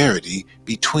familiarity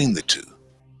between the two.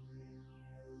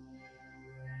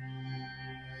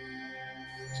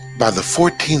 By the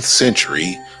 14th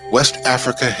century, West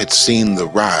Africa had seen the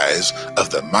rise of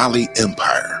the Mali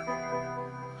Empire,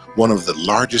 one of the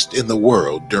largest in the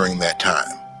world during that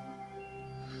time.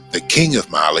 The king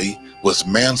of Mali was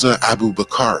Mansa Abu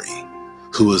Bakari,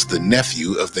 who was the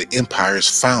nephew of the empire's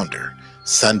founder,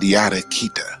 Sundiata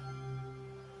Keita.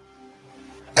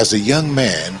 As a young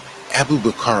man, Abu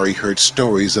Bakari heard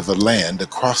stories of a land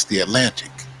across the Atlantic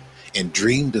and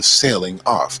dreamed of sailing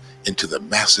off into the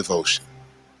massive ocean.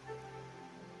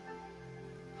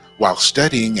 While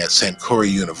studying at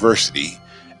Sankore University,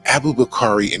 Abu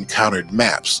Bakari encountered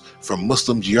maps from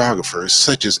Muslim geographers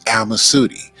such as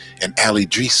al-Masudi and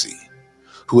al-Idrisi,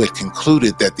 who had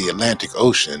concluded that the Atlantic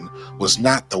Ocean was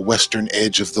not the western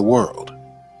edge of the world.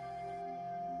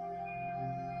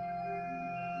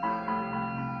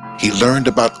 He learned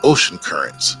about ocean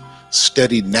currents,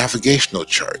 studied navigational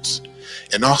charts,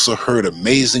 and also heard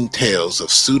amazing tales of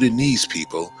Sudanese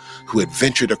people who had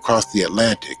ventured across the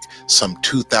Atlantic some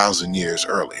 2,000 years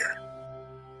earlier.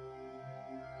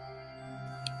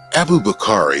 Abu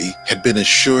Bakari had been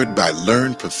assured by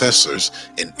learned professors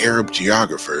and Arab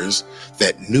geographers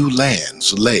that new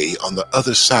lands lay on the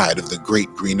other side of the Great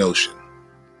Green Ocean.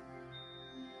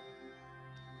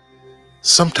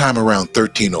 Sometime around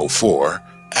 1304,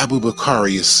 Abu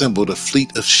Bakari assembled a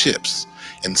fleet of ships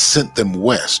and sent them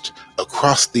west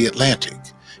across the Atlantic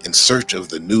in search of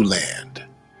the new land.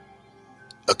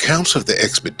 Accounts of the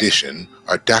expedition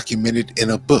are documented in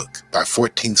a book by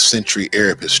 14th century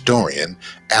Arab historian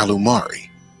Al-Umari.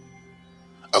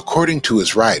 According to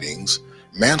his writings,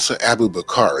 Mansa Abu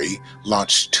Bakari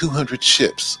launched 200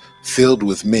 ships filled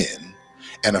with men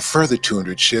and a further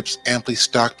 200 ships amply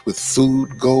stocked with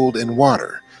food, gold, and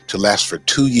water to last for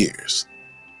 2 years.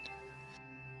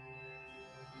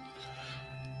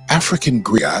 African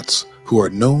griots, who are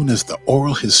known as the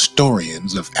oral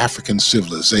historians of African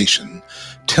civilization,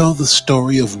 tell the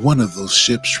story of one of those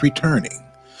ships returning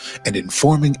and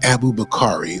informing Abu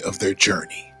Bakari of their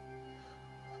journey.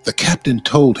 The captain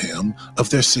told him of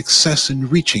their success in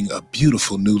reaching a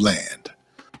beautiful new land.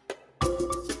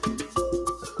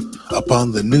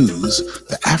 Upon the news,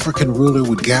 the African ruler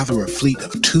would gather a fleet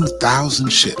of 2,000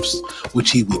 ships,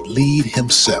 which he would lead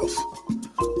himself.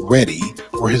 Ready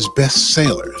were his best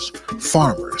sailors,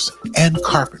 farmers, and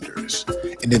carpenters,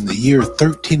 and in the year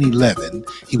 1311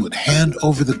 he would hand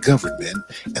over the government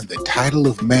and the title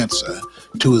of Mansa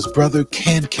to his brother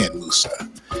Kankan Musa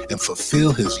and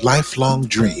fulfill his lifelong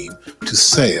dream to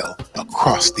sail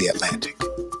across the Atlantic.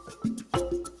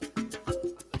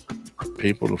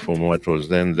 People from what was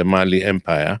then the Mali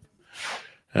Empire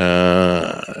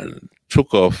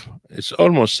took off. It's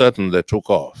almost certain they took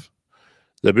off.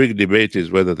 The big debate is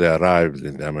whether they arrived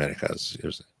in the Americas.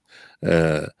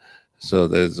 So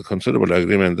there's a considerable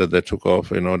agreement that they took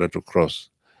off in order to cross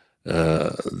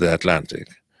the Atlantic.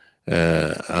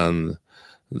 And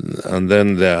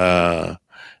then there are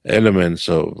elements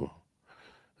of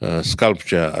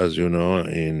sculpture, as you know,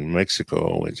 in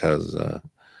Mexico, which has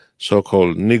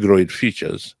so-called Negroid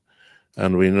features.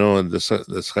 And we know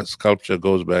the sculpture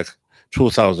goes back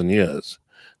 2,000 years.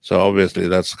 So obviously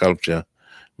that sculpture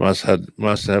must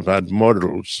have had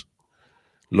models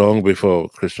long before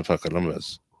Christopher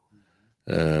Columbus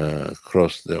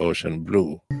crossed the ocean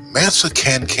blue. Mansa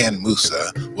Kankan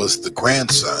Musa was the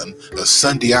grandson of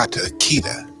Sundiata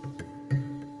Keita.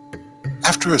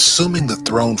 After assuming the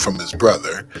throne from his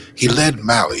brother, he led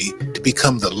Mali to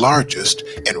become the largest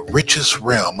and richest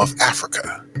realm of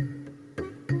Africa.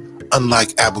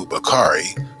 Unlike Abu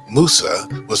Bakari, Musa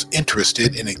was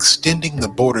interested in extending the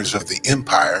borders of the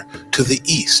empire to the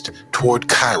east toward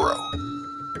Cairo.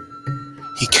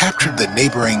 He captured the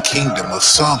neighboring kingdom of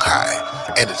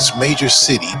Songhai and its major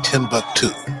city,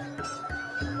 Timbuktu.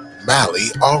 Mali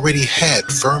already had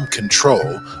firm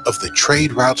control of the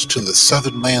trade routes to the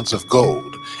southern lands of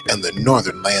gold and the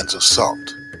northern lands of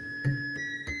salt.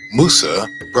 Musa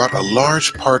brought a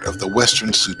large part of the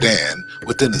western Sudan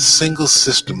within a single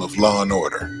system of law and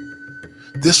order.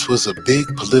 This was a big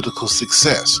political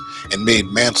success and made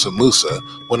Mansa Musa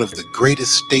one of the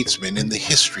greatest statesmen in the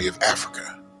history of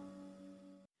Africa.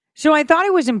 So I thought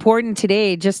it was important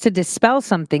today just to dispel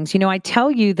some things. I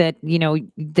tell you that,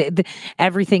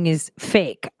 everything is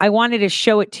fake. I wanted to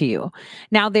show it to you.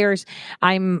 Now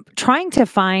I'm trying to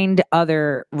find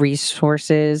other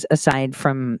resources aside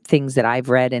from things that I've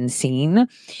read and seen.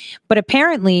 But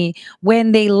apparently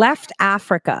when they left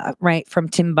Africa, right, from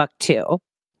Timbuktu,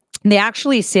 they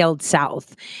actually sailed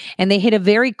south and they hit a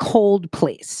very cold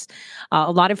place.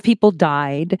 A lot of people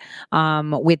died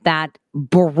with that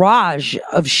barrage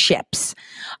of ships.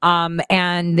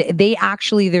 And they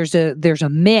actually, there's a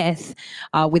myth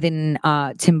within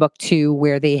Timbuktu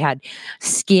where they had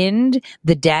skinned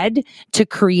the dead to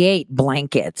create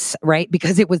blankets, right?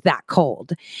 Because it was that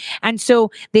cold. And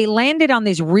so they landed on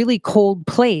this really cold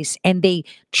place and they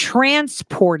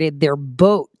transported their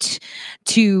boat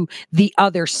to the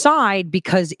other side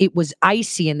because it was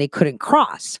icy and they couldn't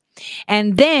cross.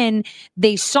 And then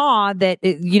they saw that,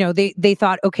 they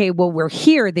thought, okay, well, we're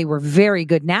here. They were very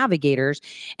good navigators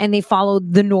and they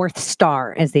followed the North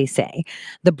Star, as they say,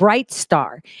 the bright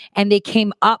star, and they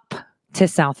came up to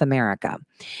South America.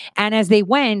 And as they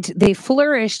went, they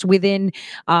flourished within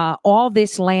all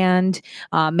this land.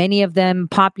 Many of them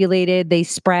populated, they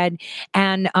spread,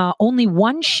 and only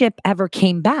one ship ever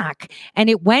came back, and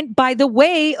it went by the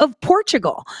way of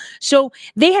Portugal. So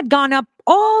they had gone up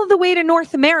all the way to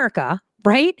North America,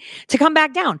 right, to come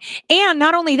back down. And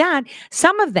not only that,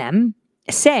 some of them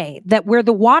say that where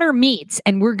the water meets,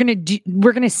 and we're going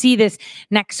to see this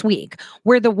next week,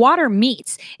 where the water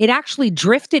meets, it actually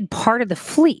drifted part of the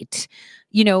fleet,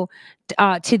 to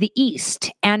the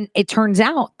east. And it turns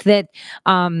out that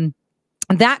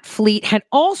that fleet had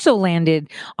also landed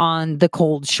on the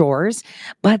cold shores,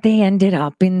 but they ended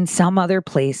up in some other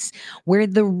place where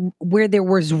there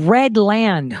was red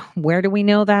land. Where do we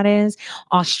know that is?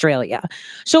 Australia.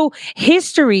 So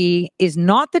history is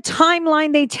not the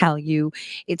timeline they tell you.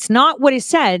 It's not what is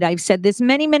said. I've said this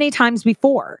many, many times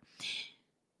before.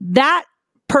 That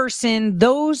person,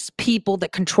 those people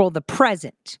that control the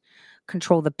present,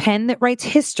 control the pen that writes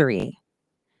history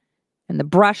and the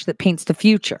brush that paints the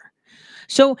future.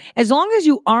 So as long as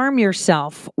you arm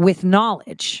yourself with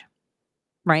knowledge,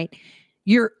 right,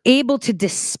 you're able to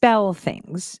dispel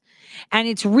things. And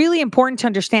it's really important to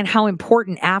understand how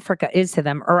important Africa is to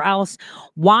them, or else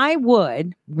why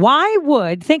would,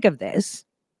 think of this,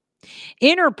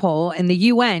 Interpol and the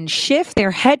UN shift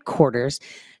their headquarters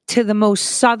to the most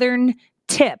southern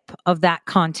tip of that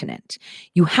continent?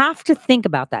 You have to think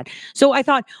about that. So I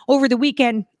thought over the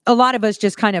weekend, a lot of us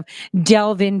just kind of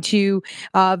delve into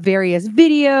various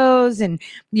videos and,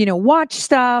 watch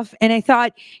stuff. And I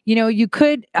thought, you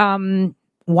could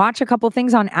watch a couple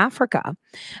things on Africa.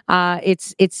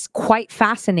 It's quite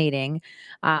fascinating.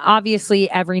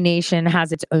 Obviously, every nation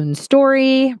has its own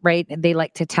story, right? They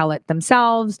like to tell it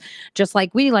themselves, just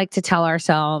like we like to tell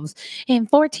ourselves. In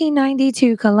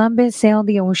 1492, Columbus sailed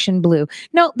the ocean blue.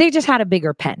 No, they just had a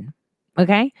bigger pen,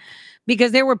 okay?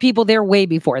 Because there were people there way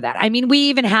before that. I mean, we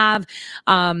even have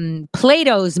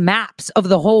Plato's maps of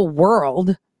the whole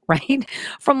world, right?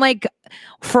 From like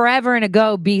forever and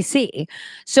ago BC.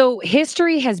 So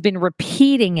history has been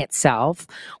repeating itself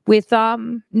with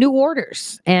new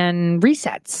orders and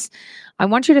resets. I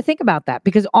want you to think about that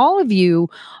because all of you,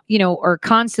 are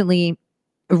constantly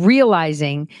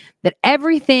realizing that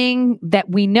everything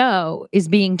that we know is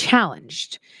being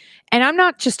challenged. And I'm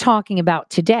not just talking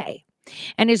about today.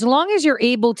 And as long as you're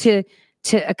able to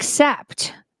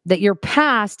accept that your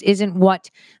past isn't what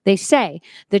they say,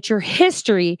 that your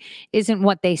history isn't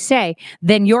what they say,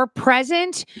 then your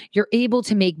present, you're able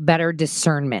to make better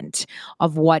discernment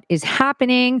of what is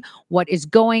happening, what is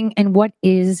going, and what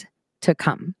is to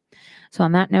come. So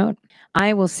on that note,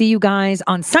 I will see you guys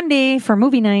on Sunday for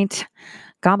movie night.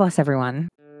 God bless everyone.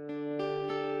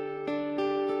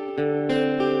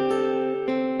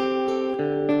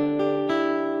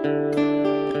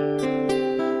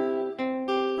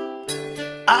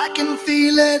 I can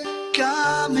feel it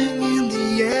coming in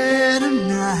the air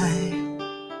tonight,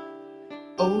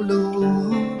 oh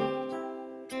Lord.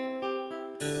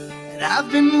 And I've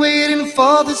been waiting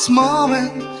for this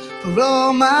moment for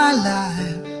all my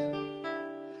life,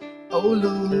 oh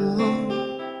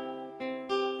Lord.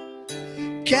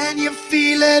 Can you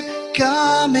feel it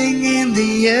coming in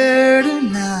the air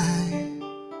tonight?